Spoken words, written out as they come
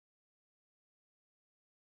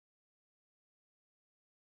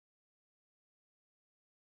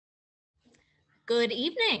Good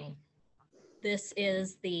evening. This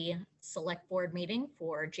is the Select Board meeting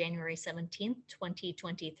for January 17th,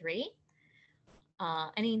 2023.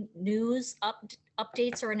 Any news,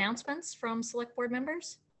 updates or announcements from Select Board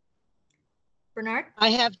members? Bernard? I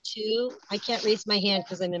have two. I can't raise my hand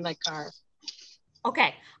because I'm in my car.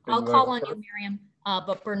 Okay, I'll call on you, Miriam,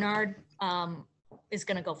 but Bernard is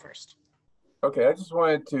going to go first. Okay, I just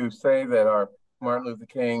wanted to say that our Martin Luther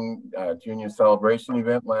King Jr. celebration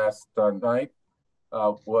event last night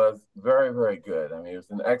was very, very good. I mean, it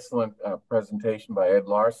was an excellent presentation by Ed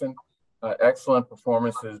Larson, excellent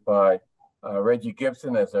performances by Reggie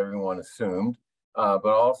Gibson, as everyone assumed, but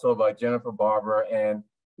also by Jennifer Barber and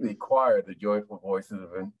the choir, the Joyful Voices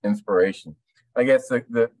of Inspiration. I guess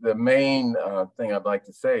the main thing I'd like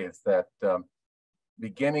to say is that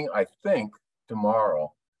beginning, I think,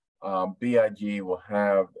 tomorrow, BIG will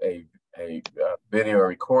have a video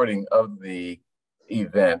recording of the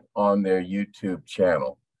event on their YouTube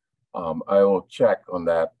channel. I will check on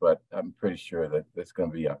that, but I'm pretty sure that it's going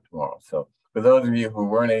to be up tomorrow. So for those of you who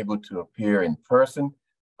weren't able to appear in person,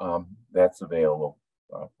 that's available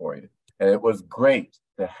for you. And it was great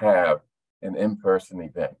to have an in-person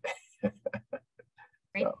event.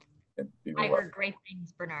 Great. So, I heard great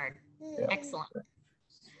things, Bernard. Yeah. Excellent.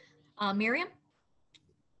 Miriam?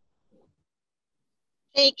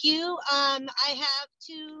 Thank you. I have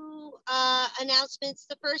two announcements.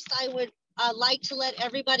 The first, I would like to let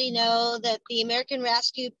everybody know that the American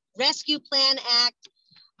Rescue Plan Act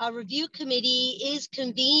Review Committee is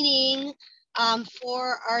convening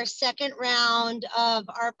for our second round of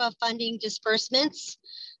ARPA funding disbursements.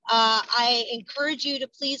 I encourage you to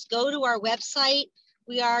please go to our website.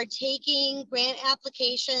 We are taking grant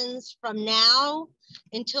applications from now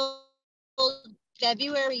until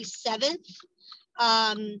February 7th.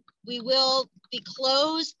 We will be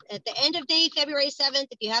closed at the end of day, February 7th.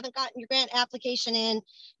 If you haven't gotten your grant application in,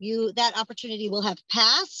 that opportunity will have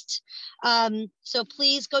passed. So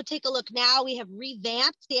please go take a look now. We have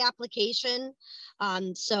revamped the application.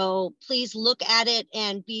 So please look at it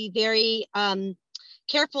and be very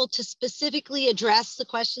careful to specifically address the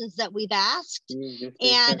questions that we've asked.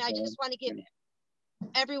 And I just want to give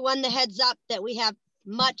everyone the heads up that we have a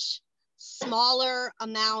much smaller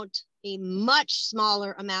amount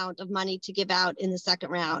of money to give out in the second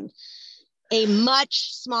round.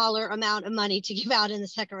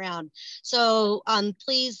 So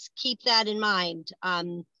please keep that in mind.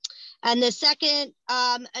 And the second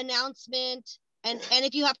announcement, and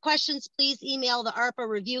if you have questions, please email the ARPA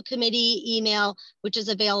Review Committee email, which is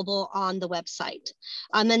available on the website.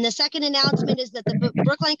 And the second announcement is that the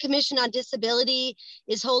Brookline Commission on Disability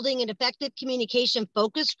is holding an effective communication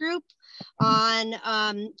focus group on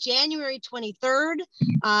January 23rd.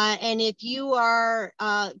 And if you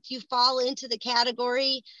fall into the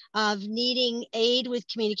category of needing aid with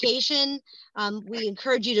communication, we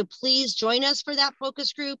encourage you to please join us for that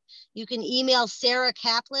focus group. You can email Sarah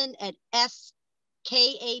Kaplan at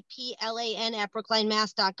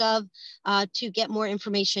kaplan@brooklinemass.gov to get more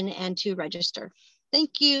information and to register.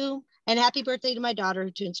 Thank you. And happy birthday to my daughter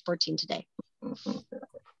who turns 14 today.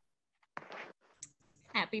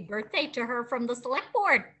 Happy birthday to her from the Select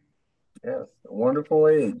Board. Yes, a wonderful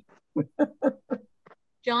age.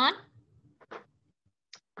 John?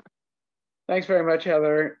 Thanks very much,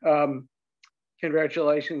 Heather.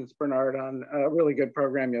 Congratulations, Bernard, on a really good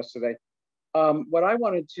program yesterday. What I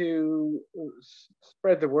wanted to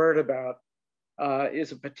spread the word about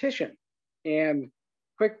is a petition. And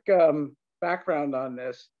quick background on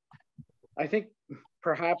this. I think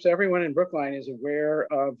perhaps everyone in Brookline is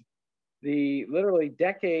aware of the literally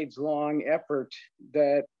decades-long effort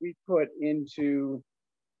that we put into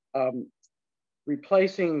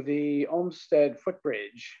replacing the Olmsted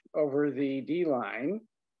footbridge over the D line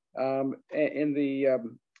in the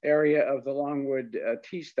area of the Longwood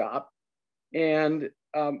T-stop. And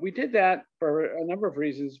we did that for a number of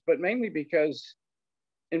reasons, but mainly because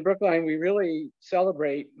in Brookline, we really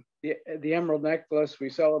celebrate the Emerald Necklace, we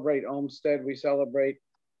celebrate Olmsted, we celebrate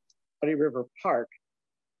Muddy River Park.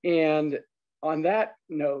 And on that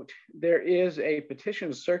note, there is a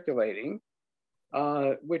petition circulating,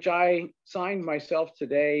 which I signed myself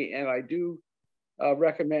today, and I do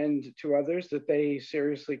recommend to others that they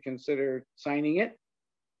seriously consider signing it.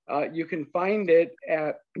 You can find it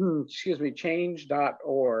at,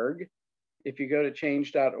 change.org. If you go to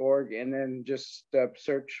change.org and then just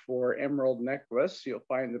search for Emerald Necklace, you'll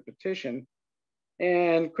find the petition.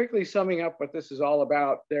 And quickly summing up what this is all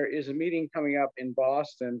about, there is a meeting coming up in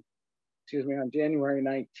Boston, on January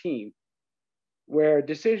 19th, where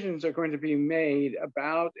decisions are going to be made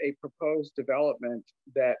about a proposed development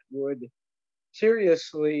that would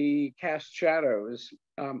seriously cast shadows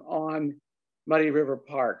on Muddy River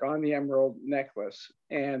Park, on the Emerald Necklace.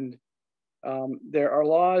 And there are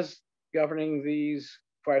laws governing these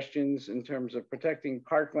questions in terms of protecting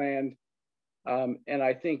parkland. And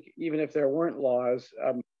I think even if there weren't laws,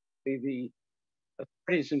 the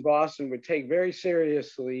authorities in Boston would take very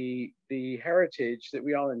seriously the heritage that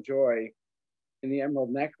we all enjoy in the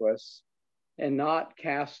Emerald Necklace and not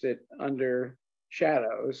cast it under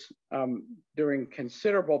shadows during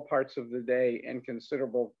considerable parts of the day and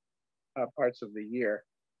considerable parts of the year.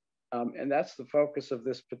 And that's the focus of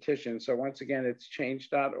this petition. So once again, it's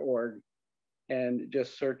change.org and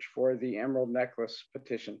just search for the Emerald Necklace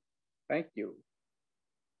petition. Thank you.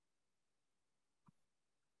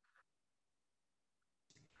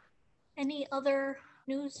 Any other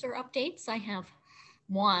news or updates? I have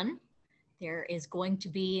one. There is going to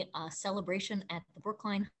be a celebration at the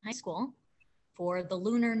Brookline High School for the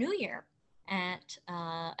Lunar New Year at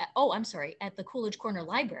the Coolidge Corner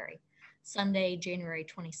Library, Sunday, January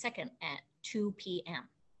 22nd at 2 p.m.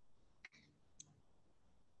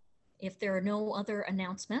 If there are no other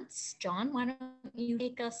announcements, John, why don't you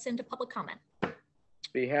take us into public comment?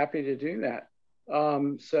 Be happy to do that.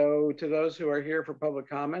 So to those who are here for public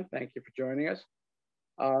comment, thank you for joining us.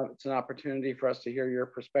 It's an opportunity for us to hear your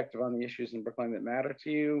perspective on the issues in Brookline that matter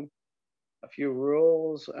to you. A few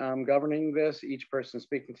rules governing this. Each person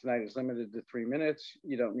speaking tonight is limited to 3 minutes.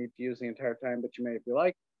 You don't need to use the entire time, but you may if you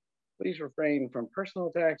like. Please refrain from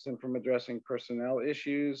personal attacks and from addressing personnel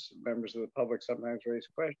issues. Members of the public sometimes raise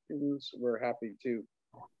questions. We're happy to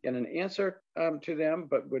get an answer to them,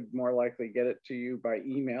 but would more likely get it to you by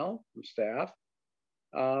email from staff.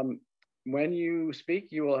 When you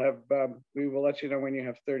speak, you will have, we will let you know when you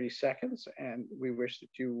have 30 seconds, and we wish that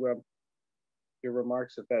you your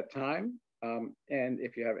remarks at that time. And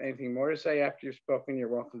if you have anything more to say after you've spoken, you're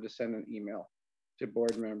welcome to send an email to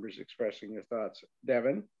board members expressing your thoughts.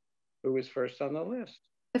 Devin, who is first on the list?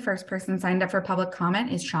 The first person signed up for public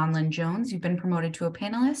comment is Sean Lynn Jones. You've been promoted to a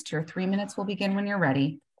panelist. Your 3 minutes will begin when you're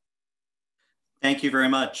ready. Thank you very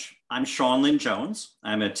much. I'm Sean Lynn Jones.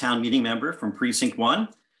 I'm a town meeting member from Precinct 1.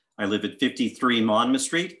 I live at 53 Monmouth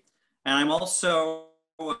Street, and I'm also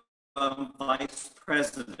Vice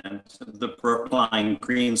President of the Brookline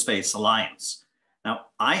Green Space Alliance. Now,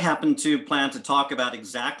 I happen to plan to talk about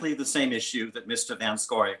exactly the same issue that Mr. Van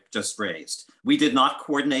Scorik just raised. We did not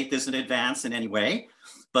coordinate this in advance in any way,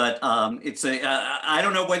 but it's I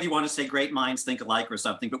don't know whether you want to say great minds think alike or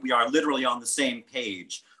something, but we are literally on the same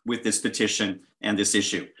page with this petition and this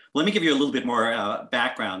issue. Let me give you a little bit more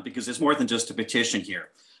background, because there's more than just a petition here.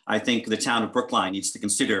 I think the town of Brookline needs to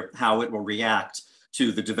consider how it will react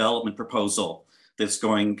to the development proposal that's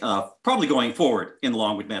going probably going forward in the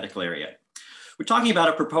Longwood medical area. We're talking about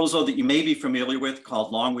a proposal that you may be familiar with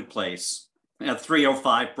called Longwood Place at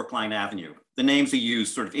 305 Brookline Avenue. The names are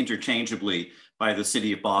used sort of interchangeably by the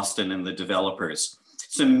city of Boston and the developers.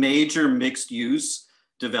 It's a major mixed use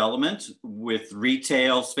development with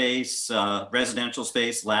retail space, residential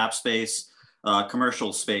space, lab space,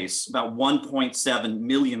 commercial space, about 1.7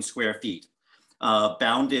 million square feet,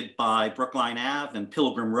 bounded by Brookline Ave and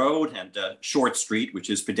Pilgrim Road and Short Street, which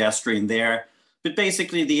is pedestrian there, but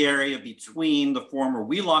basically the area between the former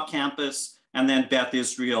Wheelock campus and then Beth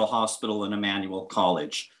Israel Hospital and Emmanuel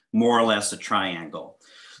College, more or less a triangle.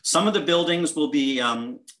 Some of the buildings will be,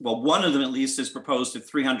 well, one of them at least is proposed at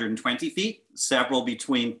 320 feet, several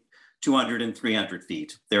between 200 and 300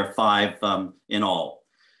 feet. There are 5 in all.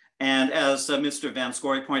 And as Mr. Van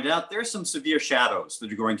Scorik pointed out, there are some severe shadows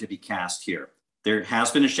that are going to be cast here. There has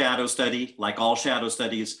been a shadow study. Like all shadow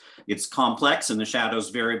studies, it's complex and the shadows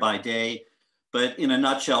vary by day. But in a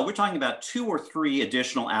nutshell, we're talking about 2 or 3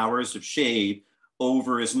 additional hours of shade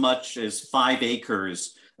over as much as 5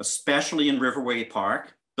 acres, especially in Riverway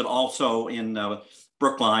Park, but also in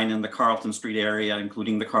Brookline and the Carlton Street area,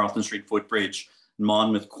 including the Carlton Street footbridge,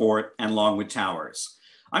 Monmouth Court, and Longwood Towers.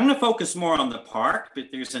 I'm going to focus more on the park, but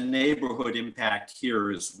there's a neighborhood impact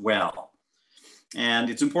here as well. And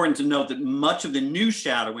it's important to note that much of the new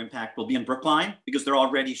shadow impact will be in Brookline because there are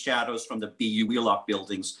already shadows from the BU Wheelock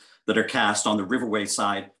buildings that are cast on the Riverway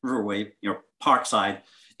side, Park side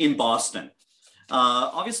in Boston.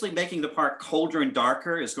 Obviously, making the park colder and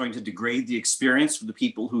darker is going to degrade the experience for the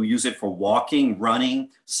people who use it for walking, running,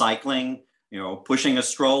 cycling, pushing a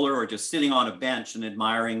stroller, or just sitting on a bench and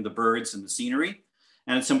admiring the birds and the scenery.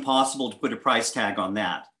 And it's impossible to put a price tag on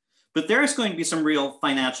that. But there's going to be some real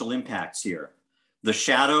financial impacts here. The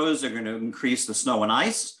shadows are going to increase the snow and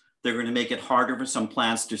ice. They're going to make it harder for some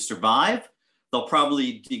plants to survive. They'll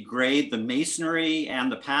probably degrade the masonry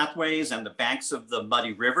and the pathways and the banks of the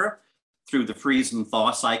muddy river through the freeze and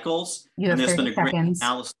thaw cycles. You have and there's 30 been a great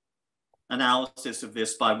seconds. analysis of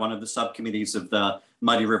this by one of the subcommittees of the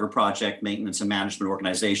Muddy River Project Maintenance and Management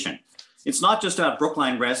Organization. It's not just about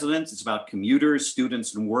Brookline residents, it's about commuters,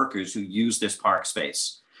 students, and workers who use this park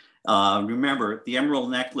space. Remember, the Emerald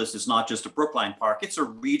Necklace is not just a Brookline park, it's a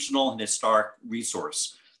regional and historic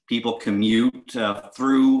resource. People commute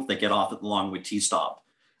through, they get off at the Longwood T-stop.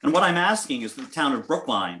 And what I'm asking is that the town of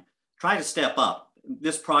Brookline try to step up.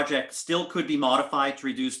 This project still could be modified to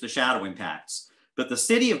reduce the shadow impacts, but the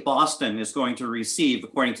city of Boston is going to receive,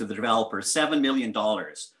 according to the developer, $7 million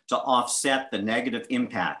to offset the negative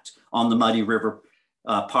impact on the Muddy River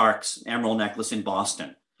Park's Emerald Necklace in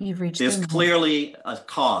Boston. You've reached. There's clearly a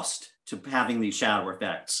cost to having these shadow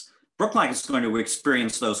effects. Brookline is going to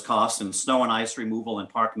experience those costs in snow and ice removal and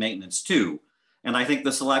park maintenance too. And I think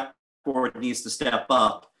the select board needs to step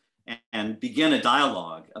up and begin a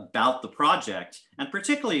dialogue about the project, and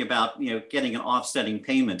particularly about getting an offsetting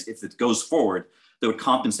payment if it goes forward that would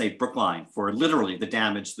compensate Brookline for literally the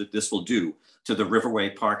damage that this will do to the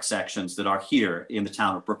Riverway Park sections that are here in the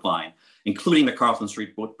town of Brookline, including the Carlton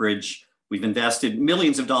Street Bridge. We've invested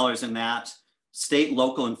millions of dollars in that. State,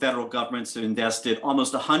 local, and federal governments have invested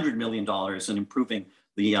almost $100 million in improving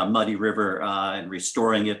the Muddy River and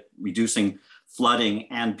restoring it, reducing flooding,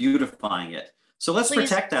 and beautifying it. So let's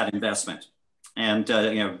protect that investment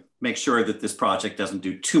and make sure that this project doesn't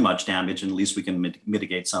do too much damage, and at least we can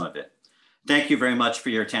mitigate some of it. Thank you very much for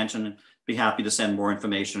your attention. Be happy to send more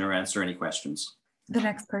information or answer any questions. The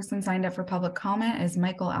next person signed up for public comment is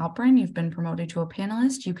Michael Alperin. You've been promoted to a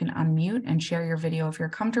panelist. You can unmute and share your video if you're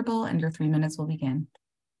comfortable, and your 3 minutes will begin.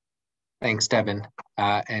 Thanks, Devin,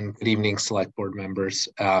 and good evening, select board members.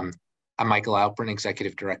 I'm Michael Alperin,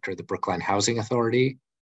 Executive Director of the Brookline Housing Authority.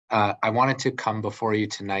 I wanted to come before you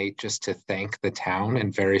tonight just to thank the town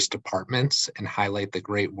and various departments and highlight the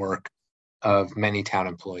great work of many town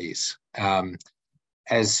employees.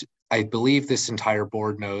 As I believe this entire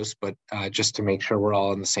board knows, but just to make sure we're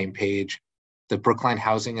all on the same page, the Brookline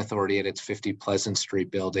Housing Authority at its 50 Pleasant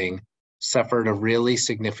Street building suffered a really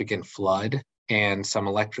significant flood and some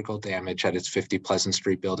electrical damage at its 50 Pleasant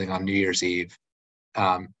Street building on New Year's Eve.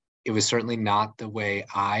 It was certainly not the way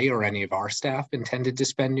I or any of our staff intended to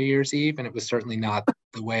spend New Year's Eve, and it was certainly not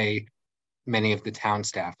the way many of the town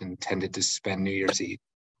staff intended to spend New Year's Eve.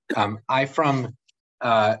 I from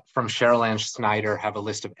Cheryl Ann Snyder have a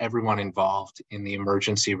list of everyone involved in the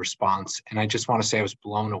emergency response. And I just want to say I was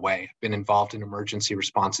blown away. I've been involved in emergency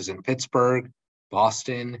responses in Pittsburgh,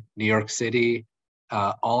 Boston, New York City,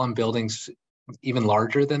 all in buildings even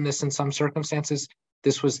larger than this in some circumstances.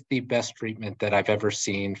 This was the best treatment that I've ever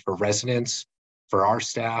seen for residents, for our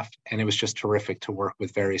staff, and it was just terrific to work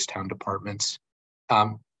with various town departments.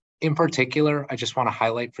 In particular, I just want to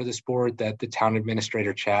highlight for this board that the town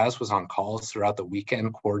administrator, Chaz, was on calls throughout the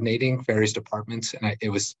weekend coordinating various departments, and it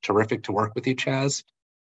was terrific to work with you, Chaz.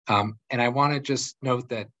 And I want to just note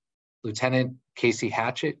that Lieutenant Casey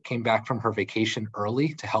Hatchett came back from her vacation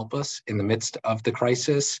early to help us in the midst of the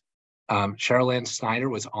crisis. Cheryl Ann Snyder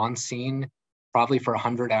was on scene probably for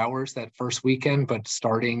 100 hours that first weekend, but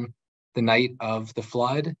starting the night of the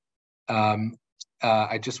flood.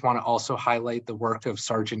 I just want to also highlight the work of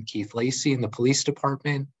Sergeant Keith Lacey in the police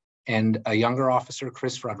department and a younger officer,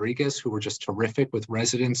 Chris Rodriguez, who were just terrific with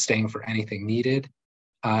residents staying for anything needed.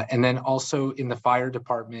 And then also in the fire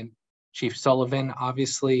department, Chief Sullivan,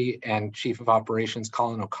 obviously, and Chief of Operations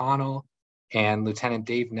Colin O'Connell, and Lieutenant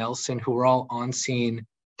Dave Nelson, who were all on scene.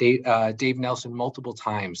 Dave Nelson multiple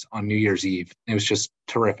times on New Year's Eve. It was just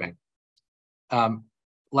terrific.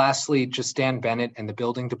 Lastly, just Dan Bennett and the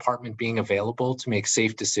building department being available to make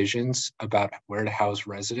safe decisions about where to house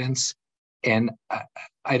residents. And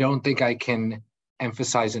I don't think I can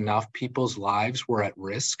emphasize enough, people's lives were at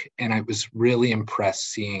risk. And I was really impressed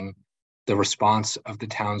seeing the response of the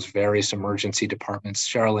town's various emergency departments,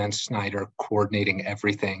 Cheryl Ann Snyder coordinating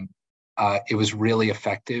everything. It was really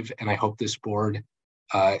effective, and I hope this board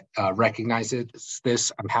recognizes this.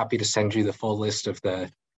 I'm happy to send you the full list of the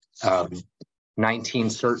 19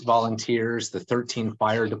 CERT volunteers, the 13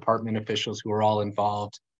 fire department officials who are all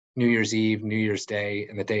involved, New Year's Eve, New Year's Day,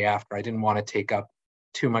 and the day after. I didn't want to take up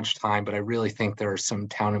too much time, but I really think there are some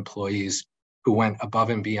town employees who went above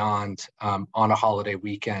and beyond on a holiday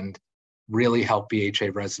weekend, really help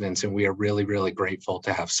BHA residents, and we are really, really grateful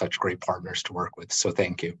to have such great partners to work with. So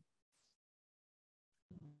thank you.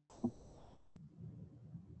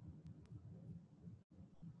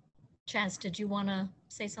 Chaz, did you want to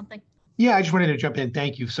say something? Yeah, I just wanted to jump in.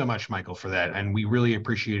 Thank you so much, Michael, for that. And we really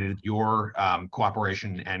appreciated your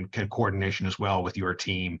cooperation and coordination as well with your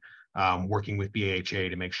team working with BHA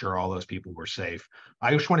to make sure all those people were safe.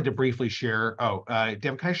 I just wanted to briefly share,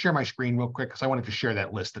 Devin, can I share my screen real quick? Because I wanted to share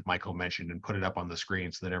that list that Michael mentioned and put it up on the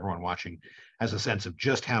screen so that everyone watching has a sense of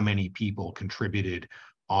just how many people contributed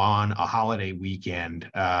on a holiday weekend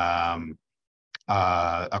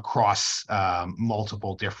across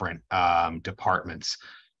multiple different departments.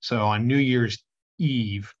 So on New Year's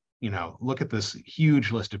Eve, look at this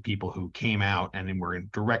huge list of people who came out and were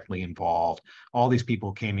directly involved. All these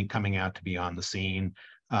people coming out to be on the scene.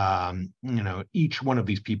 Each one of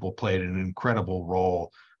these people played an incredible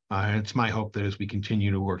role. It's my hope that as we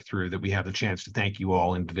continue to work through that we have the chance to thank you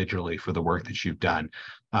all individually for the work that you've done.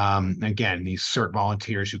 Again, these CERT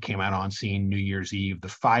volunteers who came out on scene New Year's Eve, the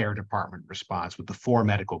fire department response with the 4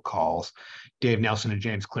 medical calls, Dave Nelson and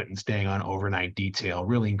James Clinton staying on overnight detail,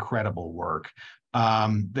 really incredible work.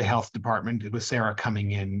 The health department with Sarah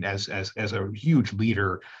coming in as a huge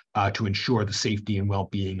leader to ensure the safety and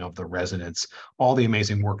well-being of the residents. All the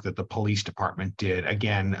amazing work that the police department did,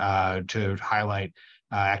 again, to highlight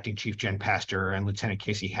Acting Chief Jen Pastor and Lieutenant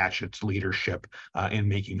Casey Hatchett's leadership in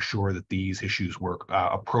making sure that these issues were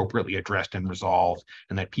appropriately addressed and resolved,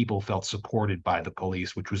 and that people felt supported by the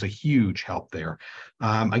police, which was a huge help there.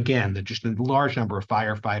 Again, just the large number of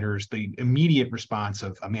firefighters, the immediate response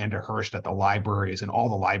of Amanda Hurst at the libraries and all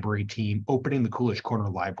the library team opening the Coolidge Corner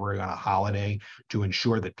Library on a holiday to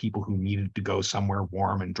ensure that people who needed to go somewhere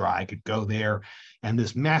warm and dry could go there. And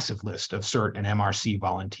this massive list of CERT and MRC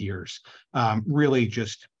volunteers, really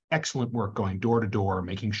just excellent work going door to door,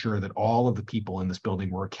 making sure that all of the people in this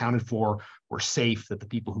building were accounted for, were safe, that the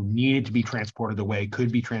people who needed to be transported away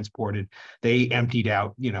could be transported. They emptied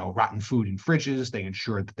out, rotten food in fridges. They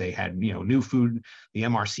ensured that they had, new food. The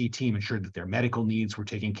MRC team ensured that their medical needs were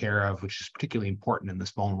taken care of, which is particularly important in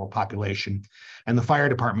this vulnerable population. And the fire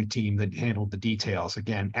department team that handled the details,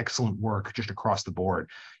 again, excellent work just across the board.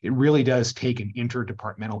 It really does take an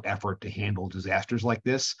interdepartmental effort to handle disasters like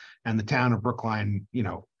this. And the town of Brookline,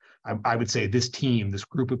 I would say this team, this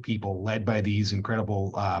group of people led by these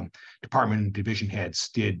incredible department and division heads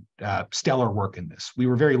did stellar work in this. We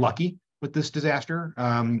were very lucky with this disaster.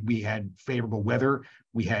 We had favorable weather.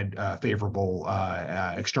 We had favorable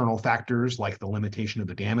external factors like the limitation of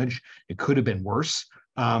the damage. It could have been worse,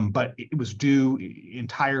 but it was due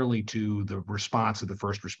entirely to the response of the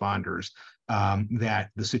first responders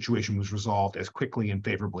that the situation was resolved as quickly and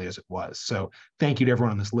favorably as it was. So thank you to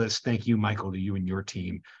everyone on this list. Thank you, Michael, to you and your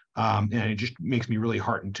team. And it just makes me really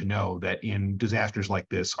heartened to know that in disasters like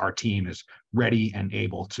this, our team is ready and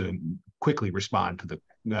able to quickly respond to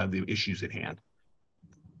the issues at hand.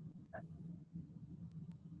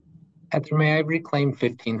 Heather, may I reclaim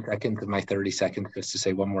 15 seconds of my 30 seconds just to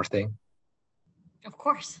say one more thing? Of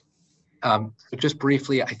course. So just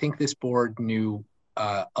briefly, I think this board knew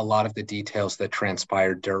a lot of the details that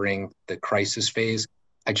transpired during the crisis phase.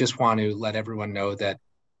 I just want to let everyone know that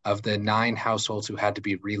of the 9 households who had to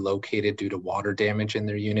be relocated due to water damage in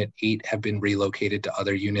their unit, 8 have been relocated to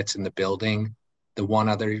other units in the building. The 1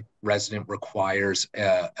 other resident requires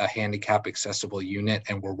a handicap accessible unit,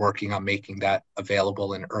 and we're working on making that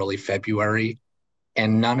available in early February.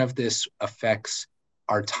 And none of this affects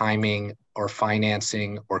our timing or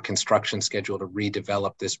financing or construction schedule to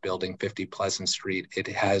redevelop this building, 50 Pleasant Street. It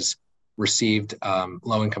has received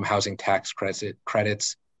low-income housing tax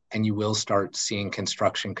credits, and you will start seeing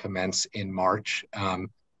construction commence in March. And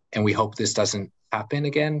we hope this doesn't happen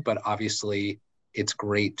again, but obviously it's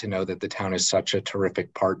great to know that the town is such a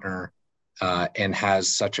terrific partner and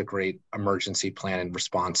has such a great emergency plan and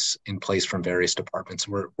response in place from various departments.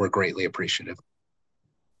 We're greatly appreciative.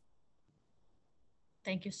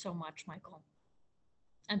 Thank you so much, Michael.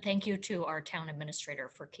 And thank you to our town administrator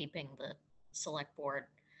for keeping the select board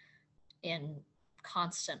in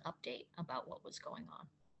constant update about what was going on.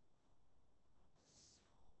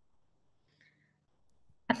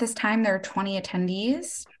 At this time, there are 20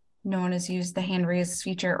 attendees. No one has used the hand raise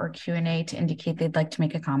feature or Q&A to indicate they'd like to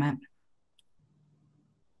make a comment.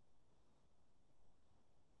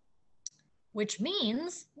 Which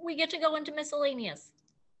means we get to go into miscellaneous.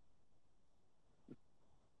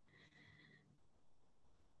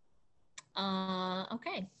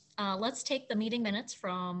 Okay, let's take the meeting minutes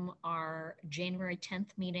from our January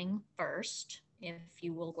 10th meeting first. If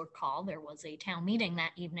you will recall, there was a town meeting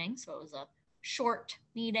that evening, so it was a short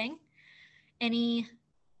meeting. Any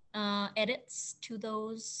edits to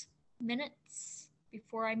those minutes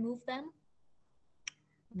before I move them?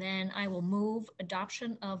 Then I will move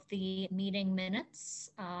adoption of the meeting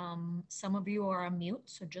minutes. Some of you are on mute,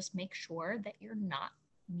 so just make sure that you're not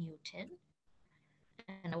muted.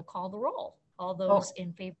 And I will call the roll. All those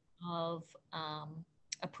in favor of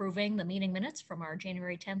approving the meeting minutes from our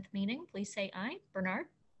January 10th meeting, please say aye. Bernard?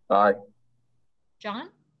 Aye. John?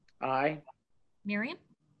 Aye. Miriam?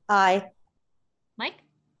 Aye. Mike?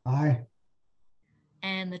 Aye.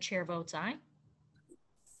 And the chair votes aye.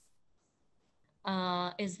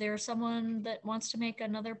 Is there someone that wants to make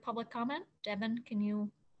another public comment? Devin, can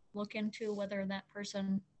you look into whether that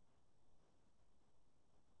person?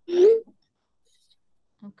 Okay.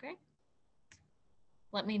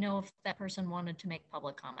 Let me know if that person wanted to make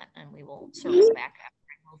public comment and we will circle back after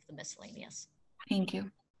I move the miscellaneous. Thank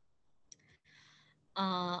you.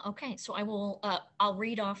 Okay, so I'll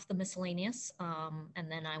read off the miscellaneous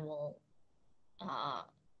and then I will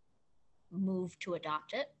move to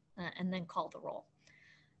adopt it and then call the roll.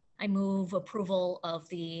 I move approval of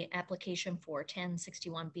the application for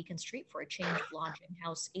 1061 Beacon Street for a change of lodging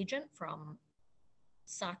house agent from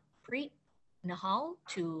Sakpreet Nahal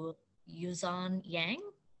to Yuzan Yang.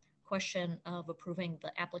 Question of approving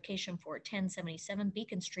the application for 1077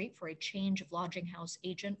 Beacon Street for a change of lodging house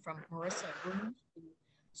agent from Marissa Room to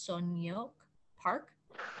Sonyok Park.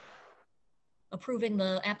 Approving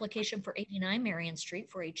the application for 89 Marion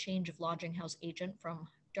Street for a change of lodging house agent from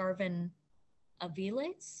Darvin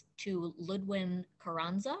Aviles to Ludwin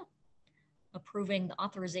Carranza. Approving the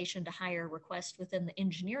authorization to hire request within the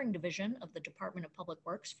engineering division of the Department of Public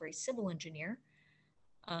Works for a civil engineer.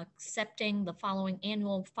 Accepting the following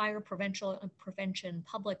annual fire prevention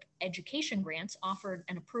public education grants offered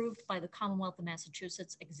and approved by the Commonwealth of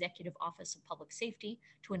Massachusetts Executive Office of Public Safety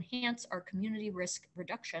to enhance our community risk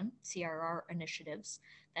reduction (CRR) initiatives.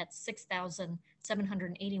 That's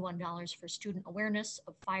 $6,781 for student awareness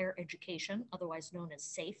of fire education, otherwise known as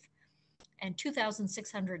SAFE, and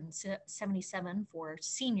 $2,677 for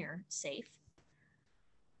senior SAFE.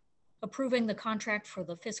 Approving the contract for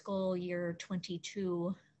the fiscal year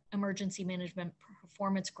 22 emergency management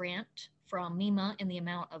performance grant from MEMA in the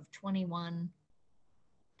amount of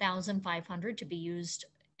 $21,500 to be used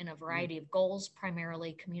in a variety of goals,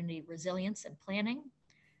 primarily community resilience and planning.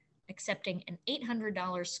 Accepting an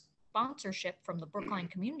 $800 sponsorship from the Brookline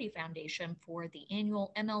Community Foundation for the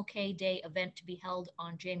annual MLK Day event to be held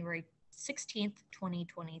on January 16th,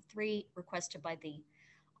 2023, requested by the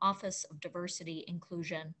Office of Diversity,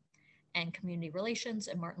 Inclusion, and Community Relations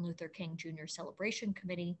and Martin Luther King Jr. Celebration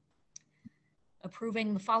Committee.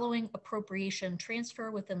 Approving the following appropriation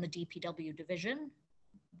transfer within the DPW division: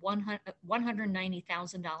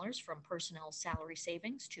 $190,000 from personnel salary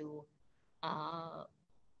savings to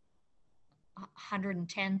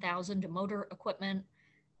 $110,000 to motor equipment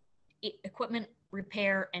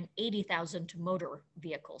repair, and $80,000 to motor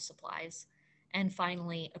vehicle supplies. And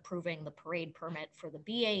finally, approving the parade permit for the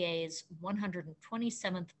BAA's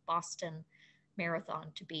 127th Boston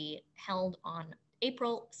Marathon to be held on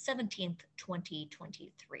April 17th,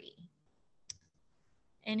 2023.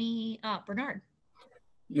 Bernard?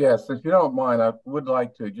 Yes, if you don't mind, I would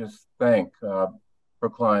like to just thank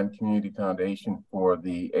Brookline Community Foundation for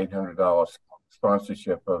the $800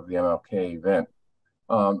 sponsorship of the MLK event.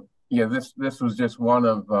 This was just one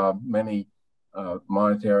of many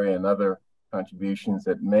monetary and other contributions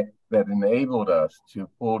that enabled us to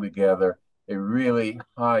pull together a really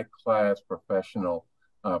high-class professional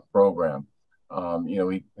program.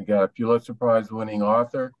 We got a Pulitzer Prize-winning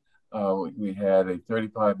author. We had a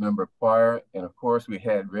 35-member choir, and of course, we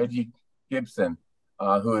had Reggie Gibson,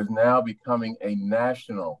 who is now becoming a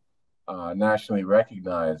nationally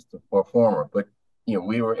recognized performer. But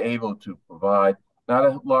we were able to provide not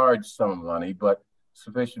a large sum of money, but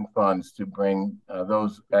sufficient funds to bring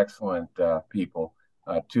those excellent people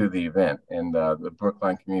to the event. And the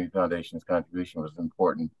Brookline Community Foundation's contribution was an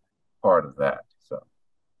important part of that. So,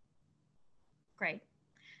 great.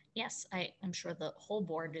 Yes, I'm sure the whole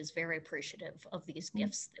board is very appreciative of these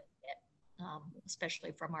gifts that we get,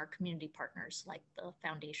 especially from our community partners like the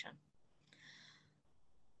foundation.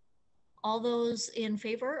 All those in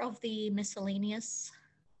favor of the miscellaneous,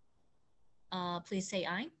 please say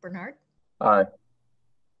aye. Bernard? Aye.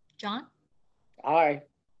 John? Aye.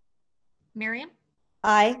 Miriam?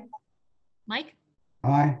 Aye. Mike?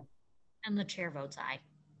 Aye. And the chair votes aye.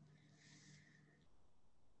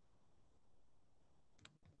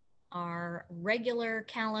 Our regular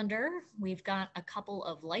calendar, we've got a couple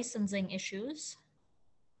of licensing issues.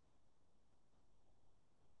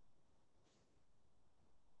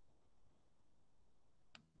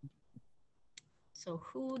 So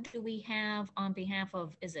who do we have on behalf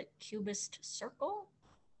of, is it Cubist Circle?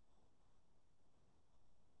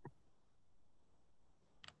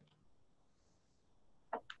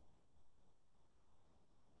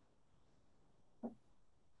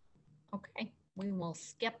 Okay, we will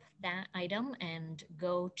skip that item and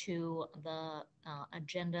go to the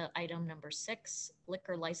agenda item number 6,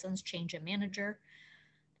 liquor license change of manager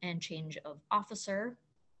and change of officer.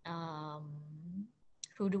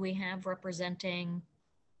 Who do we have representing?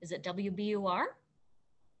 Is it WBUR?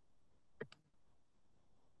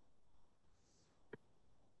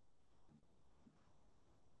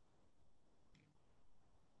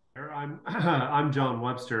 I'm John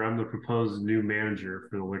Webster. I'm the proposed new manager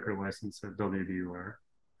for the liquor license at WBUR.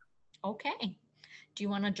 Okay. Do you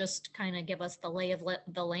want to just kind of give us the lay of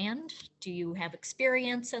the land? Do you have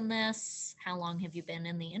experience in this? How long have you been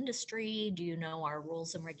in the industry? Do you know our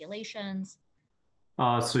rules and regulations?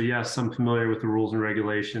 So yes, I'm familiar with the rules and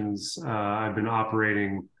regulations. I've been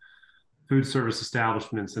operating food service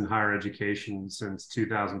establishments in higher education since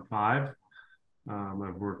 2005.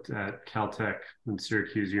 I've worked at Caltech and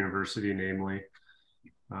Syracuse University, namely,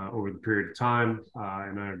 over the period of time,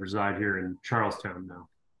 and I reside here in Charlestown now.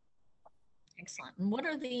 Excellent. And what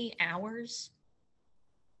are the hours?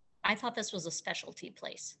 I thought this was a specialty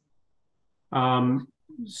place.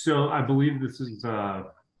 So I believe this is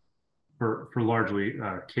for largely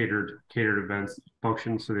catered events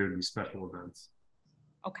functions, so they would be special events.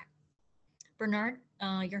 Okay. Bernard,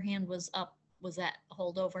 your hand was up. Was that a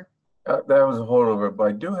holdover? That was a holdover, but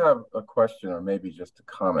I do have a question, or maybe just a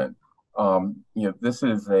comment. This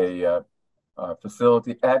is a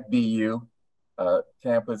facility at BU,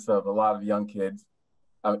 campus of a lot of young kids,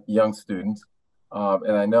 young students.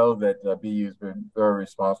 And I know that BU has been very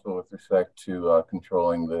responsible with respect to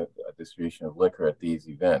controlling the distribution of liquor at these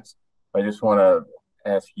events. I just want to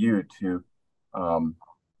ask you to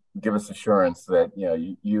give us assurance that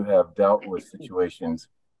you have dealt with situations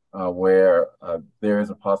where there is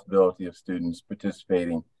a possibility of students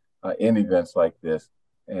participating in events like this,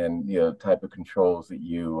 and type of controls that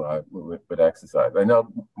you would exercise. I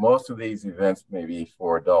know most of these events may be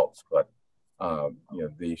for adults, but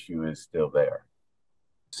the issue is still there.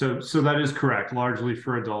 So that is correct, largely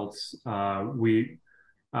for adults.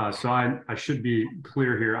 So I should be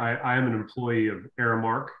clear here. I am an employee of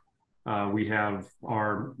Aramark. We have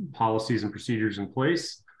our policies and procedures in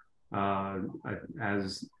place.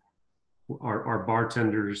 As our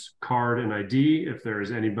bartender's card and ID, if there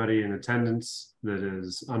is anybody in attendance that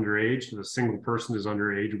is underage, if a single person is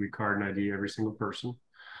underage, we card and ID every single person.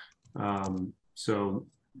 So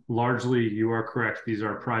largely, you are correct. These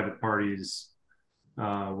are private parties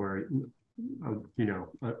where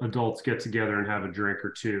adults get together and have a drink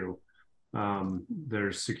or two.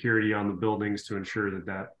 There's security on the buildings to ensure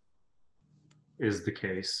that is the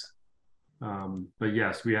case. But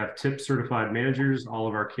yes, we have tip certified managers. All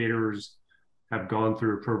of our caterers have gone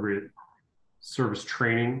through appropriate service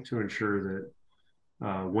training to ensure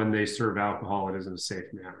that when they serve alcohol, it is in a safe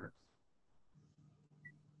manner.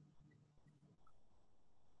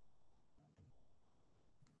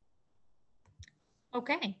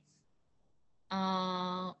 Okay.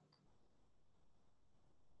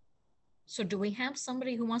 So do we have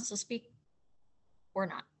somebody who wants to speak or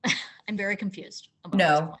not? I'm very confused about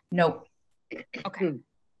No, nope. Okay.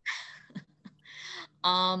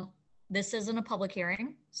 This isn't a public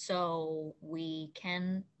hearing, so we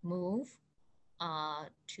can move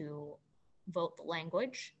to vote the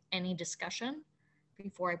language. Any discussion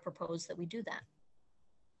before I propose that we do that?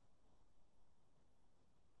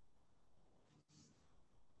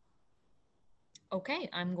 Okay,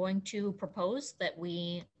 I'm going to propose that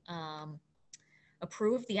we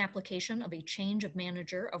approve the application of a change of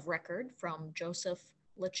manager of record from Joseph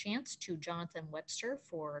LaChance to Jonathan Webster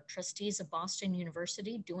for trustees of Boston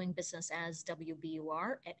University doing business as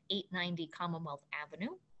WBUR at 890 Commonwealth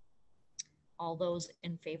Avenue. All those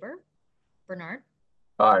in favor? Bernard?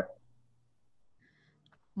 Aye.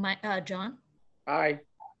 John? Aye.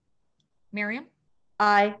 Miriam?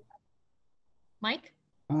 Aye. Mike?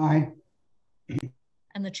 Aye.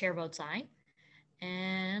 And the chair votes aye.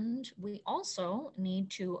 And we also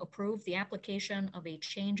need to approve the application of a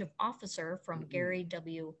change of officer from Gary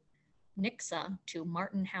W. Nixa to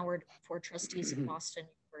Martin Howard for trustees of Boston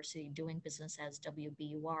University doing business as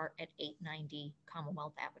WBUR at 890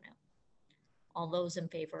 Commonwealth Avenue. All those in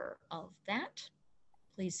favor of that,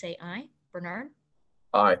 please say aye. Bernard?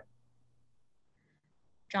 Aye.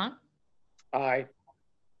 John? Aye.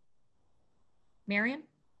 Marion?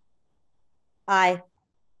 Aye.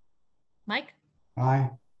 Mike? Aye.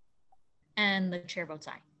 And the chair votes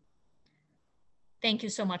aye. Thank you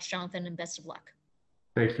so much, Jonathan, and best of luck.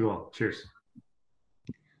 Thank you all. Cheers.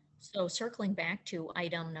 So circling back to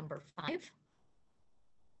item number 5.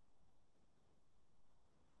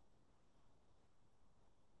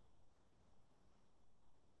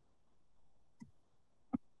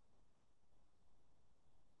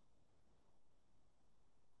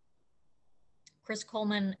 Chris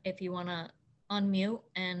Coleman, if you want to unmute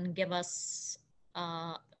and give us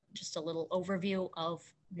just a little overview of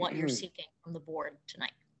what you're seeking from the board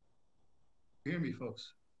tonight. You hear me,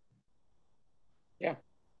 folks? Yeah.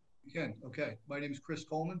 You can. Okay. My name is Chris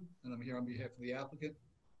Coleman, and I'm here on behalf of the applicant.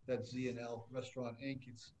 That's Z&L Restaurant Inc.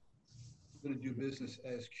 It's going to do business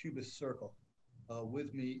as Cubist Circle.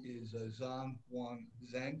 With me is Zhang Wang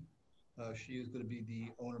Zhang. She is going to be the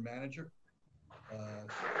owner-manager.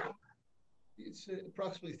 It's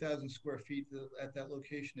approximately 1,000 square feet at that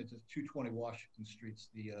location. It's at 220 Washington Street.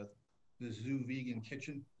 The Zoo Vegan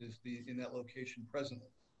Kitchen is in that location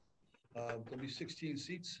presently. There'll be 16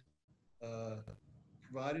 seats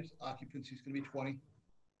provided. Occupancy is going to be 20.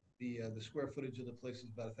 The square footage of the place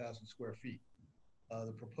is about 1,000 square feet.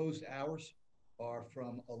 The proposed hours are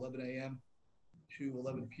from 11 a.m. to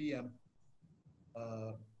 11 p.m.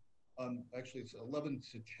 Actually, it's 11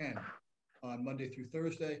 to 10 on Monday through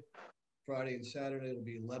Thursday. Friday and Saturday, it'll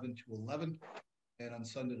be 11 to 11. And on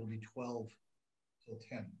Sunday, it'll be 12 till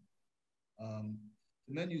 10. The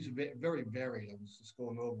menus are very varied. I was just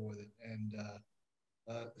going over with it. And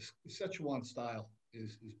Szechuan style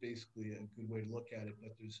is basically a good way to look at it.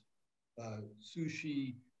 But there's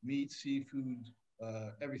sushi, meat, seafood,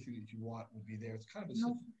 everything that you want will be there. It's kind of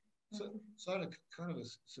a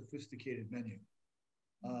sophisticated menu.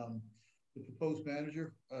 The proposed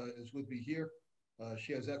manager is with me here.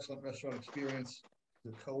 She has excellent restaurant experience.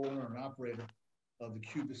 The co-owner and operator of the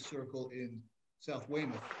Cubist Circle in South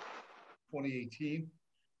Weymouth, 2018.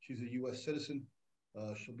 She's a U.S. citizen.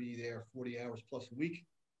 She'll be there 40 hours plus a week.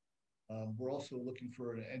 We're also looking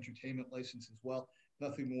for an entertainment license as well.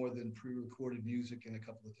 Nothing more than pre-recorded music and a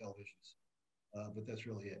couple of televisions. But that's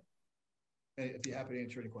really it. And if you're happy to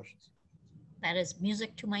answer any questions. That is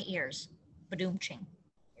music to my ears. Badoom-ching.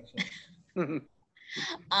 Excellent.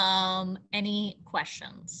 Any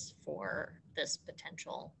questions for this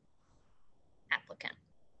potential applicant?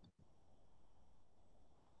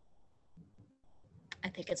 I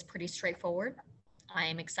think it's pretty straightforward. I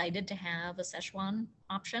am excited to have a Szechuan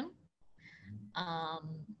option.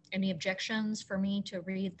 Any objections for me to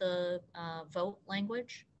read the vote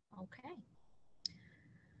language? Okay.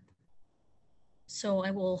 So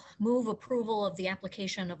I will move approval of the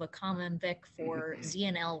application of a common vic for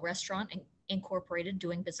Z&L Restaurant Incorporated,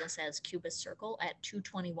 doing business as Cubist Circle at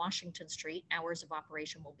 220 Washington Street. Hours of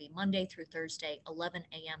operation will be Monday through Thursday, 11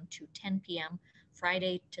 a.m. to 10 p.m.,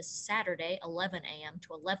 Friday to Saturday, 11 a.m.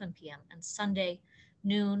 to 11 p.m., and Sunday,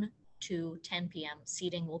 noon to 10 p.m.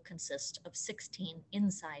 Seating will consist of 16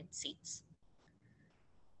 inside seats.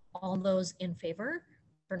 All those in favor?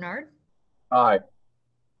 Bernard? Aye.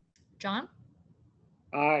 John?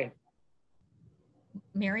 Aye.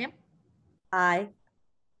 Miriam? Aye.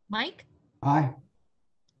 Mike? Aye.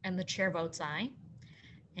 And the chair votes aye.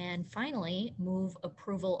 And finally, move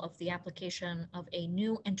approval of the application of a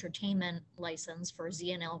new entertainment license for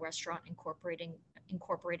Z&L Restaurant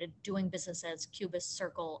Incorporated, doing business as Cubist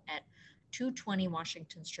Circle at 220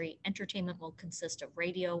 Washington Street. Entertainment will consist of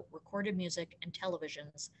radio, recorded music, and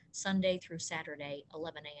televisions Sunday through Saturday,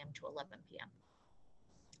 11 a.m. to 11 p.m.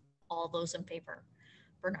 All those in favor?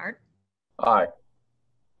 Bernard? Aye.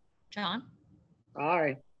 John?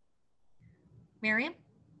 Aye. Miriam?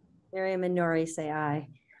 Miriam and Nori say aye.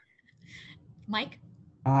 Mike?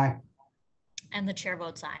 Aye. And the chair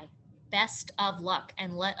votes aye. Best of luck,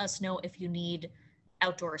 and let us know if you need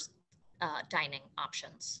outdoor dining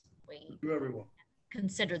options. We To everyone.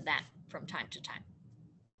 considered that from time to time.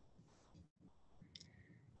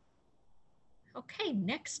 Okay,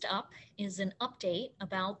 next up is an update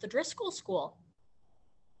about the Driscoll School.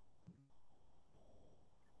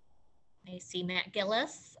 I see Matt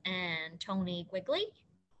Gillis and Tony Quigley.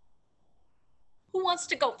 Who wants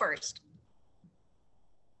to go first?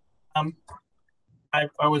 I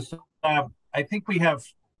think we have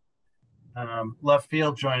Left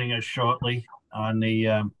Field joining us shortly on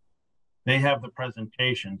the, they have the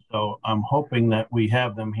presentation. So I'm hoping that we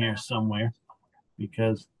have them here somewhere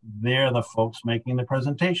because they're the folks making the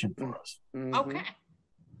presentation for us. Okay.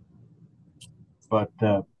 But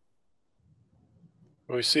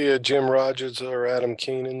we see a Jim Rogers or Adam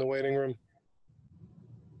Keene in the waiting room.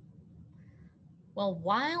 Well,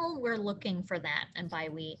 while we're looking for that, and by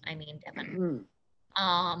we, I mean Devin,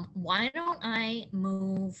 why don't I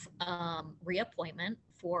move reappointment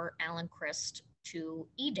for Alan Christ to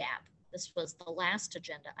EDAP? This was the last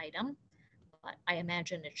agenda item, but I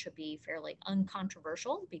imagine it should be fairly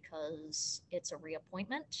uncontroversial because it's a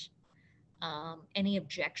reappointment. Any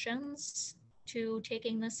objections to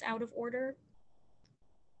taking this out of order?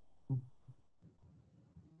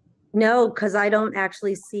 No, because I don't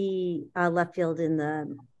actually see Left Field in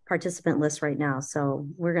the participant list right now. So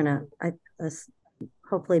we're gonna,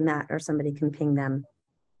 hopefully Matt or somebody can ping them.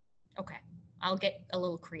 Okay, I'll get a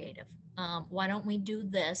little creative. Why don't we do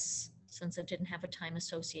this, since it didn't have a time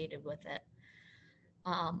associated with it?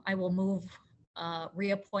 I will move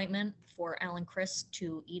reappointment for Alan Chris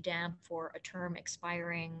to EDAB for a term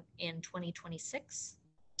expiring in 2026.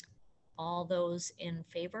 All those in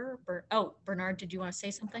favor? Bernard, did you want to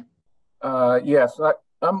say something? Yes,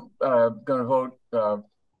 I'm going to vote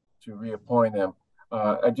to reappoint him.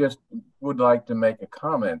 I just would like to make a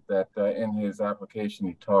comment that in his application,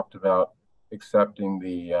 he talked about accepting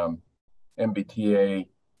the MBTA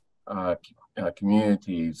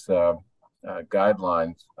communities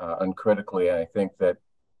guidelines uncritically. I think that,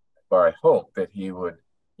 or I hope that he would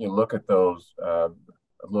look at those a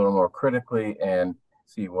little more critically and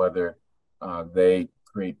see whether they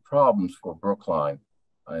create problems for Brookline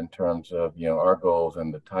in terms of our goals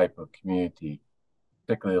and the type of community,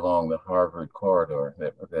 particularly along the Harvard corridor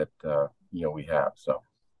that we have. So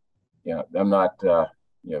I'm not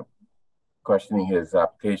questioning his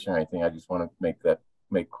application or anything. I just want to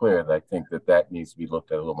make clear that I think that needs to be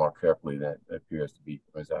looked at a little more carefully than it appears to be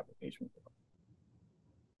from his application.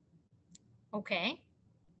 Okay.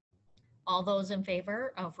 All those in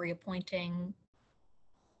favor of reappointing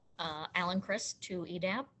Alan Chris to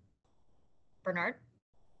EDAB? Bernard?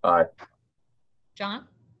 Aye. John?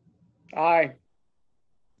 Aye.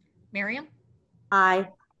 Miriam? Aye.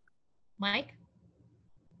 Mike?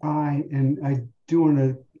 Aye, and I do want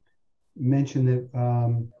to mention that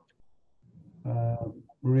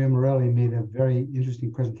Maria Morelli made a very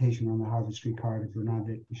interesting presentation on the Harvard Street corridor, Bernard,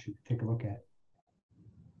 that you should take a look at.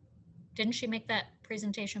 Didn't she make that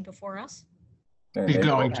presentation before us? He's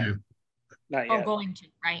going to. Not yet. Oh, going to,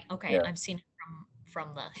 right? Okay, Yeah. I've seen it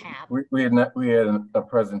from the HAB. We had a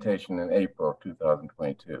presentation in April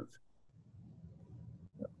 2022.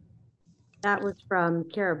 That was from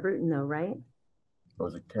Kara Bruton though, right?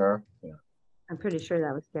 Was it Kara? Yeah. I'm pretty sure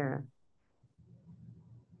that was Kara.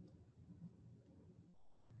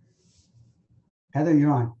 Heather,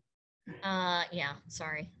 you're on. Yeah,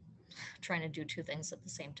 sorry. Trying to do two things at the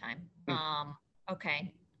same time.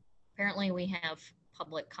 Okay. Apparently we have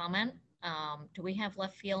public comment. Do we have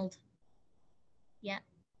left field yet?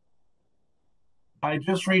 I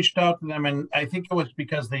just reached out to them, and I think it was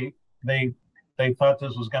because they thought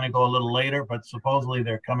this was going to go a little later, but supposedly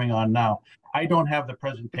they're coming on now. I don't have the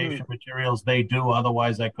presentation materials. They do.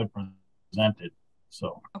 Otherwise, I could present it.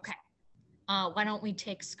 So. Okay. Why don't we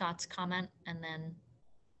take Scott's comment, and then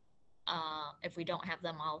if we don't have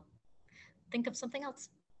them, I'll think of something else.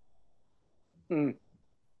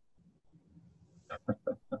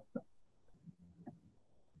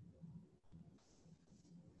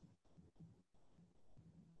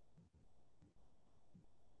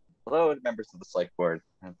 Hello, members of the Select Board.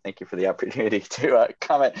 Thank you for the opportunity to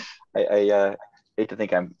comment. I hate to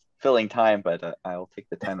think I'm filling time, but I'll take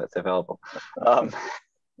the time that's available. I'm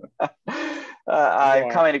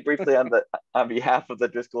commenting briefly on behalf of the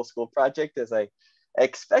Driscoll School project, as I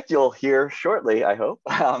expect you'll hear shortly, I hope.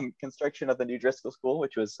 Construction of the new Driscoll School,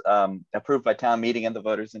 which was approved by town meeting and the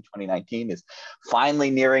voters in 2019, is finally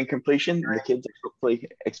nearing completion. The kids are hopefully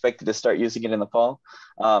expected to start using it in the fall.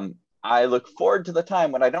 I look forward to the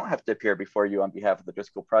time when I don't have to appear before you on behalf of the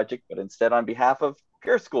Driscoll project, but instead on behalf of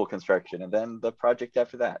Pierce School construction and then the project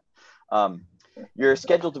after that. You're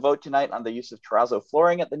scheduled to vote tonight on the use of terrazzo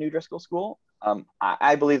flooring at the new Driscoll School.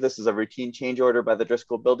 I believe this is a routine change order by the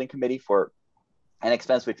Driscoll Building Committee for an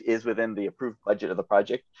expense which is within the approved budget of the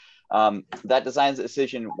project. That design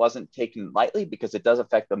decision wasn't taken lightly because it does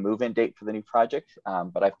affect the move-in date for the new project.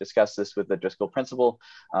 But I've discussed this with the Driscoll principal,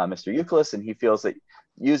 Mr. Euclid, and he feels that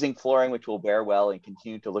using flooring which will wear well and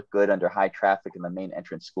continue to look good under high traffic in the main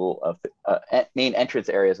entrance main entrance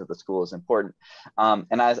areas of the school is important.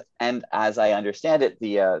 And as I understand it,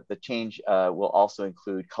 the change will also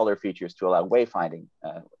include color features to allow wayfinding,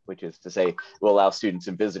 which is to say, will allow students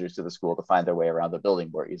and visitors to the school to find their way around the building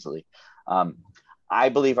more easily. I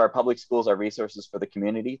believe our public schools are resources for the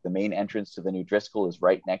community. The main entrance to the new Driscoll is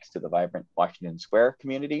right next to the vibrant Washington Square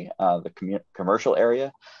community, the commercial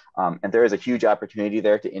area. And there is a huge opportunity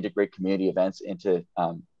there to integrate community events into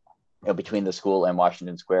between the school and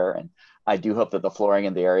Washington Square. And I do hope that the flooring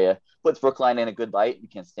in the area puts Brookline in a good light and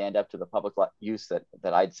can stand up to the public use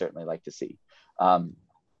that I'd certainly like to see. As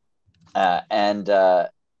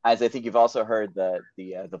I think you've also heard, the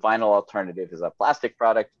vinyl alternative is a plastic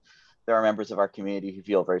product. There are members of our community who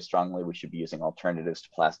feel very strongly we should be using alternatives to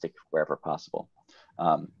plastic wherever possible.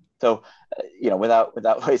 So,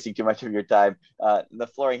 without wasting too much of your time, the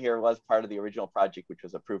flooring here was part of the original project, which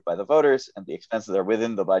was approved by the voters, and the expenses are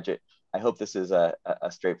within the budget. I hope this is a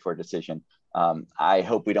straightforward decision. I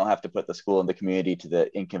hope we don't have to put the school and the community to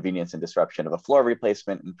the inconvenience and disruption of a floor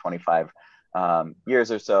replacement in 25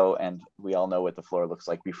 years or so. And we all know what the floor looks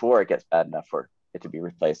like before it gets bad enough for it to be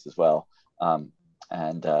replaced as well.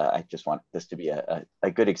 I just want this to be a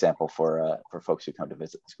good example for folks who come to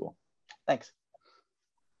visit the school. Thanks.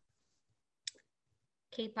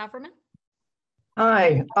 Kate Pofferman.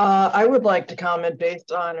 Hi, I would like to comment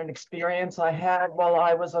based on an experience I had while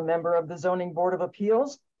I was a member of the Zoning Board of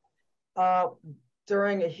Appeals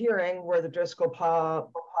during a hearing where the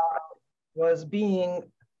Driscoll was being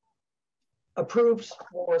approved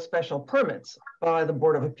for special permits by the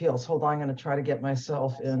Board of Appeals. Hold on, I'm going to try to get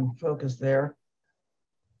myself in focus there.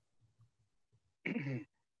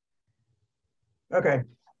 Okay.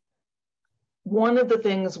 One of the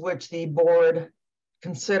things which the board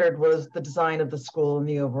considered was the design of the school and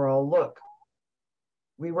the overall look.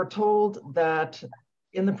 We were told that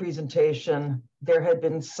in the presentation, there had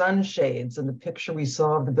been sunshades, and the picture we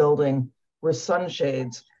saw of the building were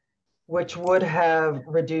sunshades, which would have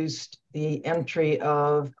reduced the entry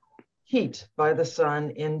of heat by the sun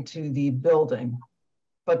into the building,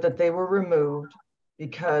 but that they were removed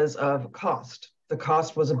because of cost. The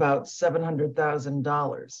cost was about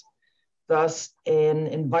 $700,000. Thus, an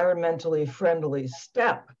environmentally friendly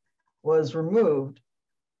step was removed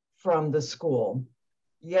from the school.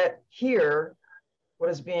 Yet here, what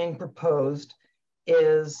is being proposed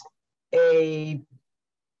is an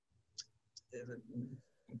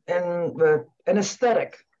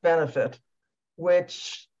aesthetic benefit,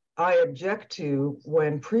 which I object to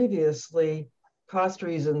when previously cost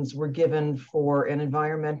reasons were given for an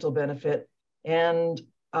environmental benefit. And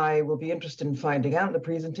I will be interested in finding out in the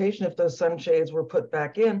presentation if those sunshades were put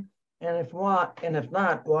back in, and if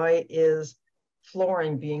not, why is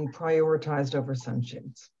flooring being prioritized over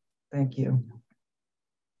sunshades? Thank you.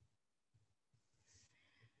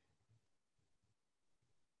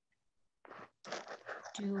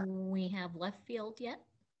 Do we have left field yet?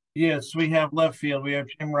 Yes, we have left field. We have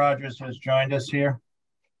Jim Rogers has joined us here.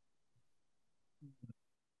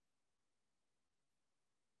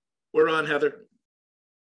 We're on, Heather.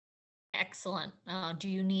 Excellent. Do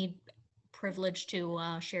you need privilege to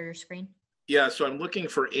share your screen? Yeah, so I'm looking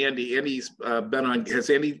for Andy. Andy's been on. Has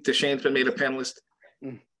Andy Deshane's been made a panelist?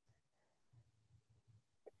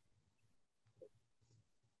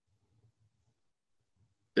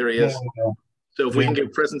 There he is. So if we can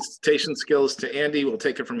give presentation skills to Andy, we'll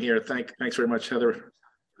take it from here. Thanks very much, Heather.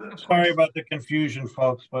 Sorry about the confusion,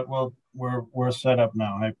 folks, but we're set up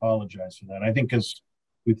now. I apologize for that. I think because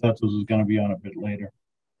we thought this was going to be on a bit later.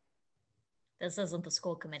 This isn't the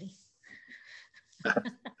school committee.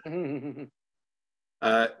 Andy,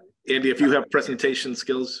 if you have presentation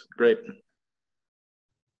skills, great.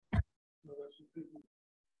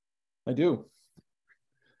 I do.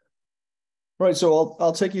 Right, so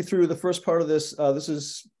I'll take you through the first part of this. This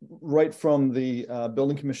is right from the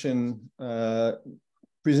Building Commission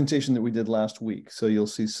presentation that we did last week. So you'll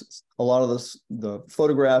see a lot of the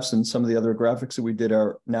photographs and some of the other graphics that we did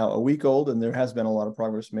are now a week old, and there has been a lot of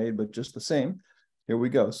progress made, but just the same, here we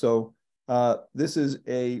go. So this is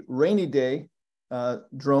a rainy day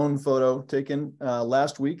drone photo taken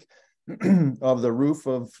last week of the roof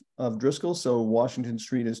of Driscoll. So Washington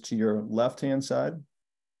Street is to your left-hand side.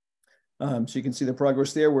 So you can see the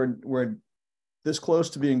progress there. We're this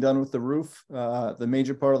close to being done with the roof, the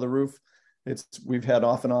major part of the roof. We've had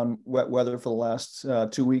off and on wet weather for the last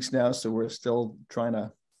 2 weeks now, so we're still trying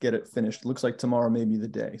to get it finished. Looks like tomorrow may be the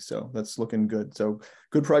day, so that's looking good. So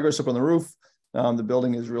good progress up on the roof. The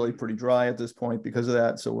building is really pretty dry at this point because of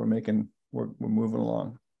that, so we're moving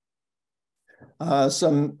along. Just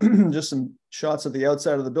some shots of the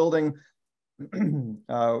outside of the building.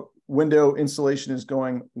 Window installation is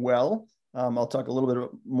going well. I'll talk a little bit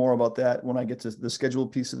more about that when I get to the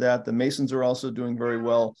scheduled piece of that. The masons are also doing very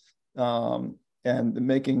well and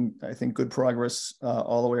making, I think, good progress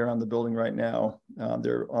all the way around the building right now.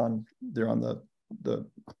 They're on the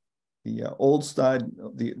old side,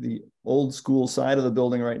 the old school side of the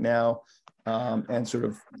building right now, and sort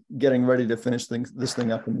of getting ready to finish this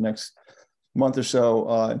thing up in the next month or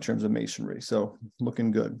so in terms of masonry. So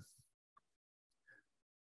looking good.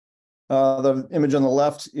 The image on the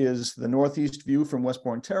left is the northeast view from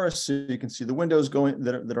Westbourne Terrace. So you can see the windows going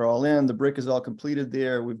that are all in. The brick is all completed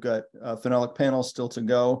there. We've got phenolic panels still to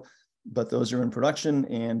go, but those are in production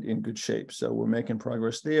and in good shape. So we're making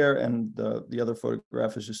progress there. And the other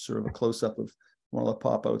photograph is just sort of a close-up of one of the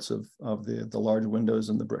pop-outs of the large windows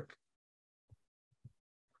and the brick.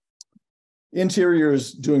 Interior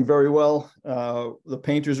is doing very well. The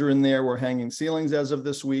painters are in there. We're hanging ceilings as of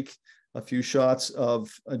this week. A few shots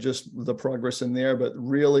of just the progress in there, but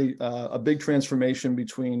really a big transformation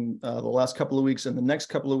between the last couple of weeks and the next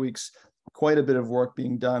couple of weeks. Quite a bit of work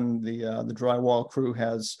being done. The drywall crew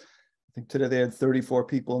has, I think today they had 34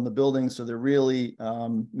 people in the building, so they're really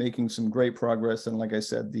making some great progress. And like I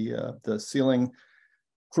said, the ceiling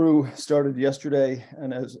crew started yesterday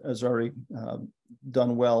and has already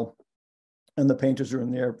done well. And the painters are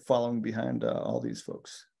in there following behind all these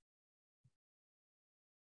folks.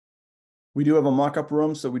 We do have a mock-up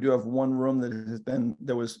room, so we do have one room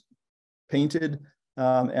that was painted,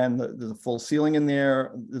 and there's a full ceiling in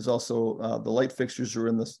there. There's also the light fixtures are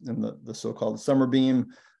in the so-called summer beam,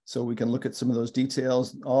 so we can look at some of those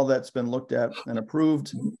details. All that's been looked at and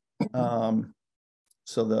approved.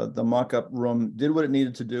 So the mock-up room did what it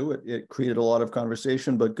needed to do. It created a lot of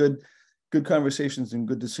conversation, but good conversations and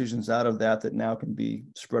good decisions out of that now can be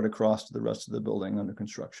spread across to the rest of the building under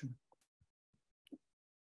construction.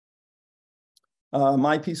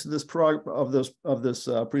 My piece of this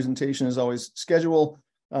presentation is always schedule.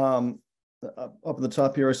 Up at the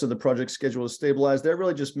top here, I said the project schedule is stabilized. That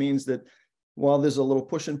really just means that while there's a little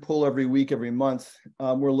push and pull every week, every month,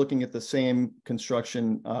 we're looking at the same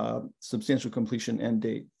construction substantial completion end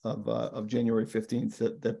date of January 15th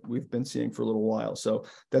that we've been seeing for a little while. So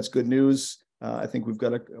that's good news. I think we've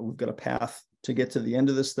got a path to get to the end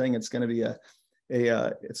of this thing. It's going to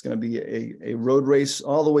be a road race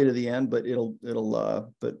all the way to the end, but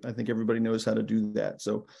but I think everybody knows how to do that.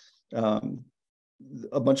 So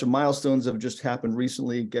a bunch of milestones have just happened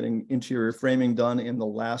recently, getting interior framing done in the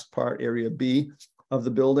last part, area B of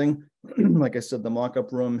the building. Like I said, the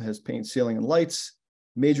mock-up room has paint, ceiling, and lights.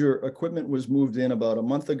 Major equipment was moved in about a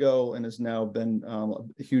month ago and has now been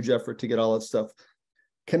a huge effort to get all that stuff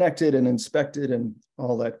connected and inspected and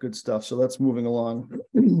all that good stuff. So that's moving along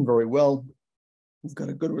very well. We've got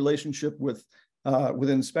a good relationship with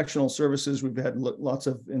inspectional services. We've had lots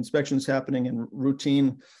of inspections happening and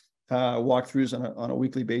routine walkthroughs on a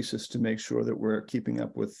weekly basis to make sure that we're keeping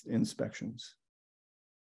up with inspections.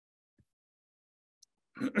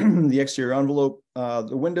 The exterior envelope,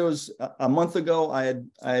 the windows. A month ago, I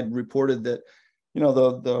had reported that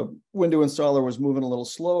the window installer was moving a little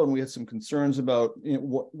slow, and we had some concerns about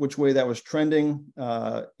which way that was trending.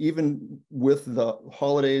 Even with the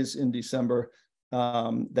holidays in December,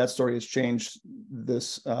 that story has changed.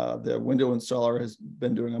 The window installer has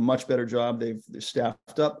been doing a much better job. They're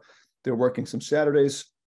staffed up. They're working some Saturdays.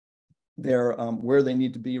 They're where they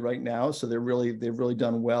need to be right now. So they've really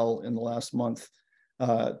done well in the last month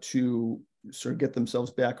to sort of get themselves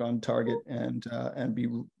back on target and be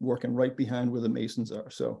working right behind where the masons are.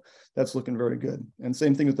 So that's looking very good. And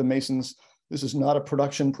same thing with the masons. This is not a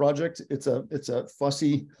production project. It's a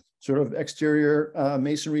fussy sort of exterior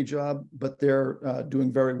masonry job, but they're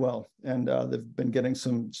doing very well. And they've been getting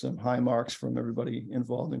some high marks from everybody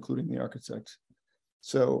involved, including the architect.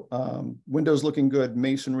 So windows looking good,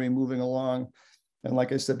 masonry moving along. And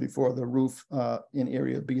like I said before, the roof in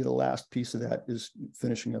area B, the last piece of that, is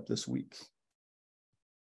finishing up this week.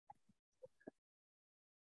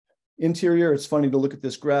 Interior, it's funny to look at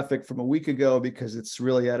this graphic from a week ago because it's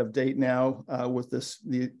really out of date now with the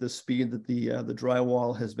speed that the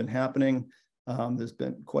drywall has been happening. There's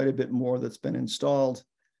been quite a bit more that's been installed.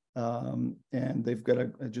 And they've got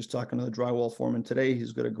just talking to the drywall foreman today,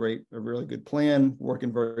 he's got a really good plan,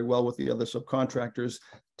 working very well with the other subcontractors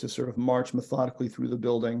to sort of march methodically through the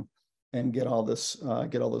building and get all this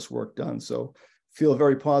work done. So feel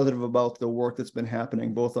very positive about the work that's been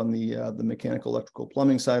happening, both on the mechanical, electrical,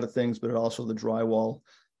 plumbing side of things, but also the drywall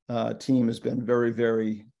team has been very,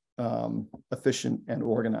 very efficient and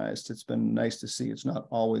organized. It's been nice to see. It's not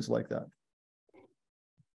always like that.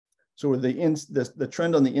 So the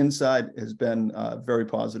trend on the inside has been very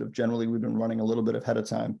positive. Generally, we've been running a little bit ahead of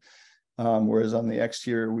time, whereas on the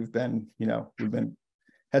exterior, we've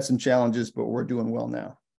had some challenges, but we're doing well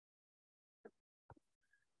now.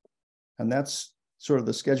 And that's sort of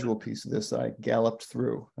the schedule piece of this I galloped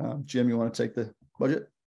through. Jim, you want to take the budget?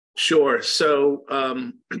 Sure. So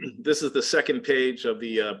this is the second page of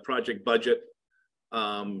the project budget.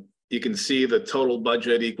 You can see the total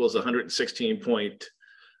budget equals 116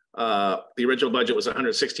 the original budget was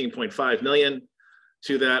 116.5 million.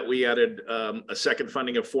 To that, we added a second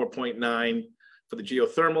funding of 4.9 for the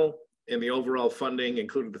geothermal, and the overall funding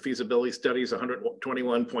included the feasibility studies,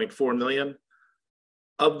 121.4 million.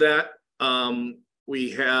 Of that, we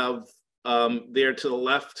have there to the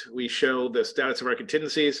left, we show the status of our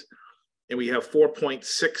contingencies, and we have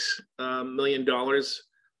 $4.6 million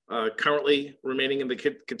currently remaining in the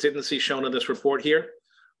contingency shown in this report here.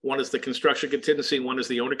 One is the construction contingency, one is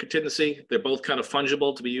the owner contingency. They're both kind of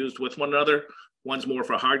fungible to be used with one another. One's more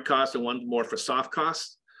for hard costs and one's more for soft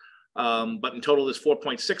costs. But in total, there's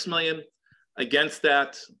 4.6 million. Against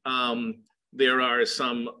that, there are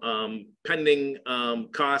some pending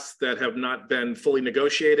costs that have not been fully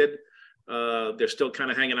negotiated. They're still kind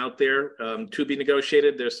of hanging out there to be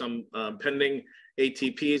negotiated. There's some pending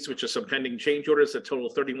ATPs, which are some pending change orders that total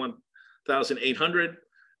 31,800.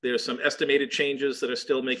 There's some estimated changes that are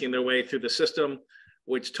still making their way through the system,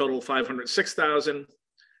 which total 506,000.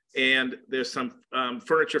 And there's some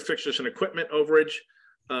furniture, fixtures, and equipment overage.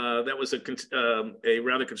 That was a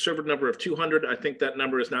rather conservative number of 200. I think that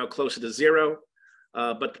number is now closer to 0.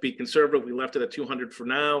 But to be conservative, we left it at 200 for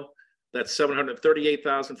now. That's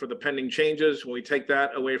 738,000 for the pending changes. When we take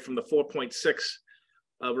that away from the 4.6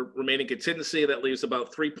 remaining contingency, that leaves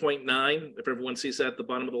about 3.9. If everyone sees that at the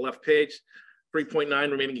bottom of the left page, 3.9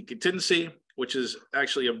 remaining in contingency, which is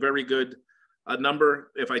actually a very good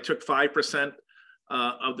number. If I took 5%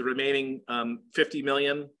 of the remaining 50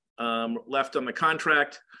 million left on the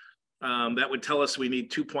contract, that would tell us we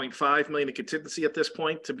need 2.5 million in contingency at this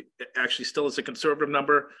point to be actually still as a conservative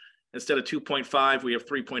number. Instead of 2.5, we have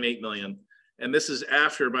 3.8 million. And this is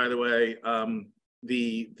after, by the way,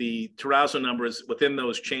 the Terrazzo numbers within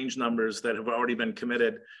those change numbers that have already been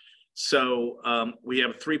committed. So we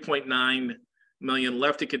have 3.9 million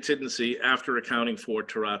left in contingency after accounting for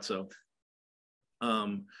Terrazzo.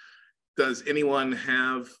 Does anyone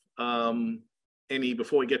have any,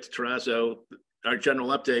 before we get to Terrazzo, our general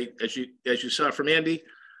update? As you saw from Andy,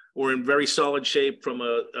 we're in very solid shape from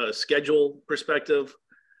a schedule perspective.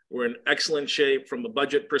 We're in excellent shape from a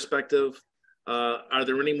budget perspective. Are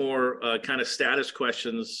there any more kind of status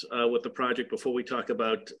questions with the project before we talk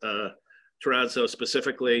about Terrazzo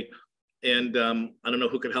specifically? And I don't know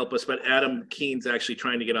who could help us, but Adam Keen's actually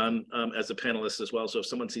trying to get on as a panelist as well. So if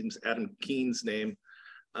someone sees Adam Keen's name,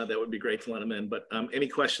 that would be great to let him in. But any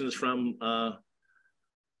questions from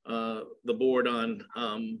the board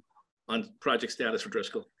on project status for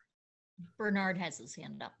Driscoll? Bernard has his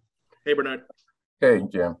hand up. Hey, Bernard. Hey,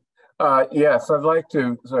 Jim. Yes, I'd like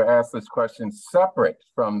to sort of ask this question separate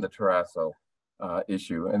from the Terrazzo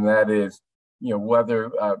issue, and that is,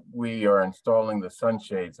 whether we are installing the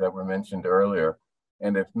sunshades that were mentioned earlier,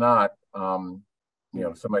 and if not,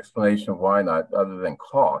 some explanation of why not, other than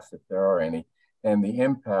cost, if there are any, and the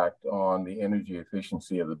impact on the energy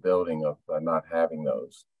efficiency of the building of not having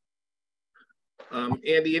those.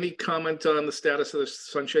 Andy, any comment on the status of the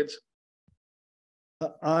sunshades?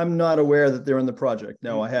 I'm not aware that they're in the project.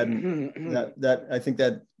 No, I hadn't. I think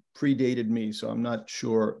that predated me, so I'm not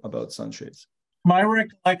sure about sunshades. My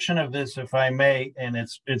recollection of this, if I may, and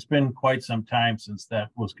it's been quite some time since that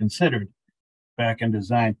was considered back in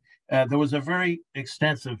design. There was a very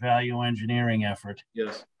extensive value engineering effort.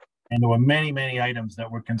 Yes. And there were many, many items that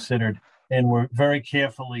were considered and were very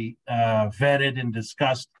carefully vetted and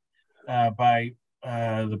discussed by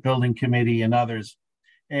the building committee and others.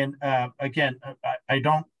 And again, I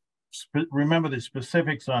don't remember the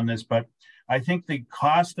specifics on this, but I think the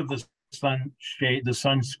cost of the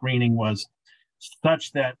sun screening was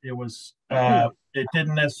such that it was it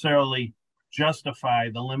didn't necessarily justify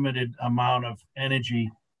the limited amount of energy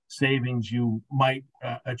savings you might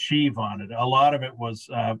achieve on it. A lot of it was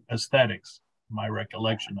aesthetics, my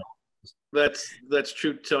recollection of it. That's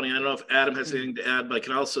true, Tony. I don't know if Adam has anything to add, but I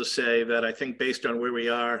can also say that I think based on where we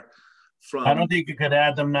are from, I don't think you could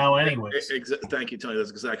add them now anyway. Thank you, Tony.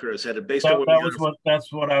 That's exactly where I was headed. Based on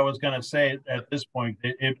that's what I was going to say at this point.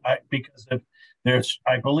 Because there's,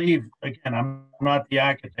 I believe, again, I'm not the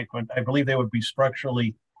architect, but I believe they would be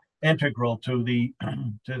structurally integral to the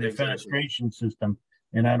fenestration system,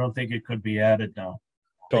 and I don't think it could be added now.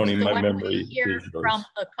 Tony, So my memory here is from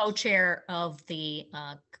the co-chair of the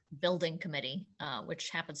building committee,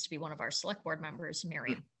 which happens to be one of our select board members,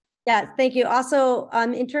 Miriam. Yeah, thank you. Also,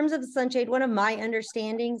 in terms of the sunshade, one of my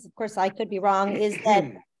understandings, of course, I could be wrong, is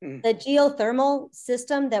that the geothermal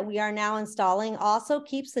system that we are now installing also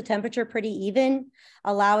keeps the temperature pretty even,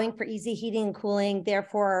 allowing for easy heating and cooling,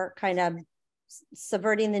 therefore kind of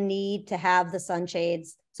subverting the need to have the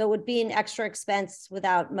sunshades. So it would be an extra expense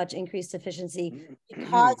without much increased efficiency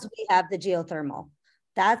because we have the geothermal.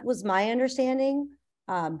 That was my understanding,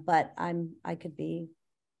 but I'll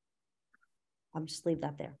just leave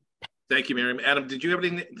that there. Thank you, Miriam. Adam, did you have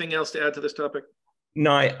anything else to add to this topic?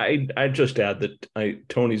 No, I just add that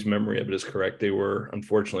Tony's memory of it is correct. They were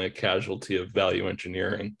unfortunately a casualty of value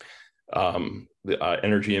engineering. The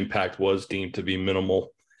energy impact was deemed to be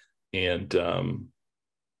minimal, and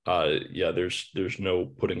yeah, there's no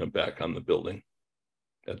putting them back on the building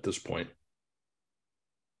at this point.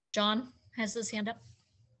 John has his hand up.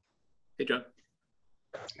 Hey, John.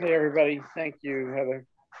 Hey, everybody. Thank you, Heather.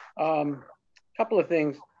 Couple of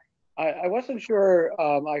things. I wasn't sure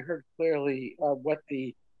I heard clearly what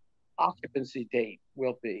the occupancy date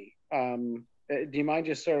will be. Do you mind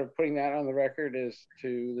just sort of putting that on the record as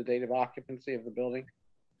to the date of occupancy of the building?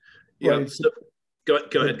 Yeah, Right. so, go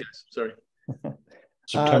ahead, guys. Sorry.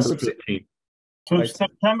 September 15th. So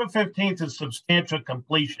September 15th is substantial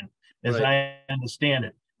completion, as I understand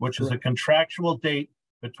it, which is a contractual date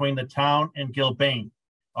between the town and Gilbane.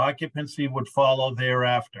 Occupancy would follow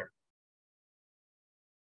thereafter.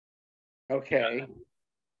 Okay.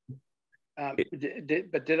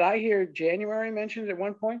 But did I hear January mentioned at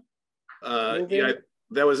one point? Yeah, I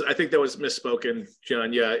think that was misspoken,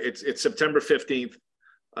 John. Yeah, it's September 15th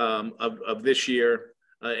of this year.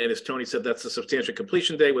 And as Tony said, that's a substantial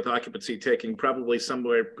completion date, with occupancy taking probably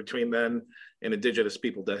somewhere between then and Indigenous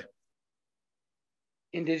People Day.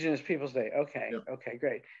 Indigenous Peoples Day. Okay. Yeah. Okay,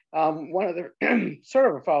 great. One other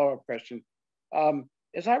sort of a follow-up question.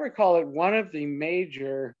 As I recall it, one of the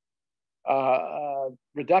major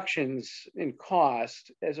reductions in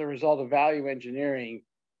cost as a result of value engineering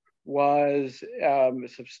was a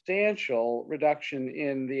substantial reduction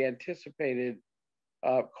in the anticipated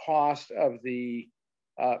cost of the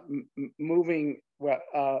moving.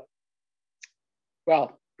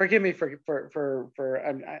 Well, forgive me for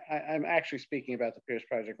I'm actually speaking about the Pierce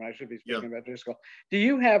project when I should be speaking about Driscoll. Do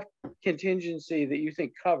you have contingency that you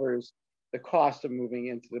think covers the cost of moving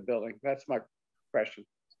into the building? That's my question.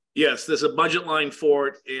 Yes, there's a budget line for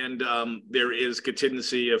it, and there is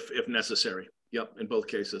contingency if necessary. Yep, in both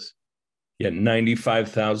cases. Yeah,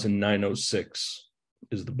 95,906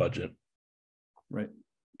 is the budget. Right.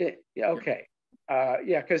 Okay.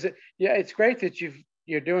 Yeah, because it's great that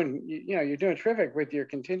you're doing terrific with your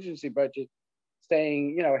contingency budget,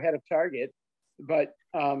 staying ahead of target, but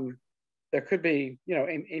there could be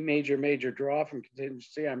a major draw from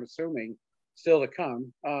contingency, I'm assuming, still to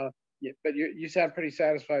come. But you sound pretty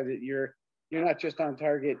satisfied that you're not just on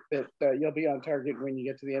target, that you'll be on target when you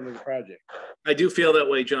get to the end of the project. I do feel that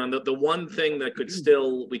way, John. The one thing that could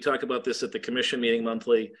still, we talk about this at the commission meeting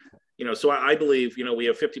monthly, so I believe, we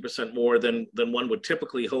have 50% more than one would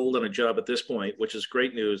typically hold on a job at this point, which is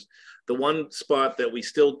great news. The one spot that we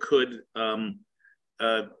still could have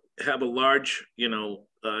a large,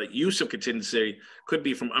 use of contingency could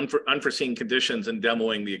be from unforeseen conditions and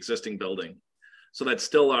demoing the existing building. So that's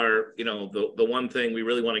still our, the one thing we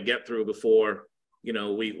really want to get through before,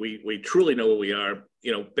 we truly know where we are.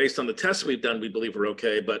 Based on the tests we've done, we believe we're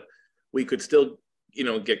okay, but we could still,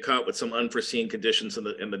 get caught with some unforeseen conditions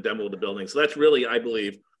in the demo of the building. So that's really, I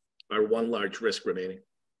believe, our one large risk remaining.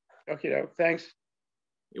 Okay, thanks.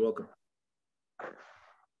 You're welcome.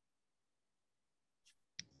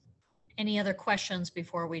 Any other questions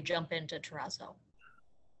before we jump into Terrazzo?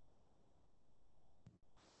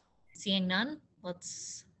 Seeing none,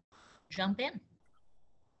 let's jump in.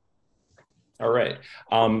 All right.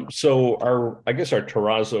 So I guess our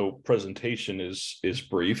terrazzo presentation is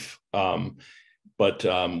brief, but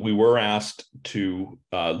we were asked to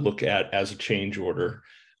look at, as a change order,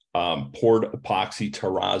 poured epoxy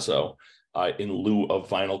terrazzo in lieu of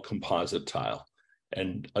vinyl composite tile.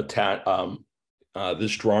 And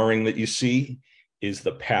this drawing that you see is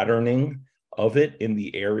the patterning of it in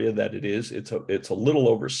the area that it is. It's a little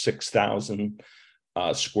over 6,000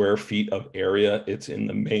 square feet of area. It's in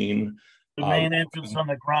the main entrance on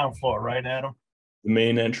the ground floor, right, Adam? The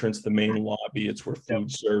main entrance, the main lobby. It's where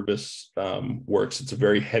food service works. It's a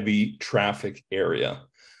very heavy traffic area.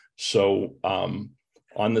 So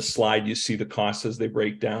on the slide, you see the costs as they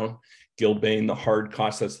break down. Gilbane, the hard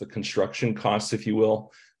cost, that's the construction cost, if you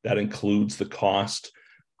will. That includes the cost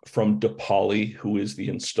from DePauli, who is the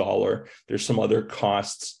installer. There's some other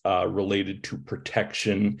costs related to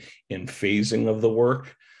protection and phasing of the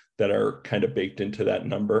work that are kind of baked into that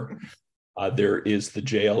number. There is the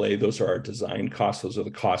JLA. Those are our design costs. Those are the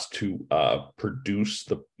costs to produce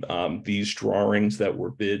these drawings that were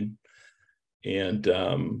bid and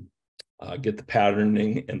get the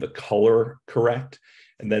patterning and the color correct.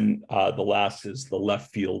 And then the last is the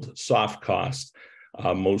left field soft cost,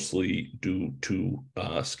 mostly due to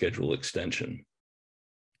schedule extension,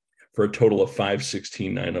 for a total of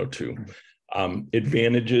 $516,902.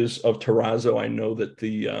 Advantages of terrazzo. I know that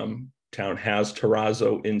the town has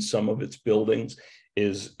terrazzo in some of its buildings,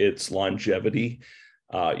 is its longevity.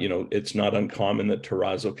 It's not uncommon that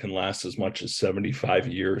terrazzo can last as much as 75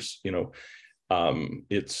 years.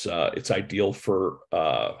 It's ideal for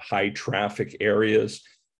high traffic areas.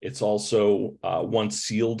 It's also, once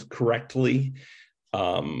sealed correctly,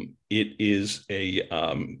 it is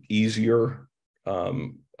a easier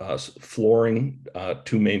flooring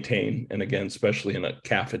to maintain, and again, especially in a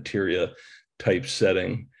cafeteria type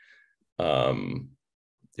setting,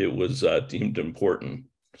 it was deemed important.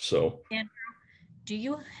 So, Andrew, do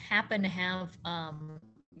you happen to have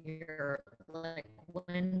your like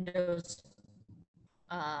Windows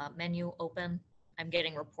menu open? I'm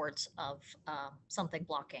getting reports of something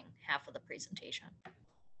blocking half of the presentation.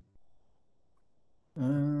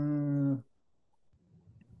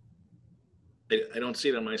 I don't see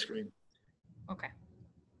it on my screen. Okay.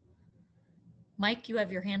 Mike, you have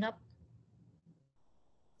your hand up?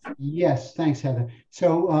 Yes, thanks, Heather.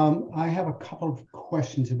 So I have a couple of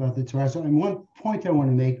questions about the terrazzo. And one point I want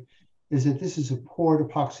to make is that this is a poured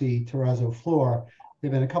epoxy terrazzo floor. There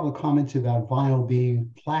have been a couple of comments about vinyl being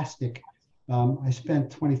plastic. I spent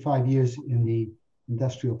 25 years in the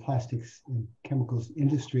industrial plastics and chemicals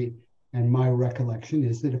industry, and my recollection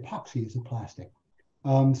is that epoxy is a plastic.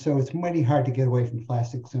 So it's mighty hard to get away from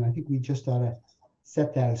plastics, and I think we just ought to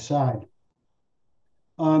set that aside.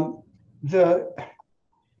 I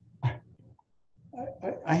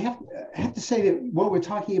have to say that what we're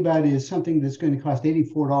talking about is something that's going to cost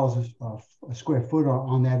 $84 a square foot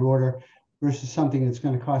on that order versus something that's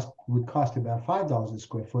going to would cost about $5 a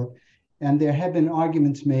square foot. And there have been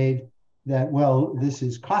arguments made that, well, this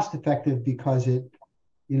is cost effective because it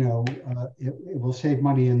will save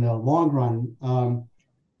money in the long run.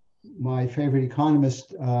 My favorite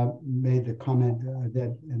economist made the comment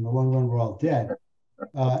that in the long run we're all dead.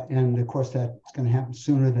 And of course that's going to happen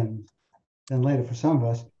sooner than later for some of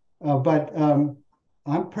us. But I'm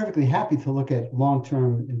perfectly happy to look at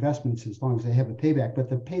long-term investments as long as they have a payback. But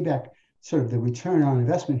the payback, sort of the return on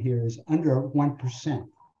investment here, is under 1%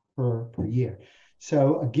 per year.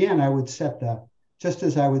 So again, I would just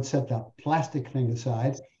as I would set the plastic thing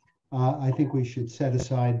aside, I think we should set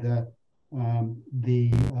aside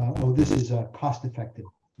this is cost effective.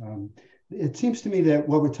 It seems to me that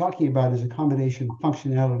what we're talking about is a combination of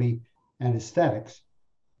functionality and aesthetics.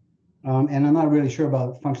 And I'm not really sure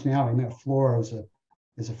about functionality. I mean, a floor is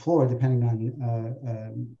a floor, depending on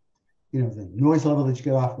the noise level that you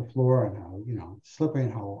get off the floor and how slippery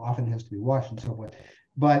and how often it has to be washed and so forth.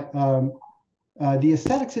 But the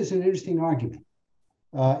aesthetics is an interesting argument,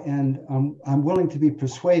 and I'm willing to be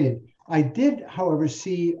persuaded. I did, however,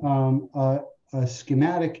 see a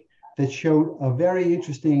schematic that showed a very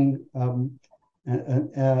interesting sort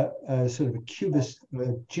of a cubist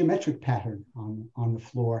geometric pattern on the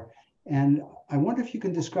floor. And I wonder if you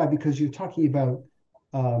can describe, because you're talking about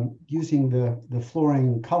using the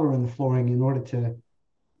flooring, color in the flooring in order to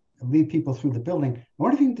lead people through the building. I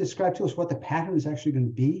wonder if you can describe to us what the pattern is actually going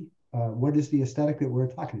to be. What is the aesthetic that we're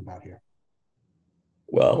talking about here?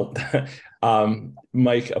 Well,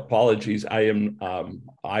 Mike, apologies. I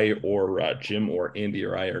or Jim or Andy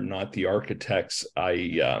or I are not the architects.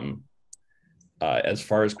 As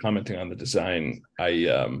far as commenting on the design,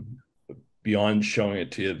 beyond showing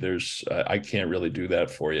it to you, I can't really do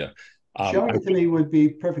that for you. Showing it to me would be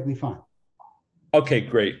perfectly fine. Okay,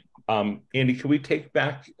 great. Andy, can we take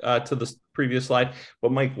back to the previous slide?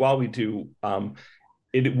 But Mike, while we do,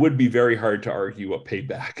 it would be very hard to argue a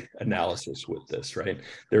payback analysis with this, right?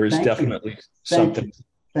 There is definitely something.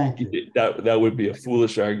 Thank you. That would be a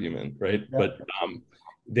foolish argument, right? Yep. But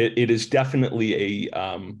it is definitely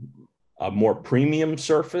a more premium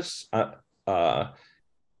surface,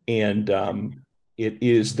 and it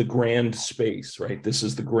is the grand space, right? This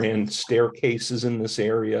is the grand staircases in this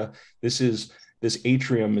area. This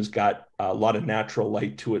atrium has got a lot of natural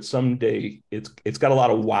light to it. Someday it's got a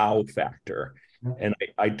lot of wow factor. And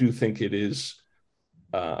I do think it is,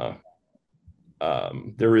 there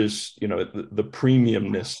is, the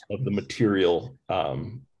premiumness of the material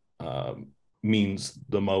means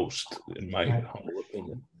the most, in my humble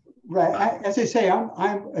opinion. Right. As I say,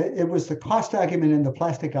 it was the cost argument and the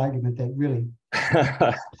plastic argument that really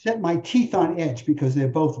set my teeth on edge, because they're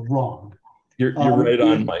both wrong. You're right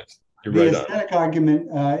on, Mike. The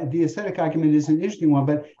aesthetic argument is an interesting one,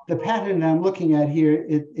 but the pattern that I'm looking at here,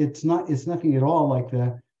 it's nothing at all like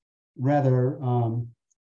the rather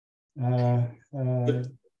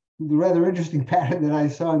interesting pattern that I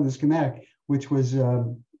saw in the schematic, which was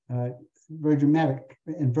very dramatic,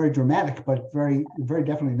 but very, very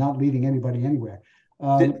definitely not leading anybody anywhere.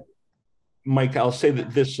 Mike, I'll say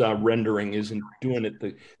that this rendering isn't doing it.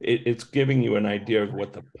 It's giving you an idea of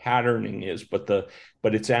what the patterning is, but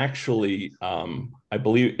it's actually, I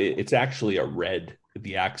believe it's actually a red,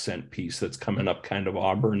 the accent piece that's coming up kind of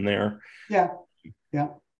auburn there. Yeah.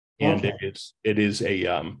 And okay.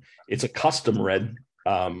 It's a custom red.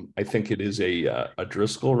 I think it is a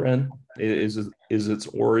Driscoll red is its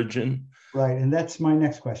origin. Right, and that's my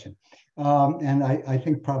next question. And I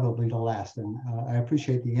think probably the last. And I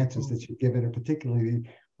appreciate the answers that you've given, and particularly the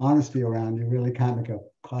honesty around. You really can't make a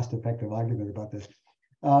cost-effective argument about this.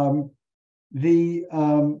 What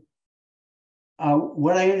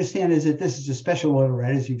I understand is that this is a special order,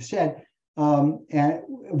 right, as you've said. And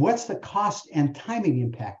what's the cost and timing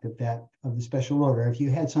impact of the special order? If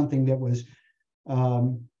you had something that was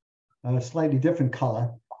a slightly different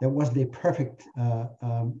color, that wasn't a perfect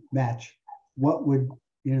match, what would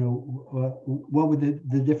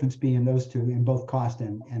the difference be in those two, in both cost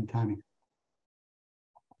and timing?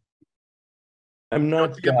 I'm not.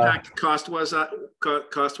 What the impact cost was,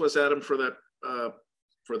 Adam, for that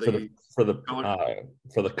for the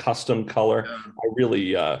custom color? I'm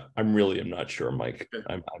really am not sure, Mike. Okay.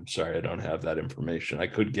 I'm sorry, I don't have that information. I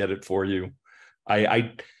could get it for you.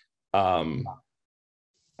 I don't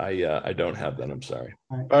have that. I'm sorry.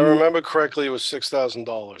 If I remember correctly, it was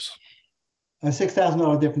 $6,000. A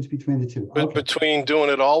 $6,000 difference between the two. But between doing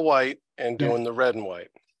it all white and doing the red and white.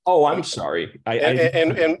 Oh, I'm sorry.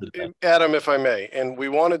 And Adam, if I may, and we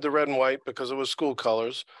wanted the red and white because it was school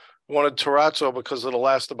colors. We wanted terrazzo because it'll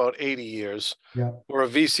last about 80 years. Yeah. Or a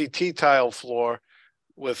VCT tile floor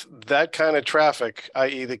with that kind of traffic,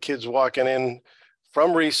 i.e. the kids walking in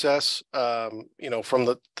from recess, from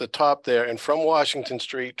the top there, and from Washington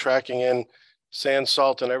Street, tracking in sand,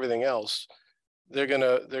 salt, and everything else. They're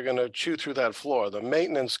gonna chew through that floor. The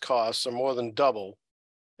maintenance costs are more than double,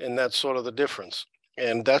 and that's sort of the difference.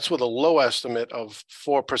 And that's with a low estimate of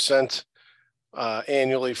 4%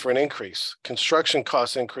 annually for an increase. Construction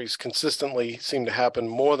cost increase consistently seem to happen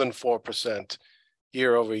more than 4%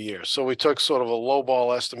 year over year. So we took sort of a low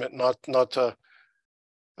ball estimate, not to.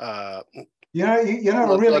 You're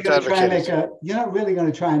not really going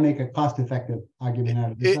to try and make a cost-effective argument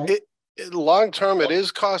out of this, right? Long term, it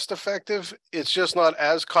is cost effective. It's just not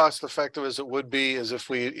as cost effective as it would be as if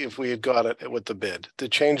we had got it with the bid. The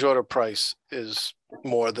change order price is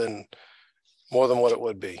more than what it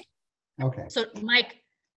would be. Okay. So, Mike,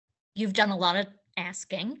 you've done a lot of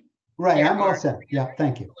asking. Right, I'm all set. Yeah,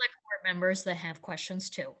 thank you. Select board members that have questions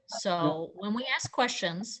too. So when we ask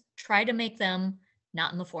questions, try to make them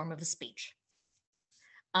not in the form of a speech.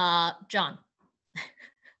 John.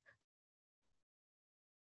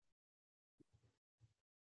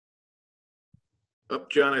 Oh,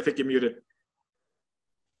 John, I think you're muted.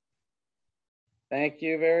 Thank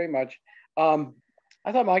you very much. I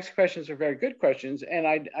thought Mike's questions are very good questions, and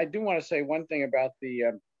I do want to say one thing about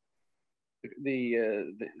the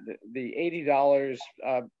 $80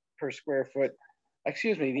 per square foot.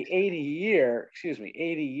 Excuse me, the 80 years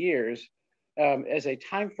as a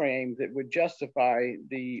time frame that would justify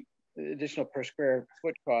the additional per square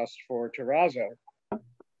foot cost for terrazzo.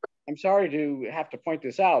 I'm sorry to have to point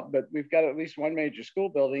this out, but we've got at least one major school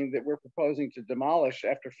building that we're proposing to demolish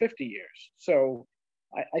after 50 years. So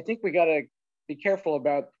I think we got to be careful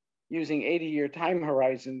about using 80-year time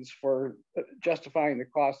horizons for justifying the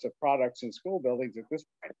cost of products in school buildings at this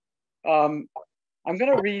point. I'm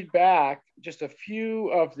going to read back just a few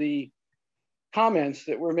of the comments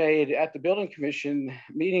that were made at the Building Commission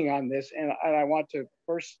meeting on this, and I want to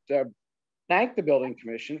first thank the Building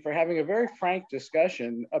Commission for having a very frank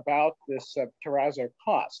discussion about this terrazzo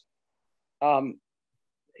cost.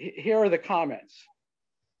 Here are the comments.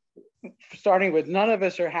 Starting with, none of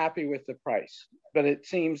us are happy with the price, but it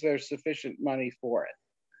seems there's sufficient money for it.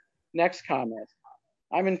 Next comment.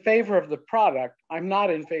 I'm in favor of the product. I'm not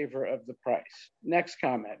in favor of the price. Next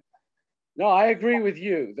comment. No, I agree with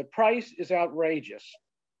you. The price is outrageous.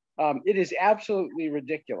 It is absolutely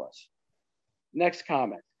ridiculous. Next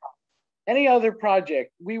comment. Any other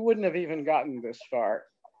project, we wouldn't have even gotten this far.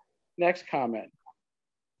 Next comment.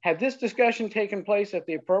 Had this discussion taken place at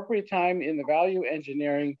the appropriate time in the value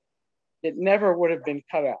engineering, it never would have been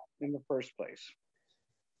cut out in the first place.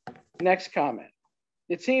 Next comment.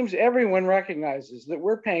 It seems everyone recognizes that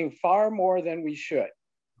we're paying far more than we should,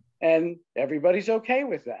 and everybody's okay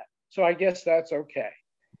with that. So I guess that's okay.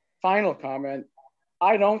 Final comment.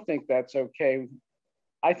 I don't think that's okay.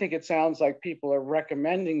 I think it sounds like people are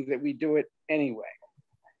recommending that we do it anyway.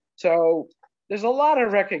 So there's a lot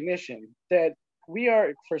of recognition that we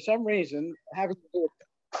are, for some reason, having to do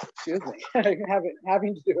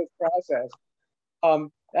having to do this process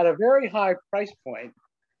at a very high price point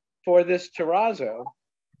for this terrazzo.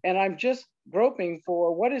 And I'm just groping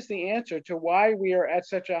for what is the answer to why we are at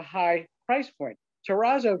such a high price point.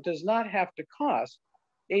 Terrazzo does not have to cost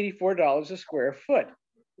 $84 a square foot.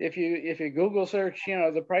 If you Google search,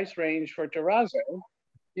 the price range for terrazzo,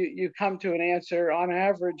 you come to an answer on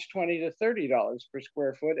average $20 to $30 per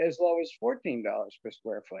square foot, as low as $14 per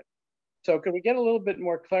square foot. So could we get a little bit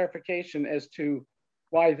more clarification as to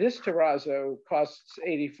why this terrazzo costs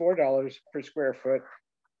 $84 per square foot.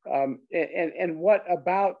 And what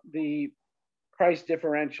about the price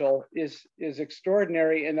differential is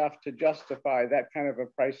extraordinary enough to justify that kind of a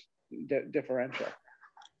price differential?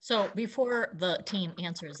 So before the team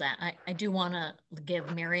answers that, I do want to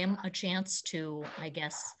give Miriam a chance to, I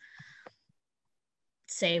guess,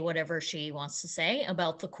 say whatever she wants to say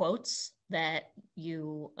about the quotes that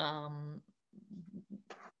you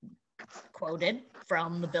quoted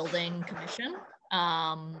from the building commission.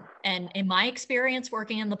 And in my experience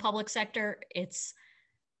working in the public sector, it's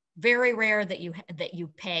very rare that you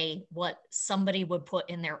pay what somebody would put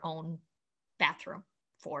in their own bathroom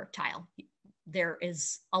for tile. There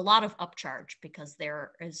is a lot of upcharge because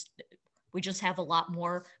we just have a lot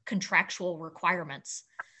more contractual requirements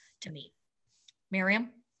to meet.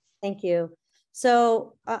 Miriam? Thank you.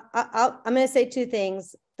 So I'm going to say two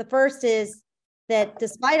things. The first is that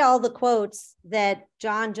despite all the quotes that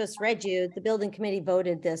John just read you, the building committee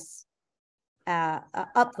voted this,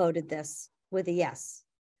 upvoted this with a yes.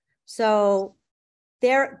 So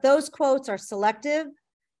those quotes are selective.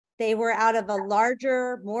 They were out of a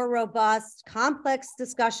larger, more robust, complex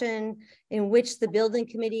discussion in which the building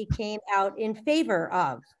committee came out in favor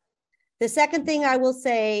of. The second thing I will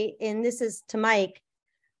say, and this is to Mike,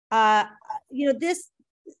 this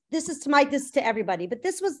is to Mike, this is to everybody, but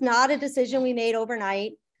this was not a decision we made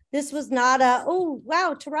overnight. This was not oh,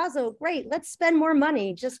 wow, terrazzo, great, let's spend more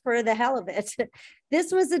money just for the hell of it.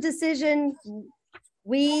 This was a decision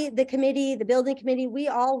we, the committee, the building committee, we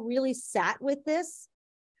all really sat with this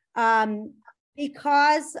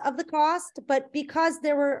because of the cost, but because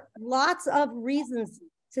there were lots of reasons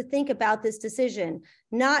to think about this decision,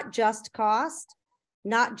 not just cost,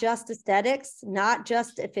 not just aesthetics, not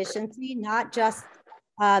just efficiency, not just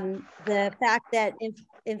the fact that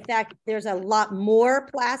in fact, there's a lot more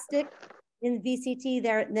plastic in VCT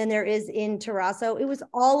than there is in terrazzo. It was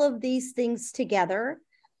all of these things together.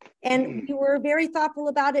 And we were very thoughtful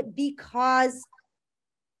about it because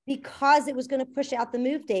it was going to push out the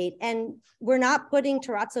move date. And we're not putting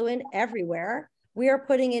terrazzo in everywhere. We are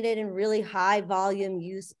putting it in really high volume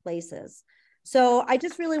use places. So I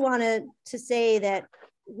just really wanted to say that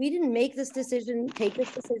we didn't make this decision, take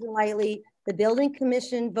this decision lightly. The building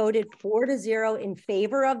commission voted 4-0 in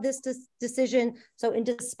favor of this decision. So in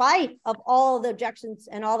despite of all the objections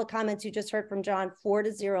and all the comments you just heard from John,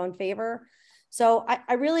 4-0 in favor. So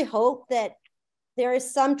I really hope that there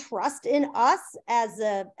is some trust in us as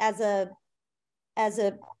a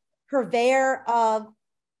purveyor of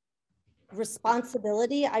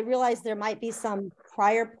responsibility. I realize there might be some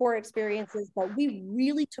prior poor experiences, but we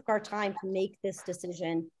really took our time to make this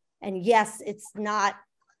decision. And yes, it's not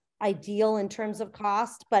ideal in terms of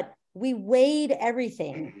cost, but we weighed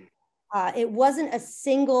everything. It wasn't a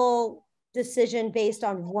single decision based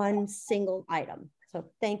on one single item. So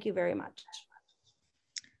thank you very much.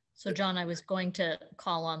 So John, I was going to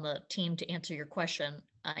call on the team to answer your question.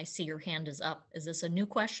 I see your hand is up. Is this a new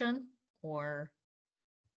question or?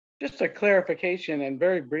 Just a clarification and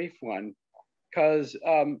very brief one, because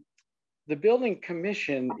the building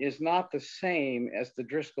commission is not the same as the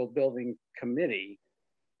Driscoll Building Committee.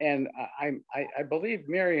 And I believe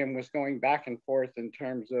Miriam was going back and forth in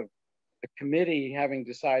terms of the committee having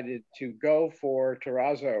decided to go for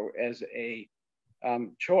terrazzo as a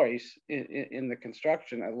choice in the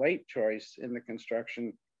construction, a late choice in the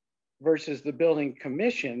construction, versus the building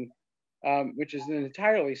commission, which is an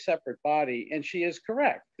entirely separate body. And she is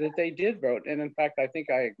correct that they did vote. And in fact, I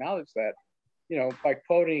think I acknowledge that, by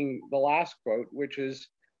quoting the last quote, which is,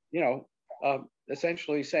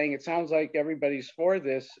 essentially saying it sounds like everybody's for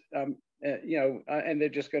this, and they're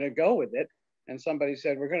just going to go with it. And somebody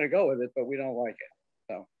said, we're going to go with it, but we don't like it.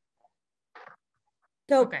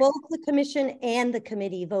 So okay. Both the commission and the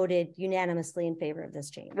committee voted unanimously in favor of this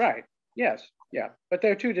change. Right. Yes. Yeah. But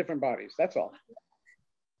they're two different bodies. That's all.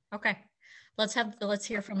 Okay. Let's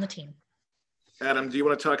hear from the team. Adam, do you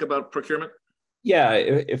want to talk about procurement? Yeah,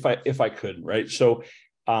 if I could, right? So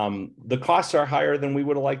the costs are higher than we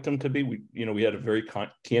would have liked them to be. We had a very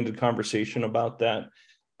candid conversation about that.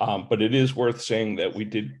 But it is worth saying that we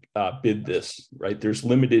did bid this, right? There's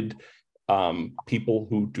limited people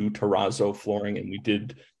who do terrazzo flooring, and we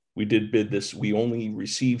did bid this. We only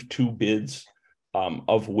received 2 bids,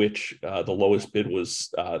 of which the lowest bid was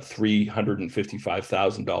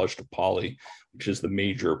 $355,000 to Poly, which is the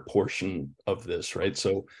major portion of this, right?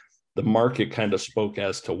 So the market kind of spoke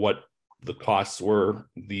as to what the costs were.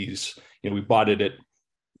 These, we bought it at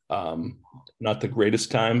not the greatest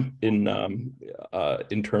time in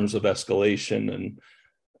terms of escalation, and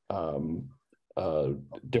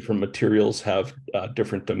different materials have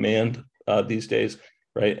different demand these days.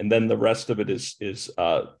 right? And then the rest of it is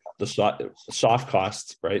the soft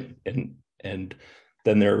costs, right? And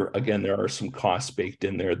then there are some costs baked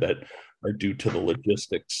in there that are due to the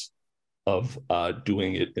logistics of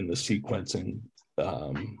doing it in the sequencing,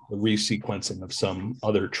 the resequencing of some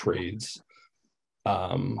other trades,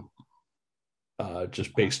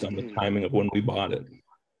 just based on the timing of when we bought it.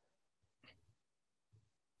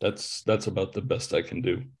 That's about the best I can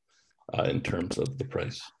do in terms of the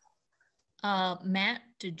price. Matt,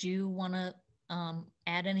 did you want to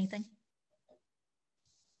add anything?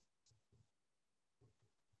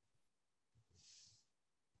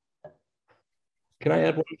 Can I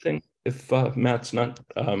add one thing? If Matt's not,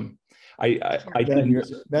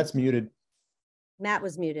 Matt's muted. Matt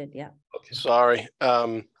was muted, yeah. Okay. Sorry.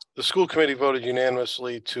 The school committee voted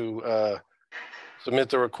unanimously to submit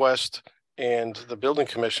the request, and the building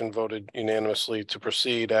commission voted unanimously to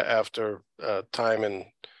proceed after time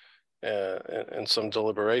and some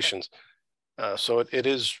deliberations. So it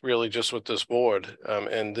is really just with this board,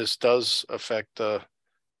 and this does affect the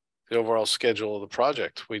overall schedule of the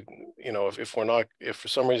project. If for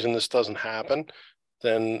some reason this doesn't happen,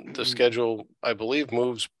 then the schedule, I believe,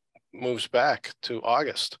 moves back to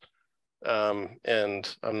August.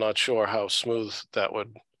 And I'm not sure how smooth that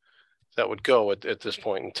would go at this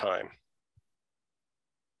point in time.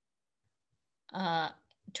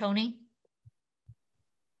 Tony?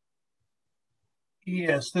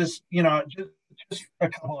 Yes, just a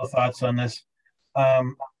couple of thoughts on this.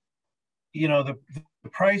 The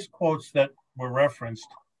price quotes that were referenced,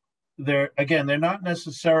 they're not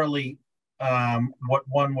necessarily what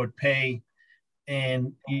one would pay.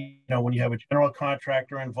 And when you have a general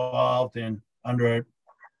contractor involved and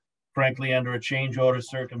frankly under a change order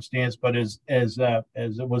circumstance, but as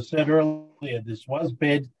it was said earlier, this was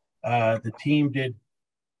bid. The team did,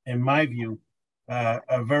 in my view,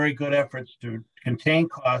 a very good efforts to contain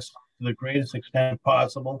costs to the greatest extent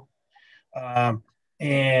possible.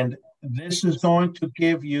 And this is going to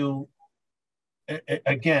give you,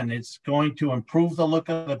 again, it's going to improve the look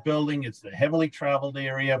of the building. It's the heavily traveled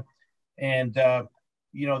area. And,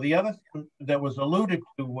 the other thing that was alluded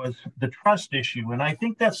to was the trust issue. And I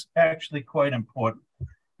think that's actually quite important.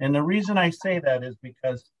 And the reason I say that is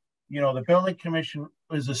because, the building commission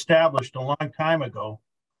was established a long time ago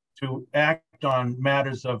to act on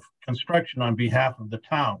matters of construction on behalf of the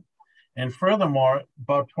town. And furthermore,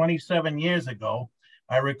 about 27 years ago,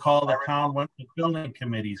 I recall the town went to building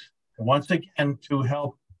committees once again to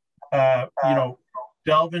help,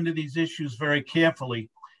 delve into these issues very carefully.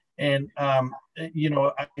 And, I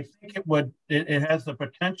think it has the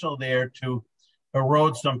potential there to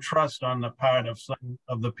erode some trust on the part of some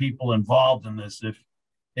of the people involved in this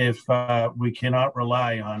if we cannot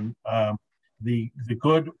rely on the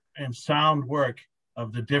good and sound work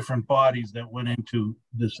of the different bodies that went into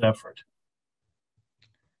this effort.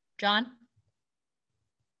 John?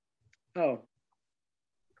 Oh,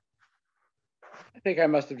 I think I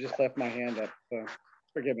must have just left my hand up, so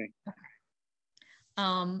forgive me.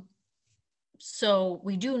 So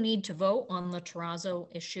we do need to vote on the terrazzo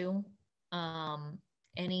issue.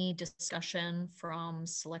 Any discussion from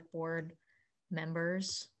select board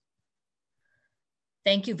members?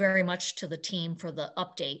 Thank you very much to the team for the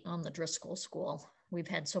update on the Driscoll School. We've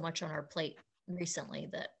had so much on our plate recently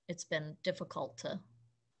that it's been difficult to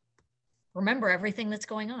remember everything that's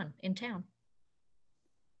going on in town.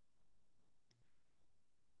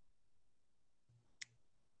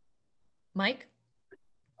 Mike?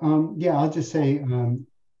 Yeah, I'll just say,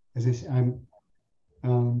 as I say, I'm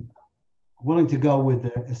willing to go with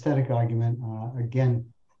the aesthetic argument.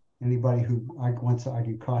 Again, anybody who wants to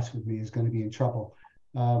argue costs with me is going to be in trouble,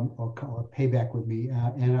 or payback with me.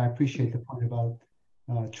 And I appreciate the point about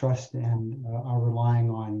trust and our relying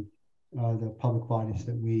on the public bodies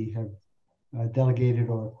that we have delegated,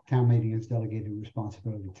 or town meeting has delegated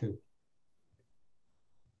responsibility to.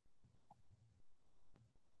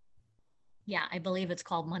 Yeah, I believe it's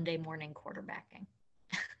called Monday morning quarterbacking.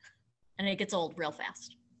 And it gets old real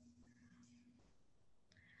fast.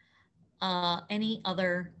 Any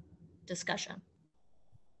other discussion?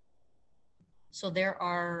 So there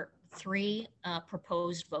are 3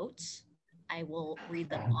 proposed votes. I will read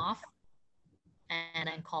them off and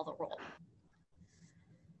then call the roll.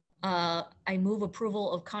 I move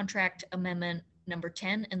approval of contract amendment number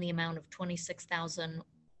 10 in the amount of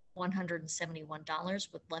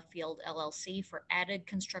 $26,171 with Left Field LLC for added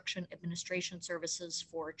construction administration services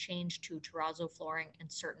for change to terrazzo flooring in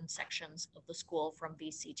certain sections of the school from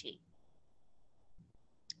VCT.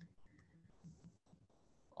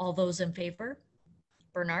 All those in favor?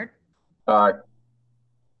 Bernard? Aye.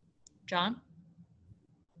 John?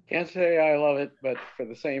 Can't say I love it, but for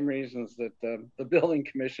the same reasons that the building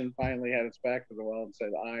commission finally had its back to the wall and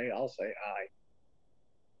said aye, I'll say aye.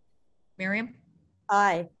 Miriam?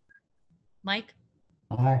 Aye. Mike?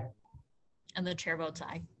 Aye. And the chair votes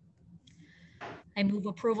aye. I move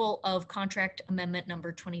approval of contract amendment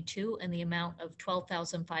number 22 in the amount of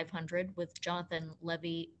 $12,500 with Jonathan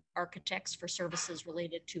Levy Architects for services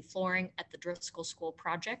related to flooring at the Driscoll School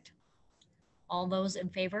project. All those in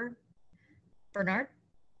favor? Bernard?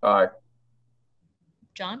 Aye.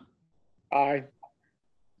 John? Aye.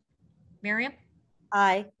 Miriam?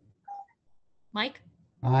 Aye. Mike?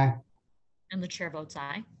 Aye. And the chair votes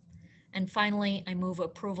aye. And finally, I move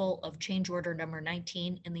approval of change order number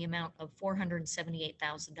 19 in the amount of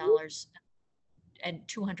 $478,000 and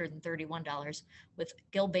 $231 with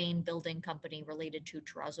Gilbane Building Company related to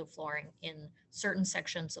terrazzo flooring in certain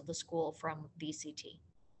sections of the school from VCT.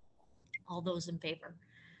 All those in favor?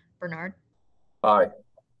 Bernard? Aye.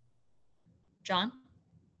 John?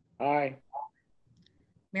 Aye.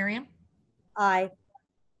 Miriam? Aye.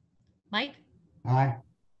 Mike? Aye.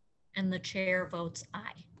 And the chair votes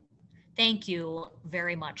aye. Thank you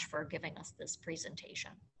very much for giving us this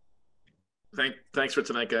presentation. Thanks for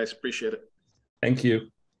tonight, guys. Appreciate it. Thank you.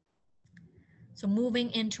 So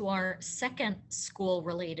moving into our second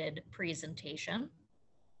school-related presentation,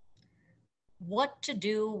 what to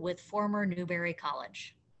do with former Newberry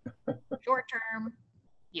College, short-term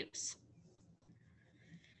use.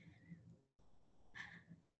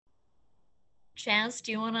 Chaz,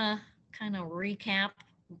 do you want to kind of recap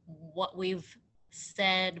what we've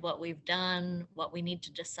said, what we've done, what we need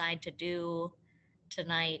to decide to do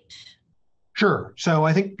tonight? Sure. So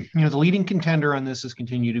I think, the leading contender on this has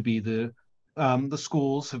continued to be the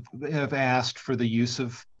schools have asked for the use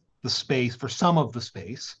of the space, for some of the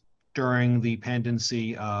space during the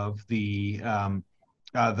pendency of the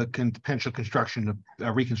potential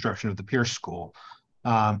reconstruction of the Pierce School.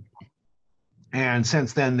 And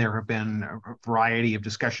since then, there have been a variety of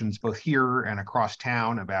discussions both here and across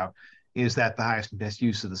town about, is that the highest and best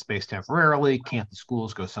use of the space temporarily? Can't the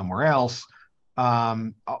schools go somewhere else?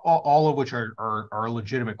 All of which are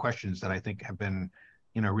legitimate questions that I think have been,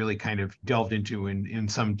 really kind of delved into in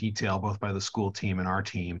some detail, both by the school team and our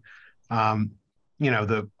team. On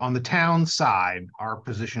the town side, our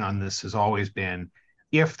position on this has always been,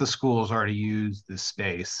 if the schools are to use this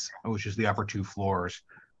space, which is the upper two floors,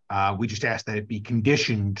 we just ask that it be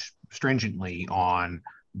conditioned stringently on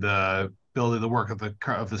the work of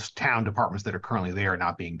the town departments that are currently there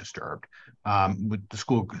not being disturbed. With the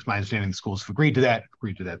school, it's my understanding the schools have agreed to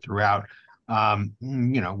that throughout.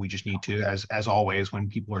 We just need to, as always, when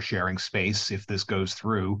people are sharing space, if this goes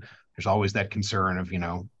through, there's always that concern of,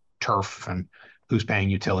 turf and who's paying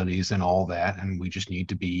utilities and all that. And we just need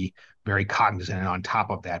to be very cognizant and on top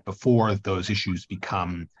of that before those issues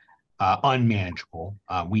become unmanageable.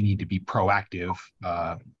 We need to be proactive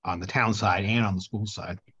on the town side and on the school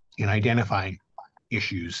side in identifying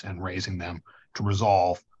issues and raising them to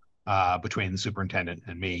resolve between the superintendent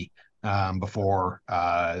and me before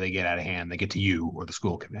they get out of hand, they get to you or the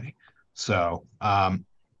school committee. So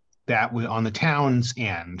that on the town's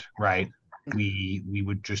end, right, we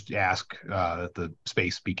would just ask that the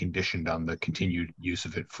space be conditioned on the continued use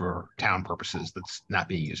of it for town purposes that's not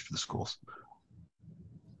being used for the schools.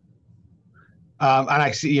 And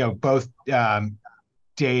I see, both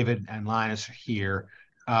David and Linus are here.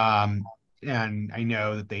 And I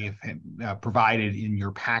know that they have provided in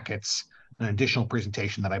your packets an additional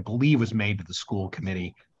presentation that I believe was made to the school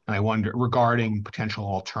committee. And I wonder regarding potential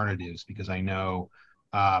alternatives, because I know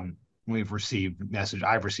I've received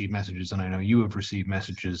messages, and I know you have received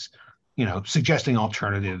messages, suggesting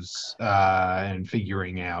alternatives and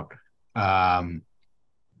figuring out.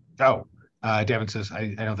 Devin says,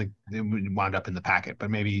 I don't think it would wind up in the packet, but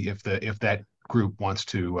maybe if that group wants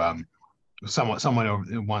to,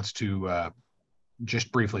 someone wants to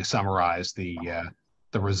just briefly summarize the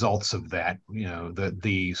results of that,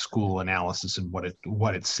 the school analysis and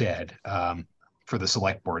what it said for the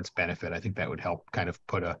select board's benefit. I think that would help kind of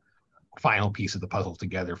put a final piece of the puzzle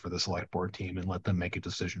together for the select board team and let them make a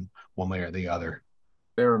decision one way or the other.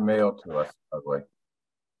 They were mailed to us, by the way.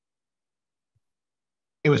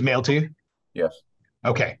 It was mailed to you? Yes.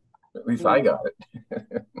 Okay. At least I got it.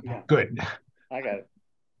 Yeah. Good. I got it.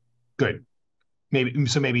 Good.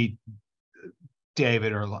 Maybe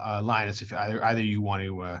David or Linus, if either you want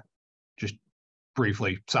to just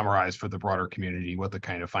briefly summarize for the broader community what the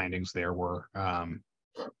kind of findings there were.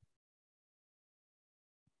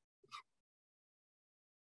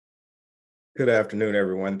 Good afternoon,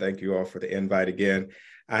 everyone. Thank you all for the invite again.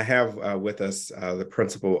 I have with us the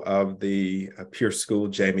principal of the Pierce School,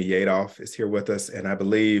 Jamie Yadoff, is here with us, and I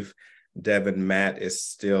believe Devin Matt is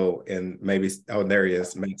still in, maybe, oh, there he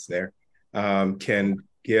is, Matt's there. Can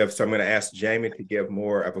give, so I'm going to ask Jamie to give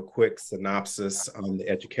more of a quick synopsis on the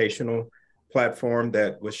educational platform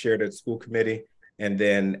that was shared at school committee, and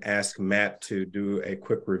then ask Matt to do a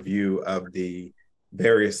quick review of the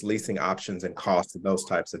various leasing options and costs and those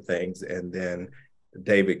types of things. And then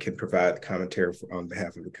David can provide the commentary on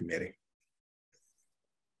behalf of the committee.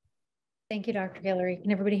 Thank you, Dr. Guillory. Can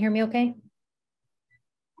everybody hear me okay?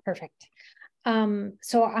 Perfect.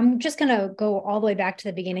 So I'm just going to go all the way back to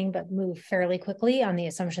the beginning, but move fairly quickly on the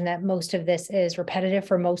assumption that most of this is repetitive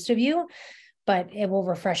for most of you, but it will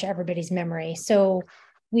refresh everybody's memory. So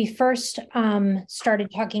we first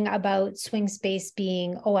started talking about swing space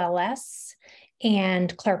being OLS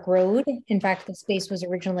and Clark Road. In fact, the space was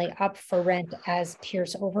originally up for rent as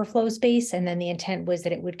Pierce overflow space, and then the intent was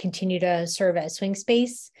that it would continue to serve as swing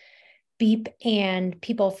space. Beep and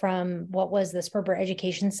people from what was the Sperber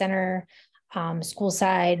Education Center, school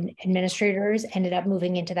side administrators ended up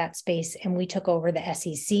moving into that space, and we took over the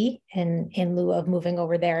SEC in lieu of moving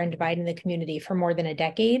over there and dividing the community for more than a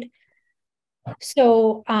decade.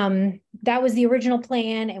 So that was the original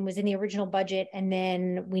plan and was in the original budget. And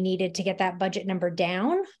then we needed to get that budget number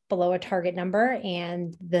down below a target number.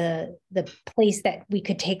 And the place that we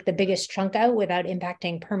could take the biggest chunk out without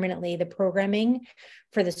impacting permanently the programming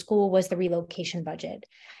for the school was the relocation budget.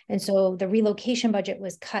 And so the relocation budget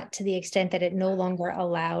was cut to the extent that it no longer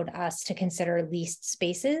allowed us to consider leased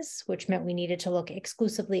spaces, which meant we needed to look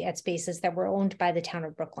exclusively at spaces that were owned by the town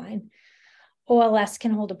of Brookline. OLS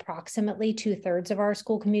can hold approximately 2/3 of our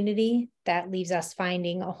school community. That leaves us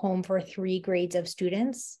finding a home for 3 grades of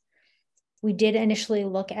students. We did initially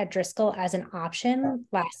look at Driscoll as an option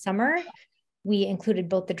last summer. We included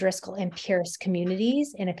both the Driscoll and Pierce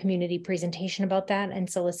communities in a community presentation about that and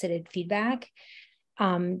solicited feedback.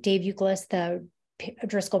 Dave Euclid, the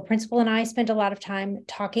Driscoll principal, and I spent a lot of time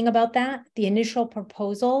talking about that. The initial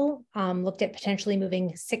proposal looked at potentially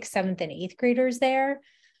moving 6th, 7th, and 8th graders there.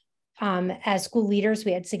 As school leaders,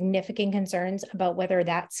 we had significant concerns about whether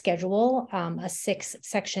that schedule, a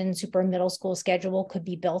 6-section super middle school schedule, could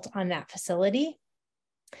be built on that facility.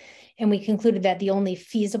 And we concluded that the only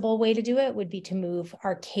feasible way to do it would be to move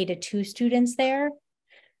our K-2 students there.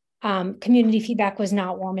 Community feedback was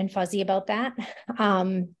not warm and fuzzy about that.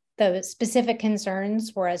 The specific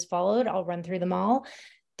concerns were as followed. I'll run through them all.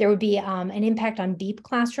 There would be an impact on BEEP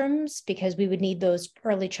classrooms because we would need those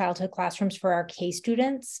early childhood classrooms for our K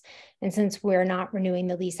students. And since we're not renewing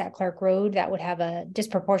the lease at Clark Road, that would have a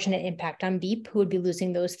disproportionate impact on BEEP, who would be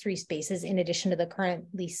losing those 3 spaces in addition to the current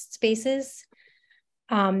leased spaces.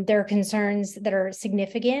 There are concerns that are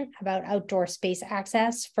significant about outdoor space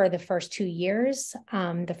access for the first 2 years,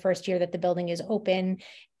 the first year that the building is open,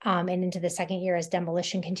 and into the second year as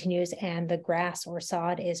demolition continues and the grass or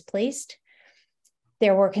sod is placed.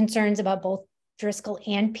 There were concerns about both Driscoll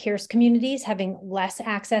and Pierce communities having less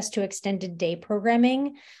access to extended day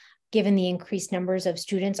programming, given the increased numbers of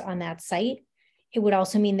students on that site. It would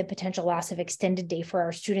also mean the potential loss of extended day for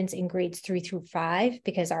our students in grades 3 through 5,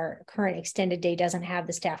 because our current extended day doesn't have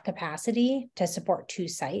the staff capacity to support 2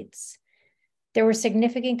 sites. There were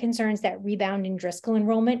significant concerns that rebounding Driscoll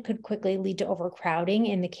enrollment could quickly lead to overcrowding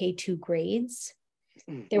in the K-2 grades.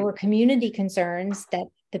 There were community concerns that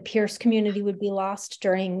the Pierce community would be lost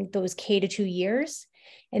during those K-2 years,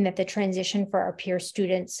 and that the transition for our Pierce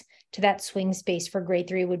students to that swing space for grade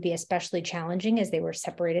 3 would be especially challenging as they were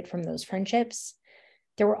separated from those friendships.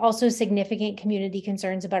 There were also significant community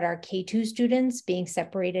concerns about our K-2 students being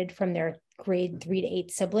separated from their grade 3 to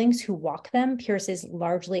 8 siblings who walk them. Pierce is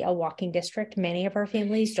largely a walking district. Many of our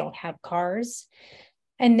families don't have cars.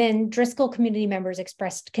 And then Driscoll community members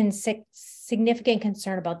expressed significant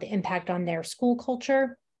concern about the impact on their school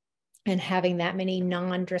culture and having that many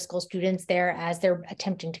non-Driscoll students there as they're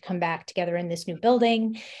attempting to come back together in this new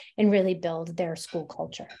building and really build their school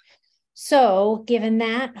culture. So given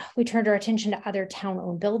that, we turned our attention to other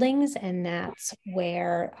town-owned buildings, and that's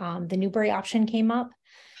where the Newbury option came up.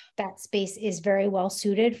 That space is very well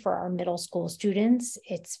suited for our middle school students.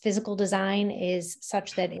 Its physical design is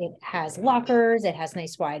such that it has lockers, it has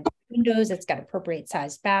nice wide windows, it's got appropriate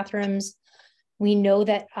sized bathrooms. We know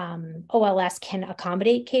that OLS can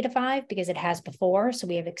accommodate K-5 because it has before, so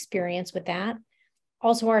we have experience with that.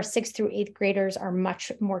 Also, our 6th through 8th graders are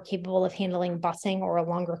much more capable of handling busing or a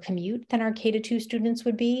longer commute than our K-2 students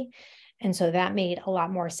would be. And so that made a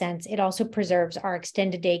lot more sense. It also preserves our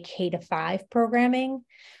extended day K-5 programming,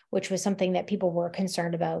 which was something that people were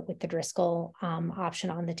concerned about with the Driscoll option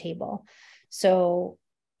on the table. So,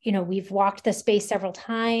 you know, we've walked the space several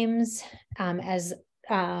times. As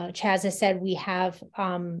Chaz has said, we have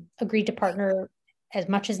agreed to partner as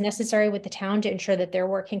much as necessary with the town to ensure that their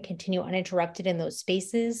work can continue uninterrupted in those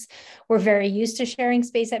spaces. We're very used to sharing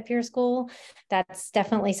space at Pierce School. That's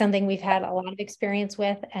definitely something we've had a lot of experience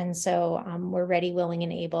with. And so we're ready, willing,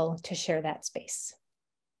 and able to share that space.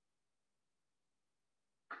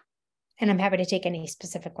 And I'm happy to take any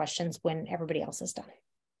specific questions when everybody else is done.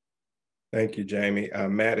 Thank you, Jamie.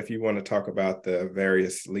 Matt, if you want to talk about the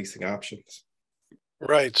various leasing options.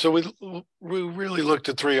 Right. So we really looked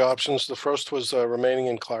at three options. The first was remaining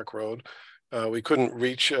in Clark Road. We couldn't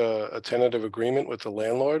reach a tentative agreement with the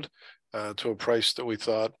landlord to a price that we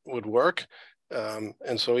thought would work.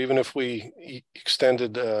 And so even if we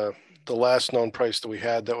extended the last known price that we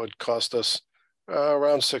had, that would cost us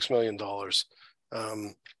around $6 million.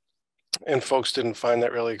 And folks didn't find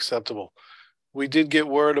that really acceptable. We did get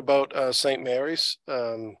word about St. Mary's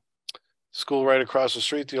school right across the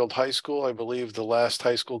street, the old high school. I believe the last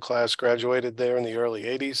high school class graduated there in the early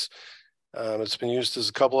 80s. It's been used as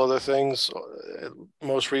a couple other things,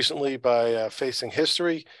 most recently by Facing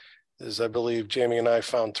History. As I believe Jamie and I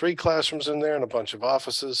found 3 classrooms in there and a bunch of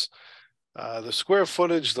offices. The square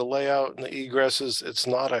footage, the layout, and the egresses, it's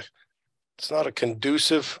not a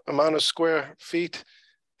conducive amount of square feet.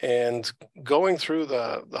 And going through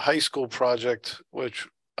the high school project, which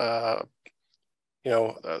third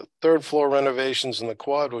floor renovations in the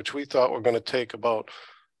quad, which we thought were going to take about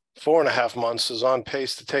 4.5 months, is on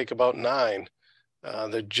pace to take about 9.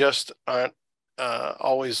 There just aren't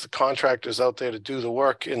always the contractors out there to do the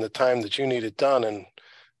work in the time that you need it done.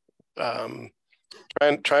 And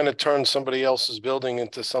trying to turn somebody else's building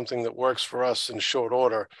into something that works for us in short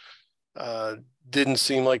order didn't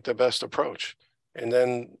seem like the best approach. And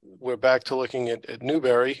then we're back to looking at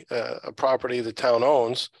Newbury, a property the town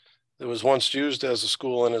owns. It was once used as a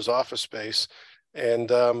school and as office space.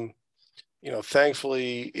 And,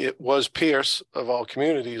 thankfully it was Pierce of all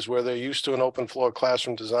communities where they're used to an open floor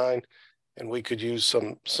classroom design. And we could use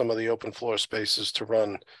some of the open floor spaces to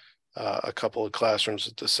run a couple of classrooms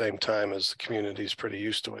at the same time, as the community is pretty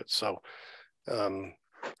used to it. So,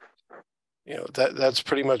 that's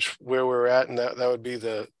pretty much where we're at. And that would be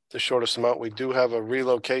the shortest amount. We do have a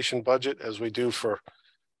relocation budget, as we do for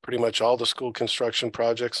pretty much all the school construction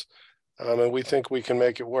projects. And we think we can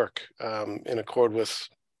make it work in accord with,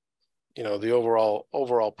 the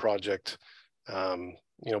overall project.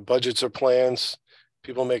 Budgets are plans,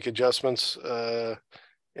 people make adjustments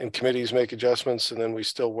and committees make adjustments, and then we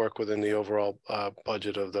still work within the overall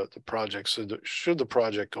budget of the project. So should the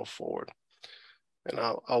project go forward, and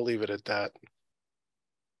I'll leave it at that.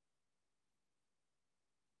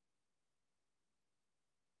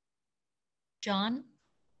 John?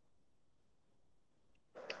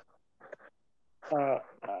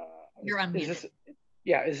 You're unmuted.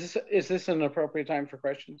 Is this an appropriate time for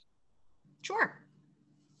questions? Sure.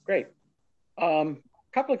 Great.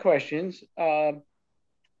 Couple of questions.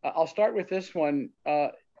 I'll start with this one.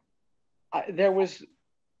 There was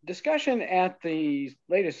discussion at the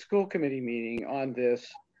latest school committee meeting on this.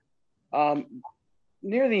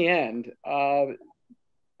 Near the end,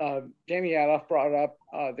 Jamie Adolph brought up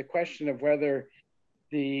the question of whether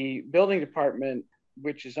the building department,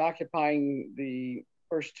 which is occupying the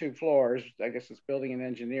first 2 floors, I guess it's building and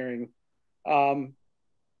engineering,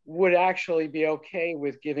 would actually be okay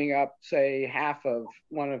with giving up, say, half of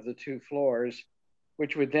one of the 2 floors,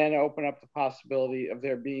 which would then open up the possibility of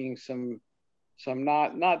there being some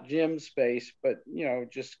not gym space, but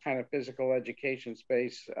just kind of physical education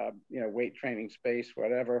space, weight training space,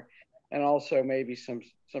 whatever, and also maybe some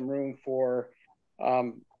room for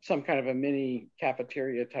some kind of a mini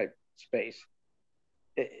cafeteria type space.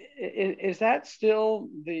 Is that still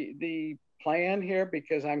the plan here?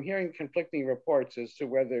 Because I'm hearing conflicting reports as to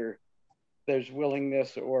whether there's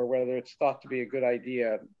willingness or whether it's thought to be a good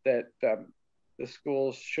idea that the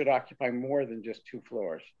schools should occupy more than just 2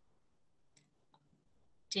 floors.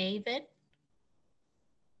 David?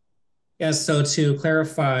 Yes, so to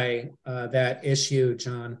clarify that issue,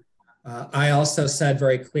 John, I also said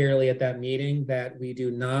very clearly at that meeting that we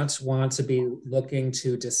do not want to be looking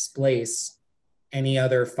to displace any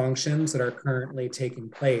other functions that are currently taking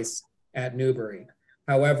place at Newbury.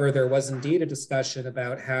 However, there was indeed a discussion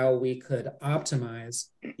about how we could optimize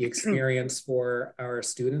the experience for our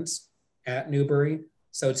students at Newbury.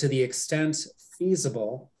 So to the extent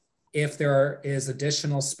feasible, if there is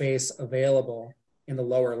additional space available in the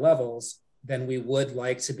lower levels, then we would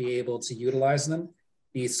like to be able to utilize them.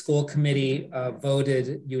 The school committee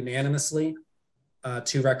voted unanimously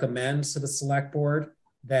to recommend to the select board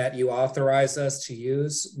that you authorize us to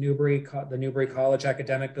use the Newbury College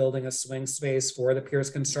Academic Building as swing space for the Pierce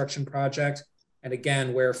construction project. And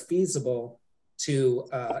again, where feasible, to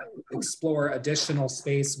explore additional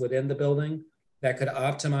space within the building that could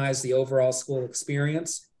optimize the overall school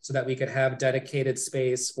experience so that we could have dedicated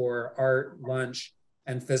space for art, lunch,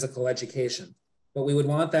 and physical education. But we would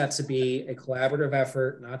want that to be a collaborative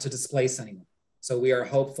effort, not to displace anyone. So we are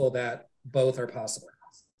hopeful that both are possible.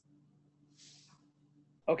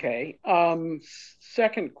 Okay.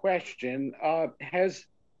 Second question,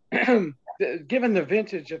 given the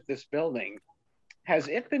vintage of this building, has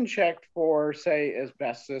it been checked for, say,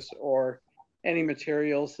 asbestos or any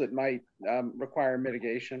materials that might require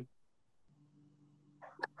mitigation?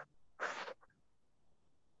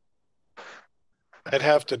 I'd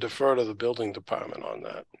have to defer to the building department on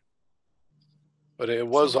that. But it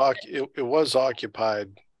was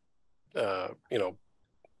occupied,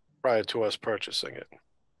 prior to us purchasing it.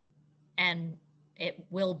 And it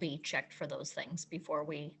will be checked for those things before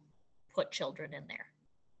we put children in there.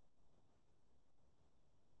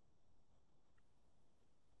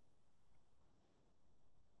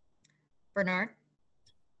 Bernard?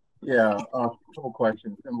 Yeah, couple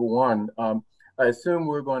questions. Number one, I assume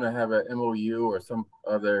we're going to have an MOU or some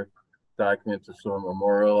other document to sort of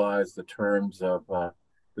memorialize the terms of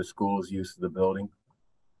the school's use of the building.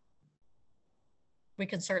 We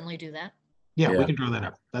can certainly do that. Yeah, we can draw that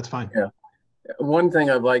up. That's fine. Yeah. One thing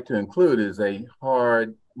I'd like to include is a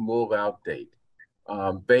hard move out date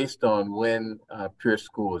based on when Pierce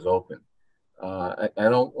School is open. I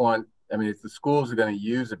don't want, I mean, if the schools are going to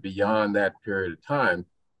use it beyond that period of time,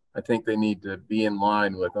 I think they need to be in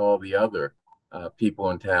line with all the other people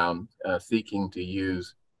in town seeking to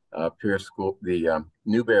use Pierce School, the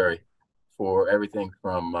Newbury, for everything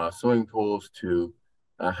from swimming pools to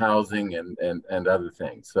housing and other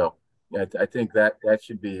things. So I think that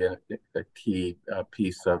should be a key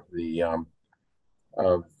piece of the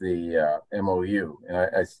MOU, and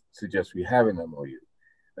I suggest we have an MOU.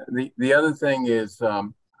 The other thing is,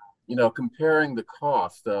 comparing the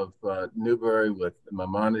cost of Newbury with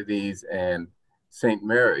Maimonides and St.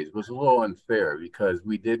 Mary's was a little unfair because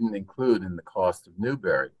we didn't include in the cost of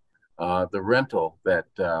Newbury the rental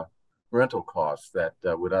costs that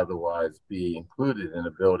would otherwise be included in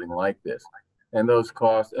a building like this. And those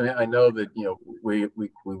costs, I mean, I know that, we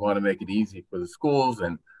want to make it easy for the schools,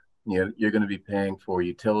 and, you're going to be paying for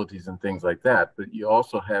utilities and things like that, but you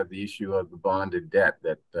also have the issue of the bonded debt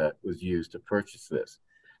that was used to purchase this.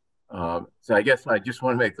 So I guess I just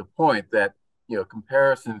want to make the point that,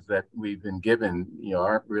 comparisons that we've been given,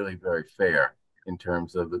 aren't really very fair in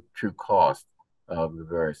terms of the true cost of the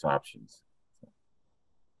various options.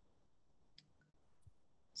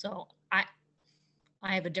 So I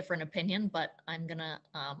have a different opinion, but I'm gonna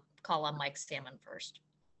call on Mike Salmon first.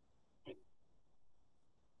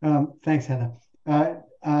 Thanks, Heather. That's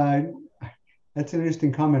an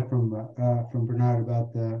interesting comment from Bernard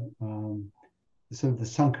about the sort of the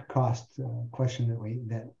sunk cost question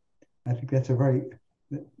that I think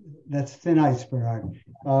that's thin ice, Bernard.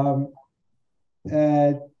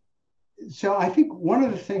 So I think one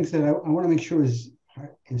of the things that I want to make sure is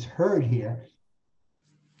heard here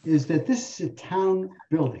is that this is a town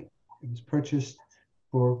building. It was purchased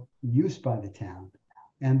for use by the town.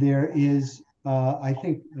 And there is, I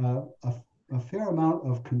think, a fair amount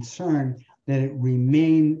of concern that it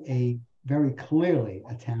remain very clearly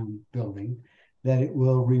a town building, that it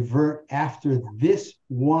will revert after this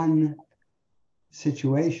one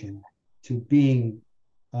situation to being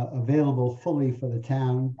available fully for the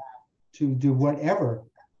town to do whatever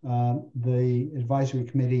the advisory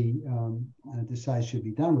committee decides should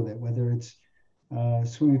be done with it, whether it's a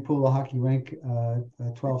swimming pool, a hockey rink,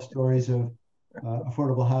 12 stories of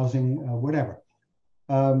affordable housing, whatever.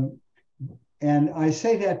 And I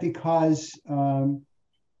say that because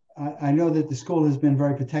I know that the school has been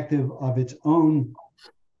very protective of its own,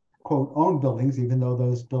 quote, own buildings, even though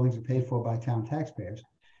those buildings are paid for by town taxpayers.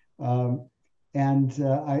 And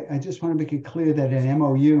I just want to make it clear that an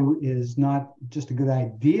MOU is not just a good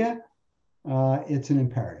idea, it's an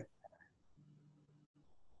imperative.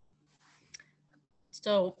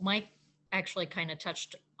 So Mike actually kind of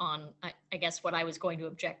touched on, I guess, what I was going to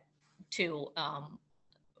object to.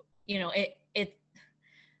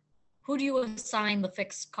 Who do you assign the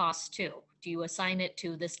fixed cost to? Do you assign it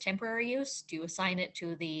to this temporary use? Do you assign it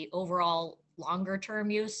to the overall longer term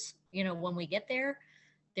use? When we get there,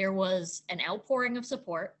 there was an outpouring of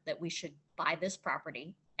support that we should buy this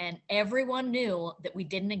property, and everyone knew that we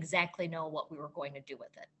didn't exactly know what we were going to do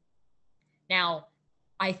with it. Now,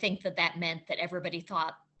 I think that meant that everybody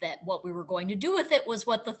thought that what we were going to do with it was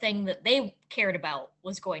what the thing that they cared about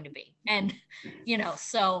was going to be. And,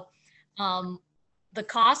 so the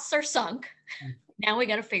costs are sunk. Now we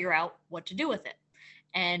got to figure out what to do with it.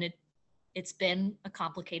 And it's been a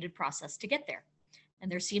complicated process to get there.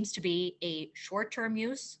 And there seems to be a short-term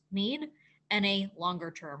use need and a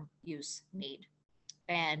longer-term use need.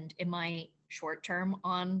 And in my short term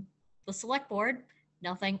on the select board,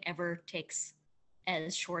 nothing ever takes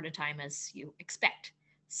as short a time as you expect.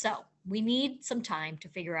 So we need some time to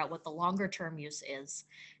figure out what the longer term use is.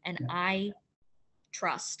 And I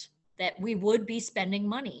trust that we would be spending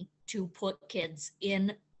money to put kids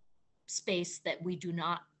in space that we do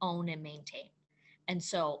not own and maintain. And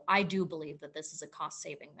so I do believe that this is a cost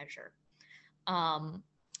saving measure.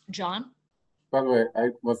 John? By the way, I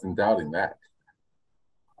wasn't doubting that.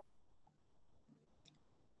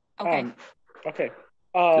 Okay.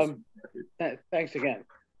 Thanks again.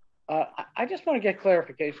 I just want to get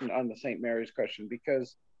clarification on the St. Mary's question,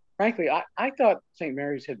 because frankly, I thought St.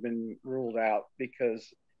 Mary's had been ruled out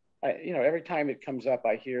because, every time it comes up,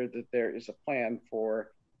 I hear that there is a plan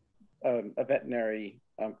for a veterinary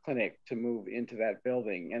clinic to move into that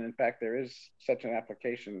building. And in fact, there is such an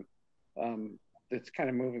application that's kind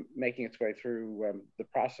of making its way through the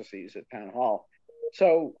processes at Town Hall.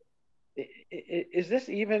 So is this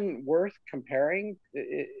even worth comparing?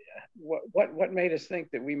 What made us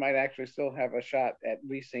think that we might actually still have a shot at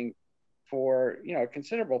leasing for a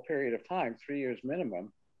considerable period of time, 3 years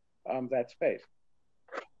minimum, that space?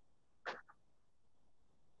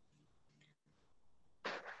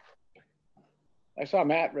 I saw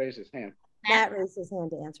Matt raise his hand. Matt raised his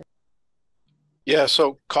hand to answer. Yeah,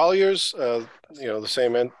 so Collier's,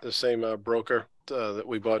 the same broker that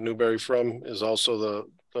we bought Newbury from is also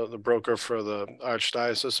the broker for the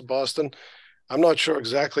Archdiocese of Boston. I'm not sure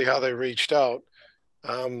exactly how they reached out,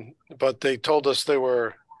 but they told us they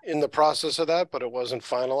were in the process of that, but it wasn't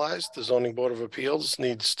finalized. The Zoning Board of Appeals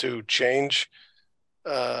needs to change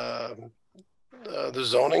the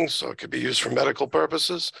zoning so it could be used for medical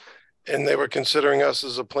purposes. And they were considering us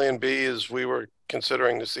as a plan B, as we were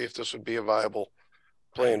considering to see if this would be a viable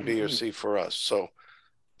plan B or C for us. So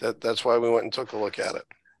that's why we went and took a look at it.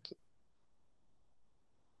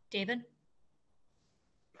 David?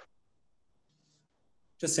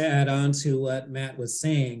 Just to add on to what Matt was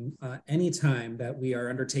saying, anytime that we are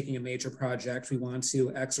undertaking a major project, we want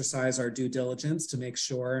to exercise our due diligence to make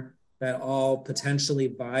sure that all potentially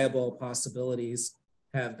viable possibilities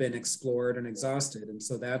have been explored and exhausted. And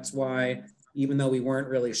so that's why, even though we weren't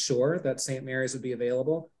really sure that St. Mary's would be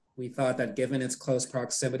available, we thought that given its close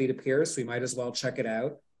proximity to Pierce, we might as well check it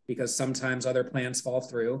out, because sometimes other plans fall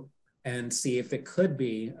through, and see if it could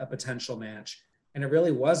be a potential match. And it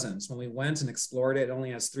really wasn't. When we went and explored it, it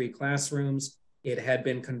only has 3 classrooms. It had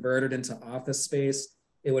been converted into office space.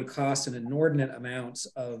 It would cost an inordinate amount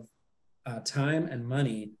of time and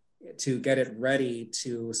money to get it ready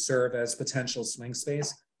to serve as potential swing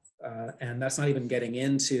space. And that's not even getting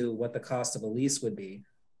into what the cost of a lease would be.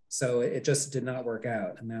 So it just did not work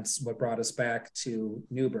out. And that's what brought us back to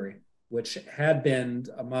Newbury, which had been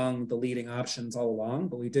among the leading options all along,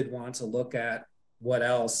 but we did want to look at what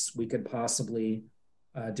else we could possibly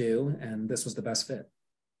do, and this was the best fit.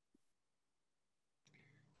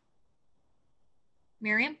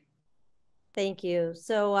 Miriam? Thank you.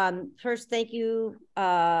 So first, thank you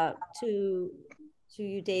to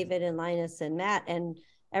you, David and Linus and Matt and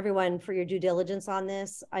everyone for your due diligence on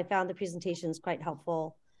this. I found the presentations quite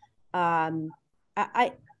helpful. I'm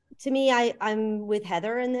with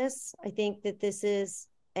Heather in this. I think that this is,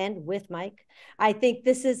 and with Mike, I think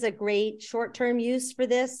this is a great short-term use for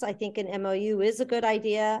this. I think an MOU is a good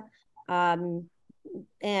idea. I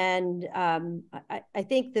think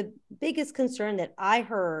the biggest concern that I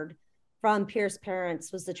heard from Pierce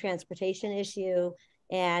parents was the transportation issue,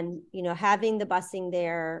 and having the busing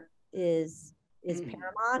there is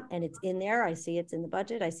paramount, and it's in there. I see it's in the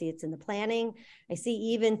budget. I see it's in the planning. I see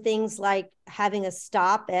even things like having a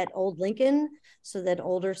stop at Old Lincoln so that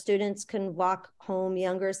older students can walk home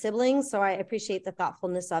younger siblings. So I appreciate the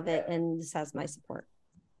thoughtfulness of it, and this has my support.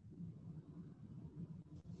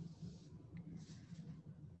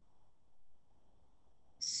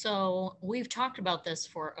 So we've talked about this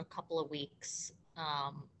for a couple of weeks.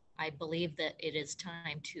 I believe that it is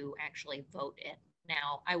time to actually vote it.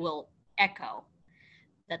 Now, I will echo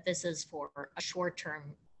that this is for a short-term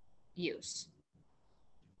use.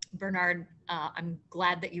 Bernard, I'm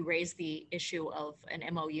glad that you raised the issue of an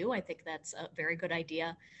MOU. I think that's a very good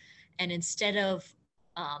idea. And instead of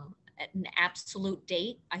an absolute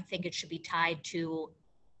date, I think it should be tied to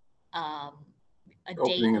a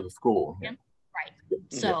opening date of the school. Right.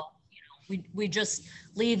 So, We just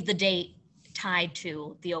leave the date tied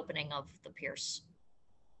to the opening of the Pierce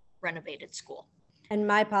renovated school. And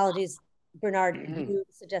my apologies, Bernard, you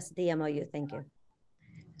suggested the MOU. Thank you.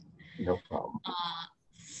 No problem.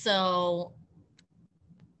 So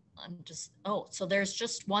so there's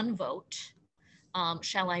just one vote.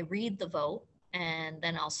 Shall I read the vote? And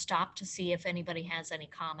then I'll stop to see if anybody has any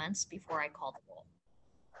comments before I call the roll.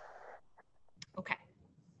 Okay.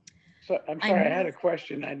 So I'm sorry, I had a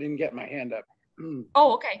question. I didn't get my hand up.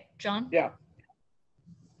 Oh, okay, John. Yeah.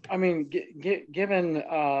 I mean, given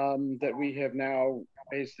that we have now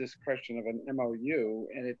faced this question of an MOU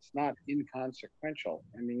and it's not inconsequential,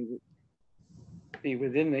 I mean, be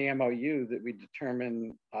within the MOU that we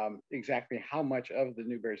determine exactly how much of the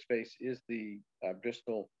Newberry space is the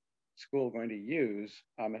Bristol school going to use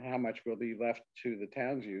and how much will be left to the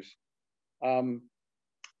town's use.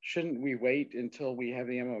 Shouldn't we wait until we have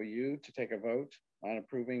the MOU to take a vote on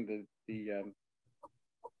approving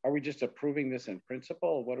are we just approving this in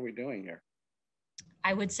principle? What are we doing here?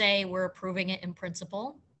 I would say we're approving it in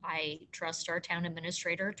principle. I trust our town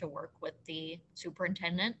administrator to work with the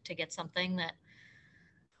superintendent to get something that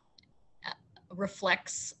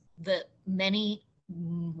reflects the many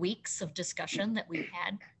weeks of discussion that we've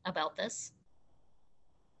had about this.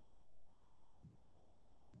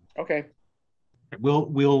 Okay. We'll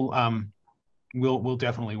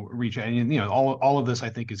definitely reach out. And, all of this, I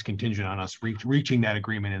think, is contingent on us reaching that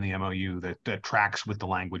agreement in the MOU that tracks with the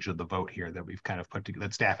language of the vote here that we've kind of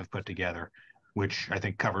that staff have put together, which I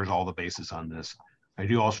think covers all the bases on this. I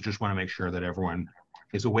do also just want to make sure that everyone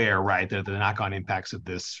is aware, right, that the knock-on impacts of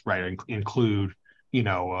this, right, include,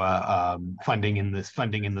 funding in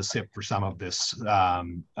the SIP for some of this,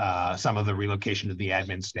 some of the relocation of the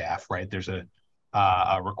admin staff, right? There's a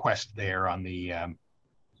request there on the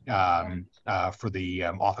for the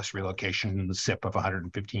office relocation in the SIP of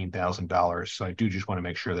 $115,000. So I do just want to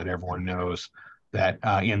make sure that everyone knows that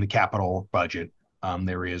in the capital budget,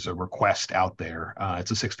 there is a request out there.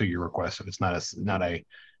 It's a six-figure request, so it's not a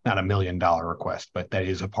 $1 million request, but that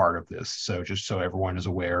is a part of this. So just so everyone is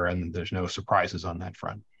aware and there's no surprises on that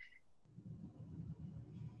front.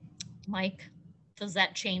 Mike, does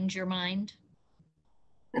that change your mind?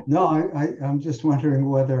 No, I'm just wondering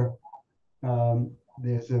whether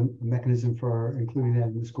there's a mechanism for including that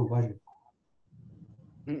in the school budget.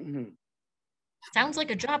 Sounds like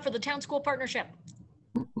a job for the town school partnership.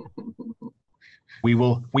 We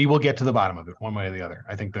will get to the bottom of it one way or the other.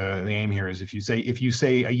 I think the aim here is if you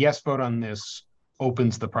say a yes vote on this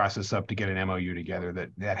opens the process up to get an MOU together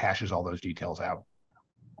that hashes all those details out.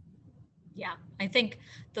 Yeah, I think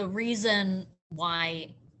the reason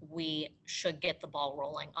why we should get the ball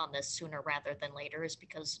rolling on this sooner rather than later is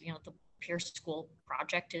because, the Pierce School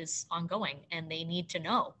project is ongoing and they need to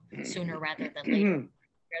know sooner rather than later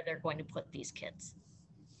where they're going to put these kids.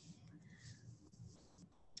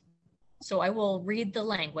 So I will read the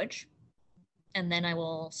language and then I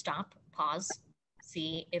will stop, pause,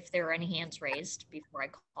 see if there are any hands raised before I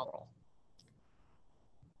call roll.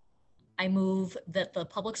 I move that the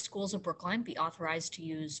public schools of Brookline be authorized to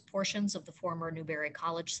use portions of the former Newberry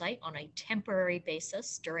College site on a temporary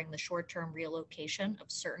basis during the short-term relocation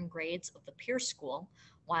of certain grades of the Pierce School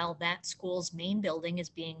while that school's main building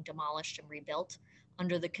is being demolished and rebuilt,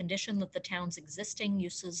 under the condition that the town's existing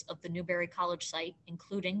uses of the Newberry College site,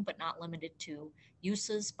 including but not limited to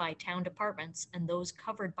uses by town departments and those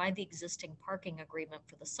covered by the existing parking agreement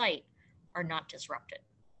for the site, are not disrupted.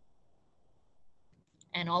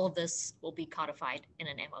 And all of this will be codified in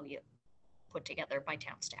an MOU put together by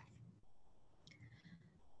town staff.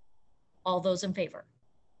 All those in favor?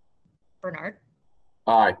 Bernard?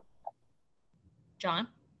 Aye. John?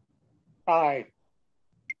 Aye.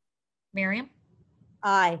 Miriam?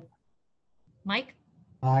 Aye. Mike?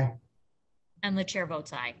 Aye. And the chair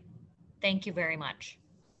votes aye. Thank you very much.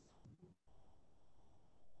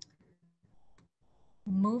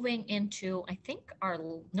 Moving into, I think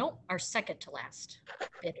our second to last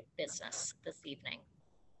bit of business this evening.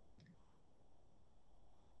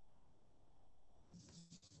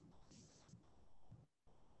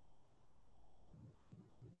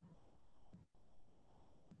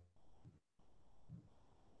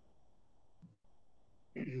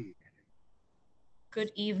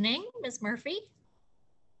 Good evening, Ms. Murphy.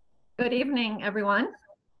 Good evening, everyone.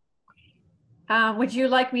 Would you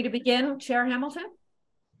like me to begin, Chair Hamilton?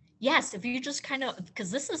 Yes, if you just kind of,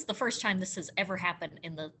 because this is the first time this has ever happened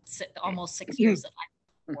in the almost 6 years that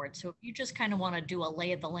I've been on board. So if you just kind of want to do a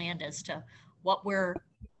lay of the land as to what we're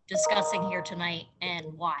discussing here tonight and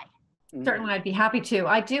why. Certainly, I'd be happy to.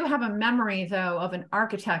 I do have a memory, though, of an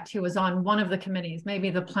architect who was on one of the committees, maybe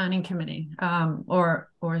the planning committee, or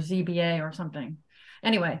ZBA or something.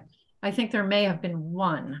 Anyway, I think there may have been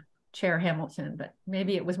one, Chair Hamilton, but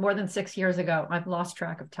maybe it was more than 6 years ago. I've lost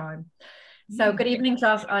track of time. So good evening,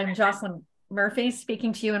 I'm Jocelyn Murphy,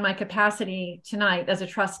 speaking to you in my capacity tonight as a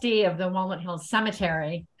trustee of the Walnut Hills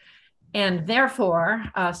Cemetery, and therefore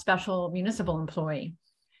a special municipal employee.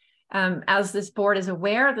 As this board is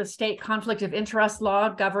aware, the state conflict of interest law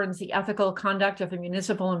governs the ethical conduct of the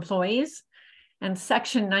municipal employees, and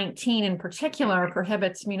Section 19 in particular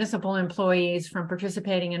prohibits municipal employees from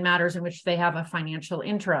participating in matters in which they have a financial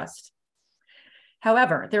interest.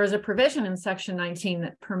 However, there is a provision in Section 19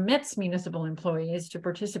 that permits municipal employees to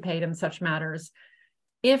participate in such matters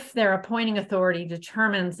if their appointing authority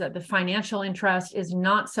determines that the financial interest is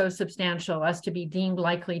not so substantial as to be deemed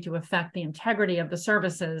likely to affect the integrity of the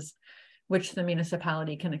services which the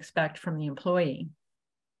municipality can expect from the employee.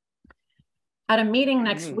 At a meeting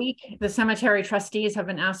next week, the cemetery trustees have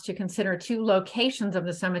been asked to consider 2 locations of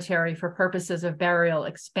the cemetery for purposes of burial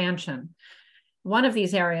expansion. One of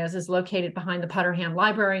these areas is located behind the Putterham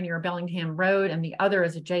Library near Bellingham Road, and the other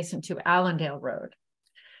is adjacent to Allendale Road.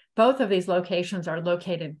 Both of these locations are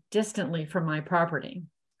located distantly from my property.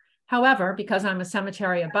 However, because I'm a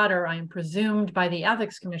cemetery abutter, I am presumed by the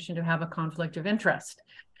Ethics Commission to have a conflict of interest.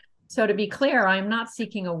 So to be clear, I am not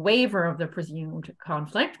seeking a waiver of the presumed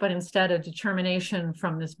conflict, but instead a determination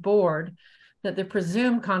from this board that the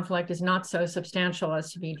presumed conflict is not so substantial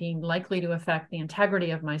as to be deemed likely to affect the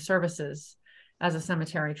integrity of my services as a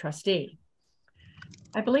cemetery trustee.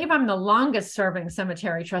 I believe I'm the longest serving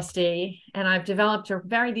cemetery trustee, and I've developed a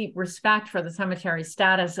very deep respect for the cemetery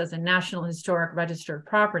status as a National Historic Registered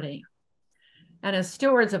property. And as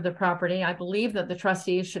stewards of the property, I believe that the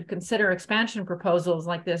trustees should consider expansion proposals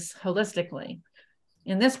like this holistically.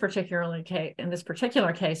 In this particular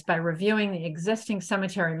case, by reviewing the existing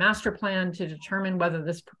cemetery master plan to determine whether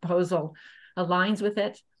this proposal aligns with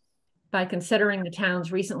it, by considering the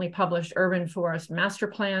town's recently published urban forest master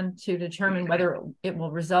plan to determine whether it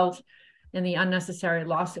will result in the unnecessary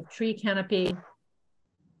loss of tree canopy,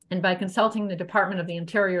 and by consulting the Department of the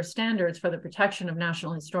Interior standards for the protection of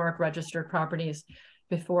National Historic Registered properties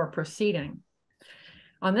before proceeding.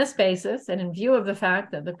 On this basis, and in view of the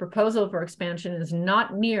fact that the proposal for expansion is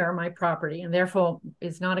not near my property and therefore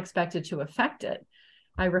is not expected to affect it,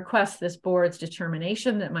 I request this board's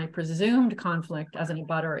determination that my presumed conflict as an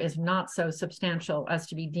abutter is not so substantial as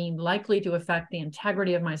to be deemed likely to affect the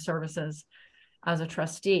integrity of my services as a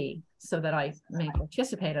trustee, so that I may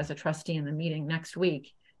participate as a trustee in the meeting next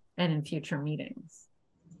week and in future meetings.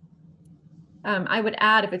 I would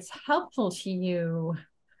add, if it's helpful to you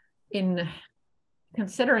in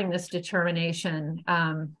considering this determination,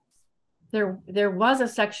 there was a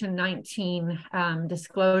Section 19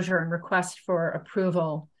 disclosure and request for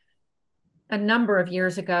approval a number of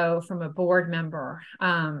years ago from a board member,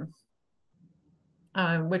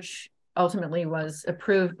 which ultimately was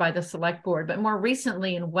approved by the select board. But more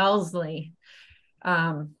recently in Wellesley,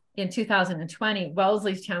 in 2020,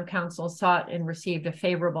 Wellesley's town council sought and received a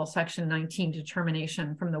favorable Section 19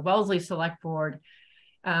 determination from the Wellesley Select Board,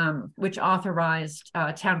 which authorized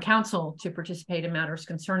town council to participate in matters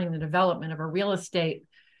concerning the development of a real estate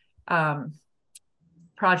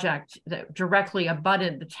project that directly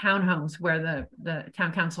abutted the townhomes where the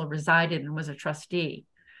town council resided and was a trustee.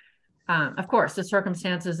 Of course, the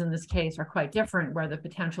circumstances in this case are quite different, where the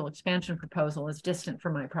potential expansion proposal is distant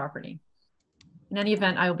from my property. In any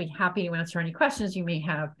event, I will be happy to answer any questions you may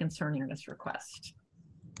have concerning this request.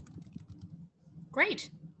 Great.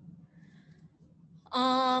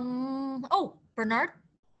 Oh, Bernard?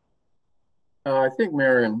 I think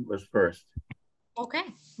Miriam was first. Okay,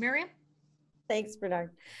 Miriam? Thanks,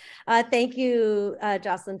 Bernard. Thank you,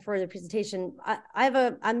 Jocelyn, for the presentation. I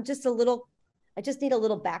just need a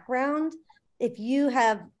little background. If you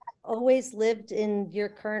have always lived in your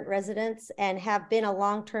current residence and have been a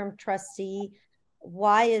long-term trustee,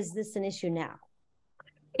 why is this an issue now?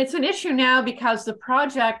 It's an issue now because the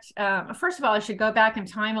project, first of all, I should go back in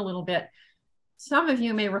time a little bit. Some of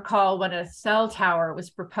you may recall when a cell tower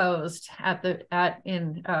was proposed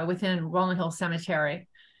within Walnut Hill Cemetery.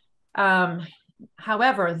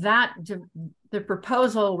 However, the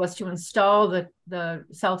proposal was to install the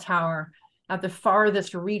cell tower at the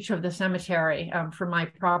farthest reach of the cemetery from my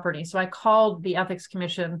property. So I called the Ethics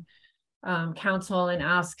Commission council and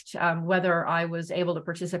asked whether I was able to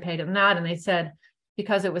participate in that. And they said,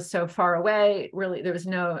 because it was so far away, really, there was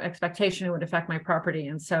no expectation it would affect my property.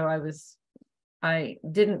 And so I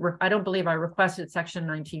don't believe I requested Section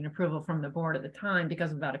 19 approval from the board at the time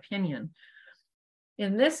because of that opinion.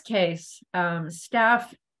 In this case,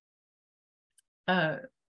 staff,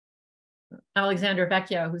 Alexander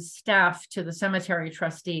Vecchio, who's staff to the cemetery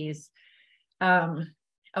trustees,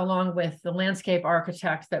 along with the landscape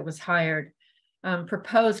architect that was hired,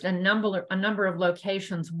 proposed a number of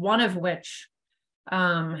locations, one of which,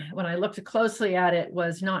 when I looked closely at it,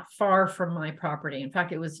 was not far from my property. In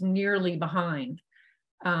fact, it was nearly behind.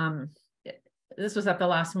 This was at the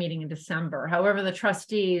last meeting in December. However, the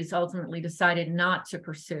trustees ultimately decided not to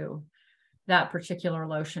pursue that particular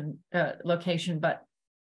location, but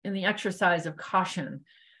in the exercise of caution,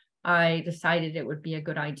 I decided it would be a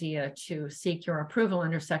good idea to seek your approval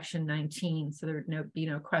under Section 19, so there would be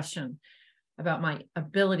no question about my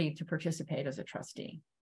ability to participate as a trustee.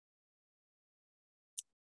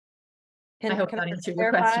 I hope that answered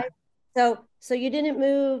your question. So you didn't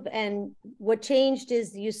move, and what changed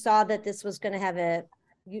is you saw that this was going to have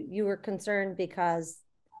you were concerned because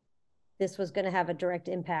this was going to have a direct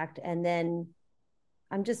impact, and then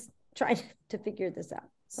I'm just trying to figure this out.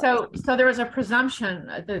 So there was a presumption.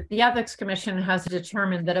 The Ethics Commission has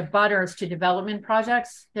determined that abutters to development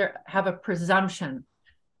projects have a presumption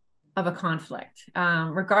of a conflict,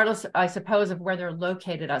 regardless, I suppose, of where they're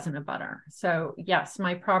located as an abutter. So yes,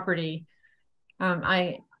 my property,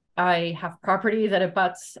 I have property that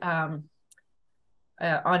abuts on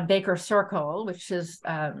Baker Circle, which is,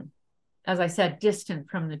 as I said, distant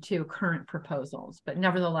from the two current proposals, but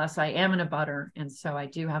nevertheless, I am an abutter, and so I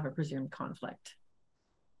do have a presumed conflict.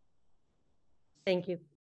 Thank you.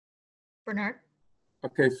 Bernard?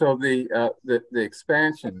 Okay, so the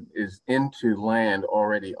expansion is into land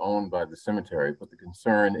already owned by the cemetery, but the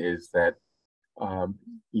concern is that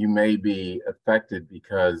you may be affected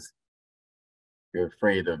because you're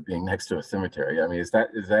afraid of being next to a cemetery. I mean, is that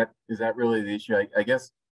really the issue? I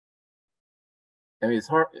guess. I mean, it's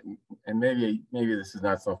hard, and maybe this is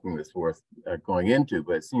not something that's worth going into,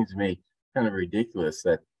 but it seems to me kind of ridiculous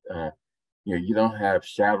that you don't have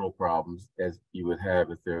shadow problems as you would have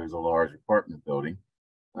if there was a large apartment building.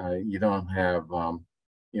 You don't have a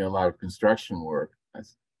lot of construction work.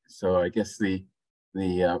 So I guess the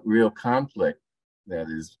real conflict that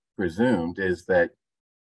is presumed is that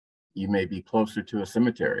you may be closer to a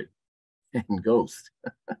cemetery and ghost.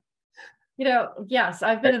 Yes,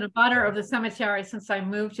 I've been an abutter of the cemetery since I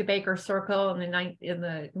moved to Baker Circle in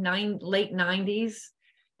the late 90s.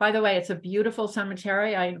 By the way, it's a beautiful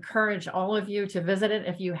cemetery. I encourage all of you to visit it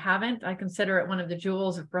if you haven't. I consider it one of the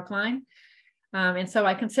jewels of Brookline. And so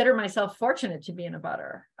I consider myself fortunate to be in a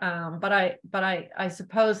abutter. But I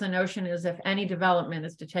suppose the notion is if any development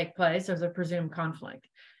is to take place, there's a presumed conflict,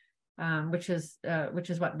 which is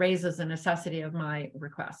what raises the necessity of my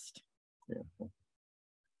request. Yeah.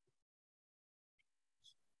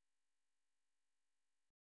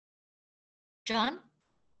 John?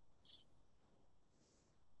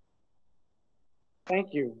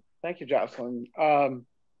 Thank you, Jocelyn. I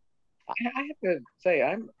have to say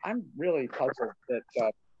I'm really puzzled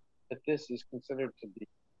that this is considered to be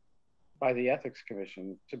by the Ethics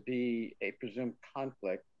Commission to be a presumed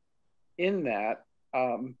conflict. In that,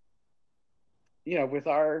 with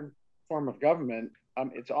our form of government,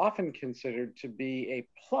 it's often considered to be a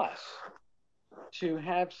plus to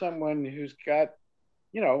have someone who's got,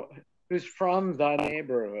 who's from the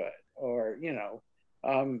neighborhood, or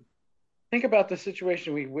think about the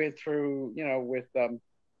situation we went through, with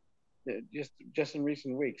just in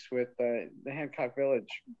recent weeks with the Hancock Village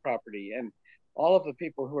property, and all of the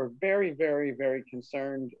people who are very, very, very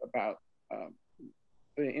concerned about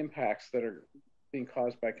the impacts that are being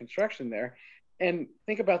caused by construction there. And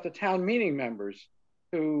think about the town meeting members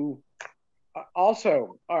who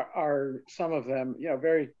also are some of them,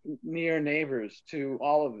 very near neighbors to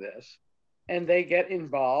all of this. And they get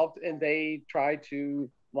involved and they try to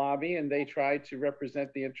lobby and they try to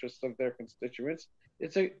represent the interests of their constituents.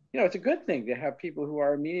 It's a good thing to have people who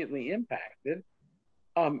are immediately impacted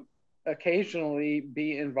occasionally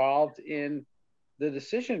be involved in the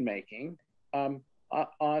decision making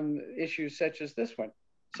on issues such as this one.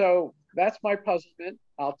 So that's my puzzlement.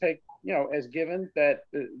 I'll take as given that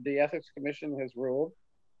the Ethics Commission has ruled.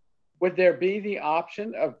 Would there be the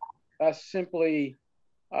option of us simply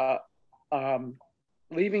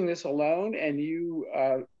leaving this alone and you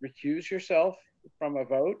recuse yourself from a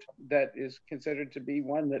vote that is considered to be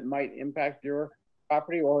one that might impact your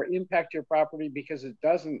property, or impact your property because it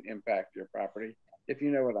doesn't impact your property, if you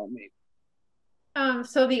know what I mean?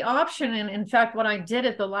 So the option, and in fact, what I did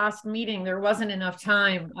at the last meeting, there wasn't enough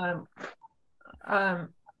time.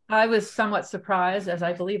 I was somewhat surprised, as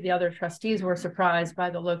I believe the other trustees were surprised by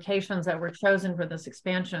the locations that were chosen for this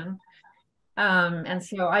expansion. And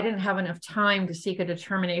so I didn't have enough time to seek a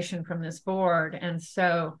determination from this board. And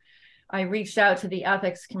so I reached out to the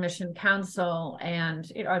Ethics Commission Council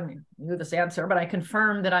and I knew this answer, but I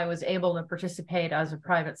confirmed that I was able to participate as a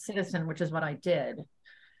private citizen, which is what I did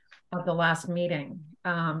at the last meeting.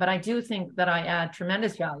 But I do think that I add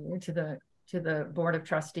tremendous value to the Board of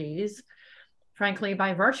Trustees, frankly,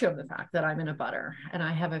 by virtue of the fact that I'm in a butter and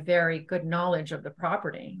I have a very good knowledge of the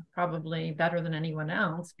property, probably better than anyone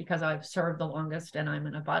else because I've served the longest and I'm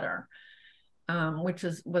in a butter, which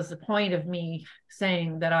was the point of me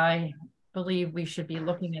saying that I believe we should be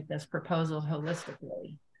looking at this proposal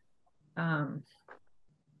holistically. And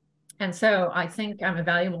so I think I'm a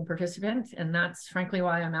valuable participant, and that's frankly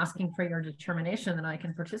why I'm asking for your determination that I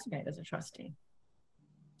can participate as a trustee,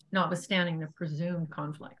 notwithstanding the presumed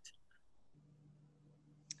conflict.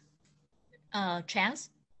 Chaz?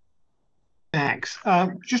 Thanks.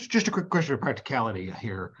 Just a quick question of practicality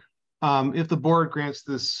here. If the board grants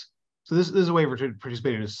this, so this is a waiver to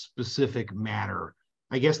participate in a specific matter.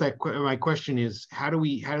 I guess that my question is, how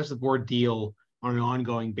does the board deal on an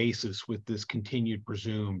ongoing basis with this continued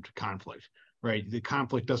presumed conflict? Right, the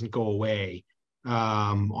conflict doesn't go away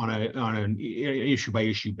on an issue by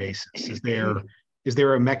issue basis. Is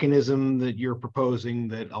there a mechanism that you're proposing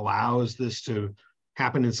that allows this to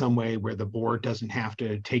happen in some way where the board doesn't have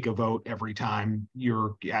to take a vote every time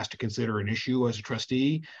you're asked to consider an issue as a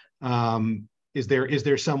trustee? Is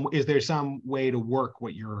there some way to work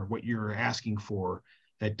what you're asking for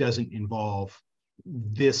that doesn't involve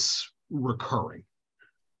this recurring?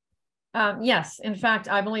 Yes, in fact,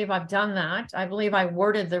 I believe I've done that. I believe I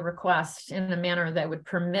worded the request in a manner that would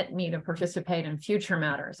permit me to participate in future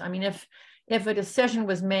matters. I mean, if a decision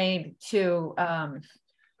was made to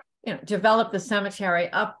develop the cemetery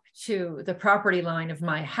up to the property line of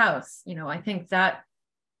my house, I think that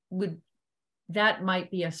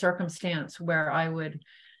might be a circumstance where I would,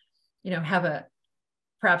 have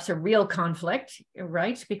perhaps a real conflict,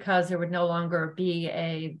 right? Because there would no longer be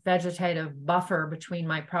a vegetative buffer between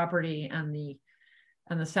my property and the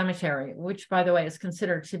cemetery, which, by the way, is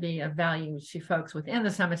considered to be of value to folks within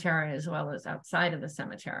the cemetery as well as outside of the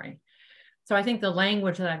cemetery. So I think the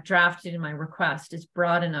language that I've drafted in my request is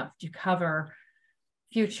broad enough to cover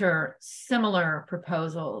future similar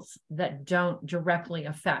proposals that don't directly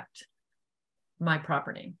affect my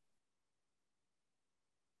property.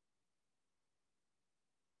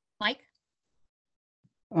 Mike?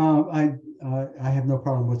 I have no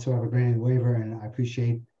problem whatsoever granting the waiver, and I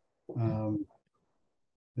appreciate the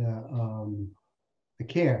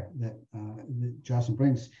care that Jocelyn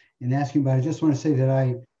brings in asking. But I just want to say that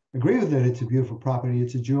I agree with it. It's a beautiful property.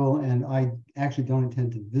 It's a jewel, and I actually don't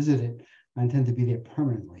intend to visit it. I intend to be there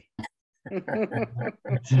permanently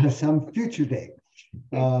at some future date.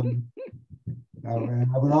 And I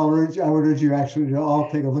would urge you actually to all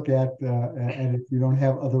take a look at if you don't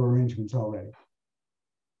have other arrangements already.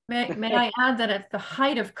 May I add that at the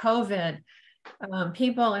height of COVID,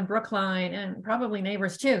 people in Brookline and probably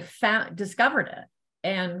neighbors too discovered it,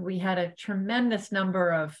 and we had a tremendous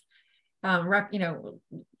number of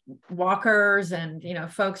walkers and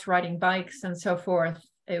folks riding bikes and so forth.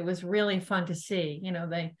 It was really fun to see.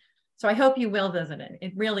 So I hope you will visit it.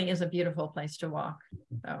 It really is a beautiful place to walk.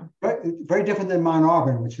 So very different than Mount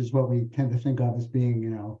Auburn, which is what we tend to think of as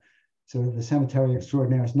being, sort of the cemetery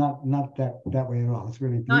extraordinaire. It's not that way at all. It's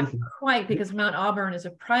really beautiful. Not quite, because Mount Auburn is a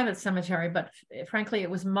private cemetery, but frankly, it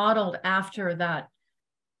was modeled after that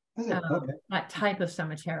that type of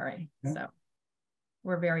cemetery. Yeah. So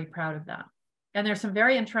we're very proud of that. And there's some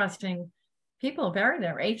very interesting people buried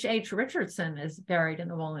there. H.H. Richardson is buried in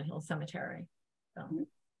the Walnut Hill Cemetery. So.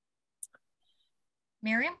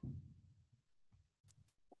 Miriam?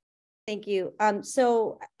 Thank you.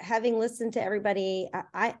 So having listened to everybody,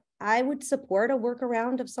 I would support a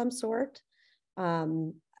workaround of some sort.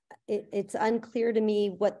 It's unclear to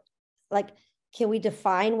me can we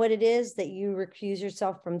define what it is that you recuse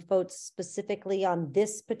yourself from votes specifically on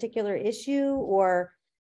this particular issue? Or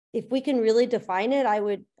if we can really define it, I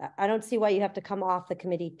don't see why you have to come off the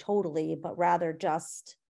committee totally, but rather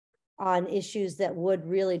just on issues that would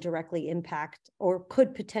really directly impact or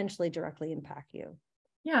could potentially directly impact you.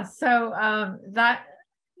 Yeah, so that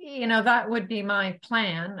would be my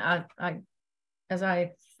plan. As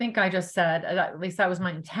I think I just said, at least that was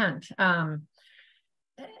my intent.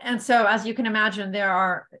 And so, as you can imagine,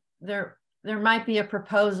 there might be a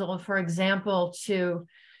proposal, for example, to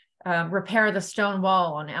repair the stone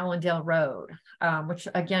wall on Allendale Road, which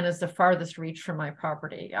again is the farthest reach from my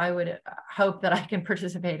property. I would hope that I can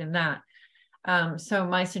participate in that. So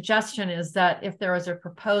my suggestion is that if there is a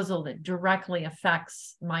proposal that directly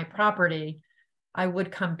affects my property, I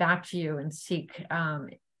would come back to you and seek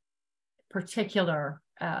particular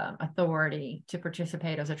authority to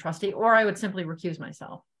participate as a trustee, or I would simply recuse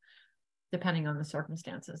myself, depending on the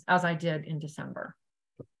circumstances, as I did in December.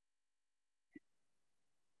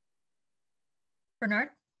 Bernard?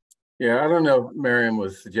 Yeah, I don't know if Miriam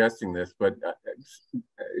was suggesting this, but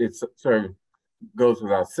it's sort of goes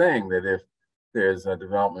without saying that if there's a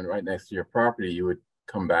development right next to your property, you would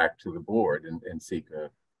come back to the board and seek a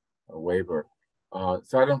waiver.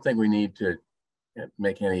 So I don't think we need to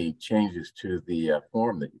make any changes to the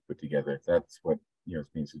form that you put together, if that's what is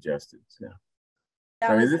being suggested. So,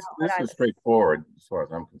 I mean, this is straightforward as far as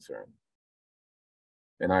I'm concerned,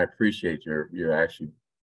 and I appreciate your actually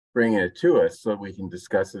bringing it to us so we can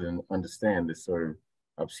discuss it and understand this sort of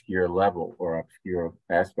obscure level or obscure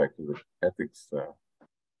aspect of the ethics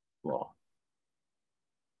law.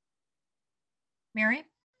 Mary?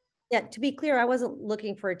 Yeah, to be clear, I wasn't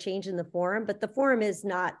looking for a change in the form, but the form is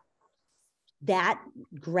not that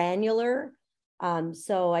granular.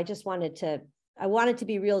 So I just wanted to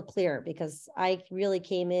be real clear, because I really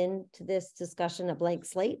came into this discussion a blank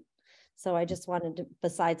slate. So I just wanted to,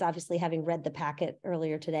 besides obviously having read the packet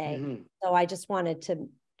earlier today, so I just wanted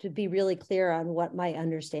to be really clear on what my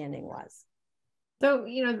understanding was. So,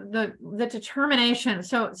 the determination,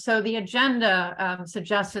 so the agenda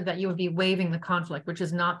suggested that you would be waiving the conflict, which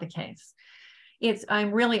is not the case.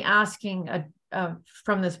 I'm really asking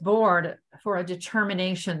from this board for a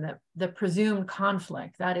determination that the presumed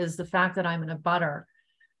conflict, that is the fact that I'm in a butter,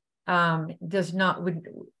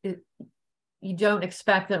 you don't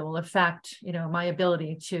expect that it will affect, my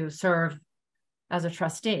ability to serve as a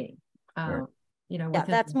trustee. Right. Yeah,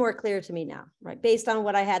 that's more clear to me now, right? Based on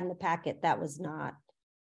what I had in the packet, that was not.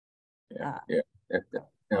 And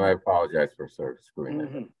I apologize for sort of screwing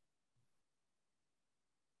that up.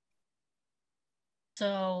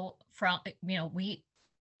 So we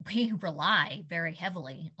rely very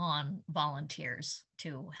heavily on volunteers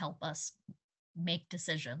to help us make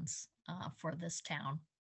decisions for this town.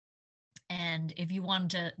 And if you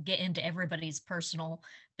wanted to get into everybody's personal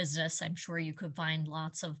business, I'm sure you could find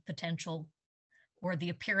lots of potential or the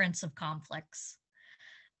appearance of conflicts.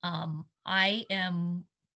 I am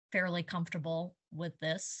fairly comfortable with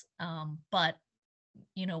this, but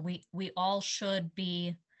we all should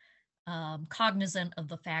be cognizant of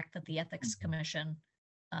the fact that the Ethics Commission,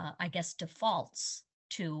 I guess, defaults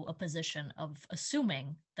to a position of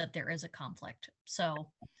assuming that there is a conflict.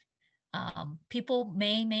 So people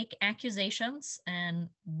may make accusations, and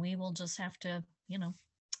we will just have to,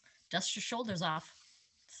 dust your shoulders off.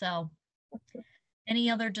 So,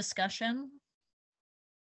 any other discussion?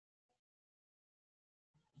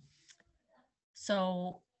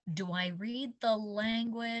 So, do I read the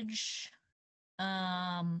language?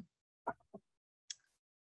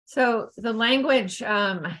 So the language,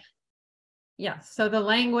 so the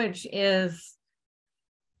language is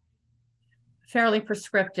fairly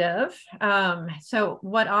prescriptive. So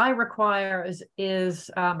what I require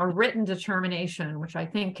is a written determination, which I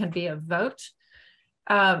think can be a vote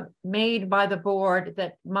made by the board,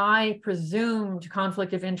 that my presumed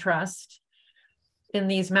conflict of interest in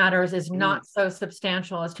these matters is not so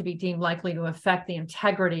substantial as to be deemed likely to affect the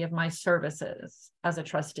integrity of my services as a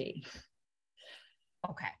trustee.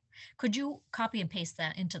 Okay. Could you copy and paste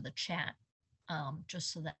that into the chat,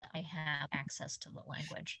 just so that I have access to the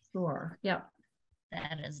language? Sure. Yep.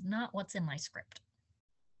 That is not what's in my script.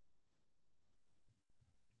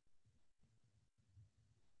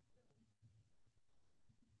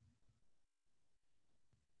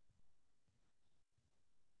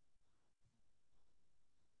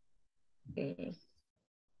 Okay.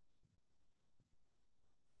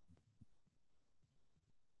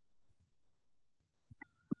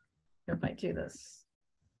 If I do this,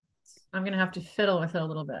 I'm going to have to fiddle with it a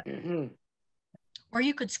little bit. Or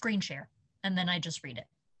you could screen share, and then I just read it.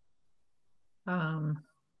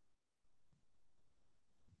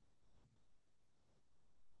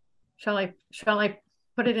 Shall I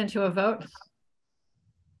put it into a vote?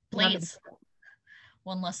 Please.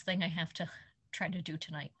 One less thing I have to try to do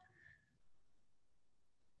tonight.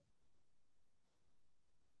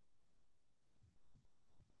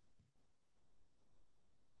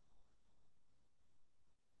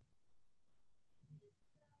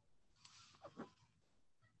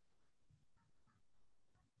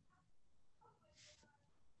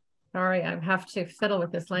 Sorry, I have to fiddle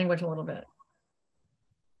with this language a little bit.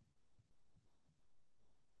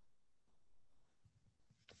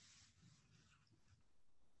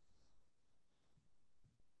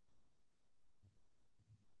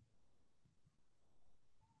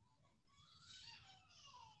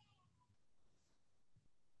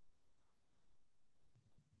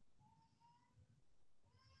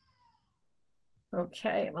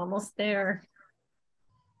 Okay, I'm almost there.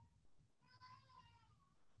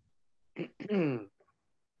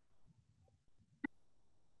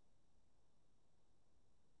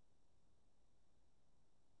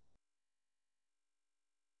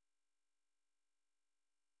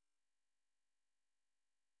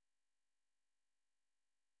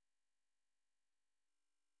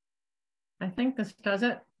 I think this does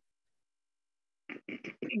it.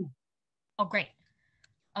 Oh, great.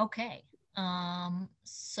 Okay.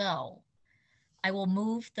 So I will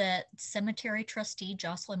move that cemetery trustee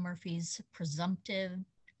Jocelyn Murphy's presumptive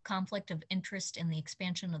conflict of interest in the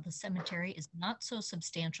expansion of the cemetery is not so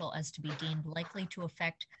substantial as to be deemed likely to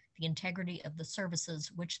affect the integrity of the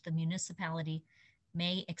services which the municipality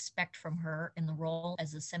may expect from her in the role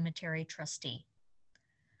as a cemetery trustee.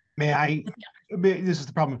 This is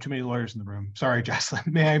the problem of too many lawyers in the room. Sorry, Jocelyn.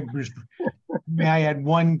 May I add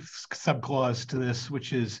one subclause to this,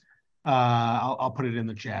 which is, I'll put it in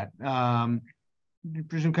the chat.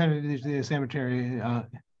 Presume kind of the cemetery,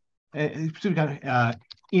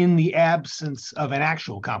 in the absence of an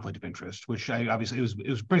actual conflict of interest, which obviously it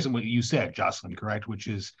was basically what you said, Jocelyn, correct? Which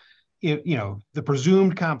is, the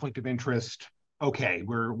presumed conflict of interest. Okay,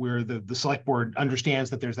 where the select board understands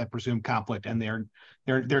that there's that presumed conflict, and they're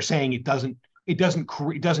saying it doesn't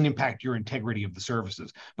impact your integrity of the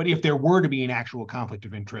services. But if there were to be an actual conflict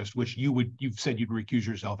of interest, which you've said you'd recuse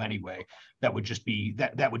yourself anyway, that would just be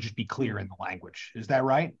clear in the language. Is that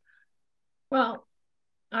right? Well,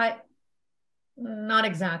 not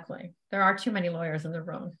exactly. There are too many lawyers in the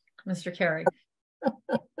room, Mr. Carey.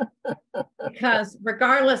 Because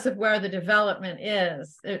regardless of where the development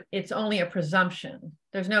is, it's only a presumption.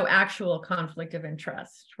 There's no actual conflict of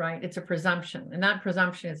interest, right? It's a presumption, and that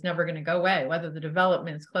presumption is never going to go away, whether the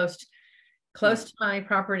development is close to my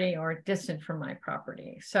property or distant from my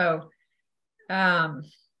property. So, what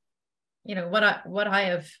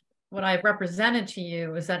I've represented to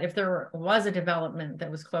you is that if there was a development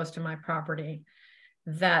that was close to my property,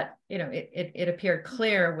 that it appeared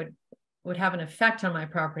clear would have an effect on my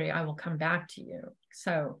property, I will come back to you.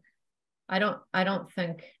 So I don't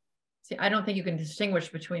think you can distinguish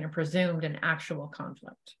between a presumed and actual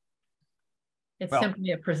conflict. It's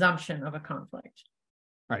simply a presumption of a conflict.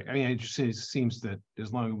 Right. I mean, it just seems that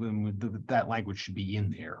as long as that language should be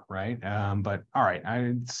in there, right? But all right,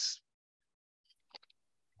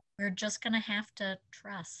 we're just gonna have to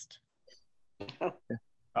trust.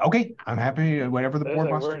 Okay, I'm happy. Whatever the board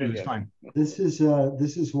wants to do is fine. This is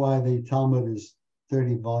why the Talmud is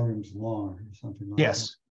 30 volumes long or something like that.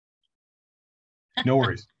 Yes. No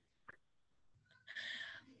worries.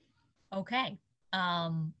 Okay.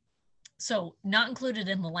 So not included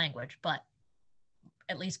in the language, but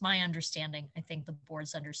at least my understanding, I think the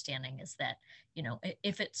board's understanding is that,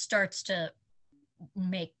 if it starts to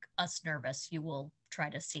make us nervous, you will try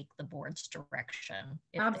to seek the board's direction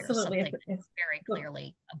if Absolutely. there's something that's very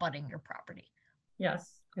clearly abutting your property.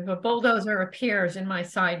 Yes. If a bulldozer appears in my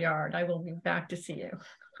side yard, I will be back to see you.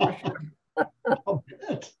 For sure.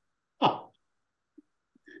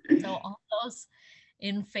 So all those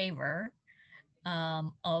in favor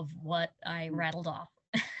of what I rattled off,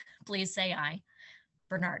 please say aye.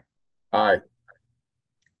 Bernard. Aye.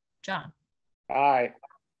 John. Aye.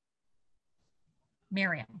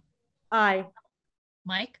 Miriam. Aye.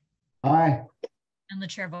 Mike. Aye. And the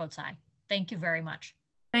chair votes aye. Thank you very much.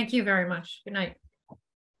 Thank you very much. Good night.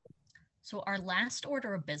 So our last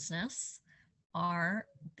order of business are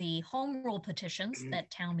the home rule petitions that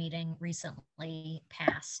town meeting recently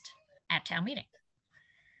passed at town meeting.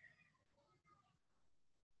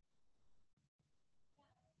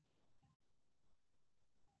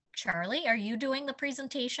 Charlie, are you doing the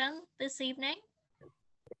presentation this evening?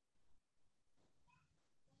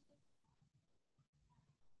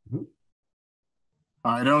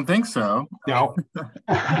 I don't think so. No.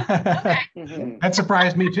 That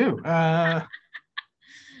surprised me too. I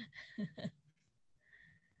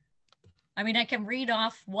mean, I can read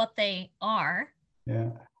off what they are. Yeah.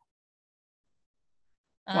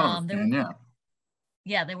 There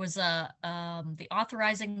was the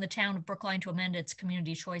authorizing the town of Brookline to amend its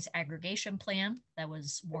community choice aggregation plan. That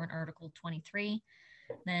was warrant article 23.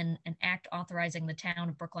 Then an act authorizing the town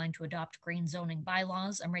of Brookline to adopt green zoning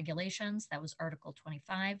bylaws and regulations. That was article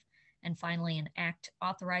 25. And finally, an act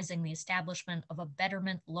authorizing the establishment of a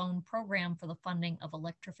betterment loan program for the funding of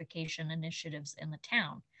electrification initiatives in the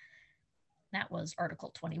town. That was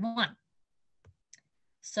article 21.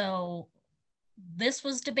 So this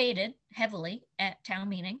was debated heavily at town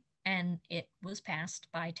meeting, and it was passed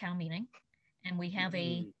by town meeting. And we have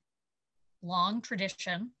a long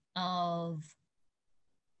tradition of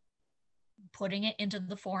putting it into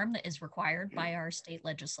the form that is required by our state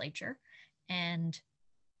legislature and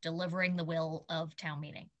delivering the will of town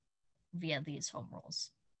meeting via these home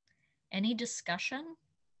rules. Any discussion?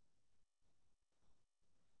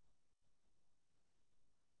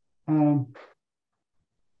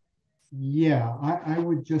 Yeah, I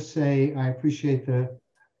would just say I appreciate the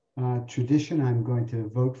tradition. I'm going to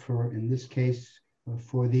vote for, in this case,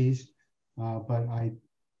 for these, but I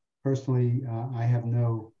personally, I have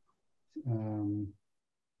no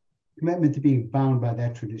commitment to being bound by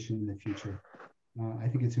that tradition in the future. I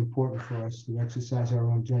think it's important for us to exercise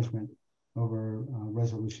our own judgment over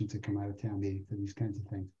resolutions that come out of town meeting for these kinds of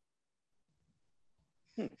things.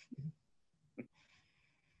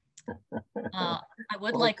 I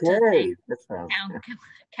would like to thank town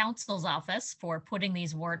council's office for putting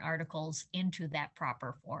these warrant articles into that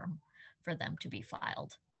proper form for them to be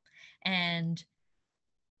filed. And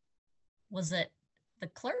was it the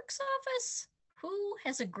clerk's office who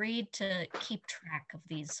has agreed to keep track of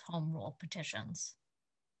these home rule petitions?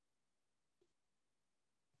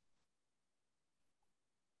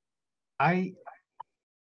 I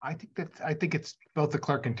think it's both the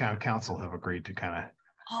clerk and town council have agreed to kind of.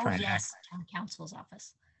 Oh, yes, town council's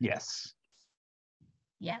office. Yes.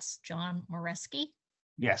 Yes, John Moreski.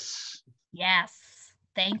 Yes. Yes,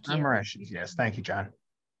 thank you. Yes, thank you, John.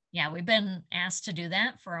 Yeah, we've been asked to do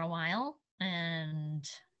that for a while, and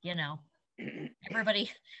you know, everybody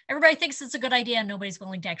thinks it's a good idea and nobody's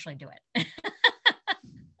willing to actually do it.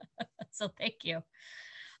 So thank you.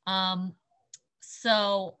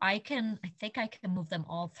 So I think I can move them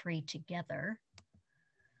all three together.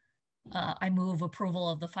 I move approval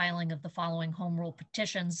of the filing of the following home rule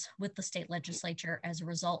petitions with the state legislature as a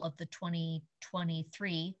result of the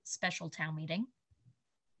 2023 special town meeting.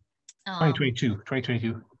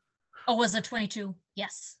 2022. Oh, was it 22?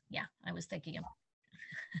 Yes. Yeah, I was thinking of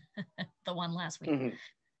the one last week.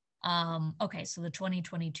 Okay, so the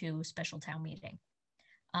 2022 special town meeting.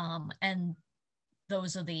 And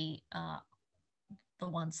those are the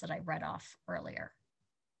ones that I read off earlier.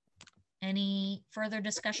 Any further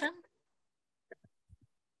discussion?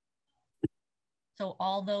 So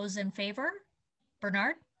all those in favor?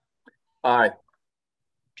 Bernard? Aye.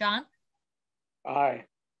 John? Aye.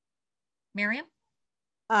 Miriam?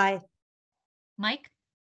 Aye. Mike?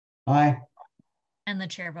 Aye. And the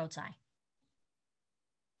chair votes aye.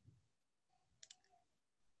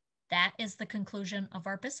 That is the conclusion of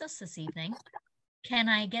our business this evening. Can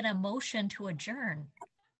I get a motion to adjourn?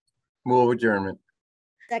 Move adjournment.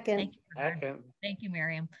 Second. Thank you,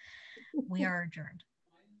 Miriam. We are adjourned.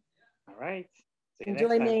 All right.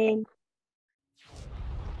 Enjoy Maine.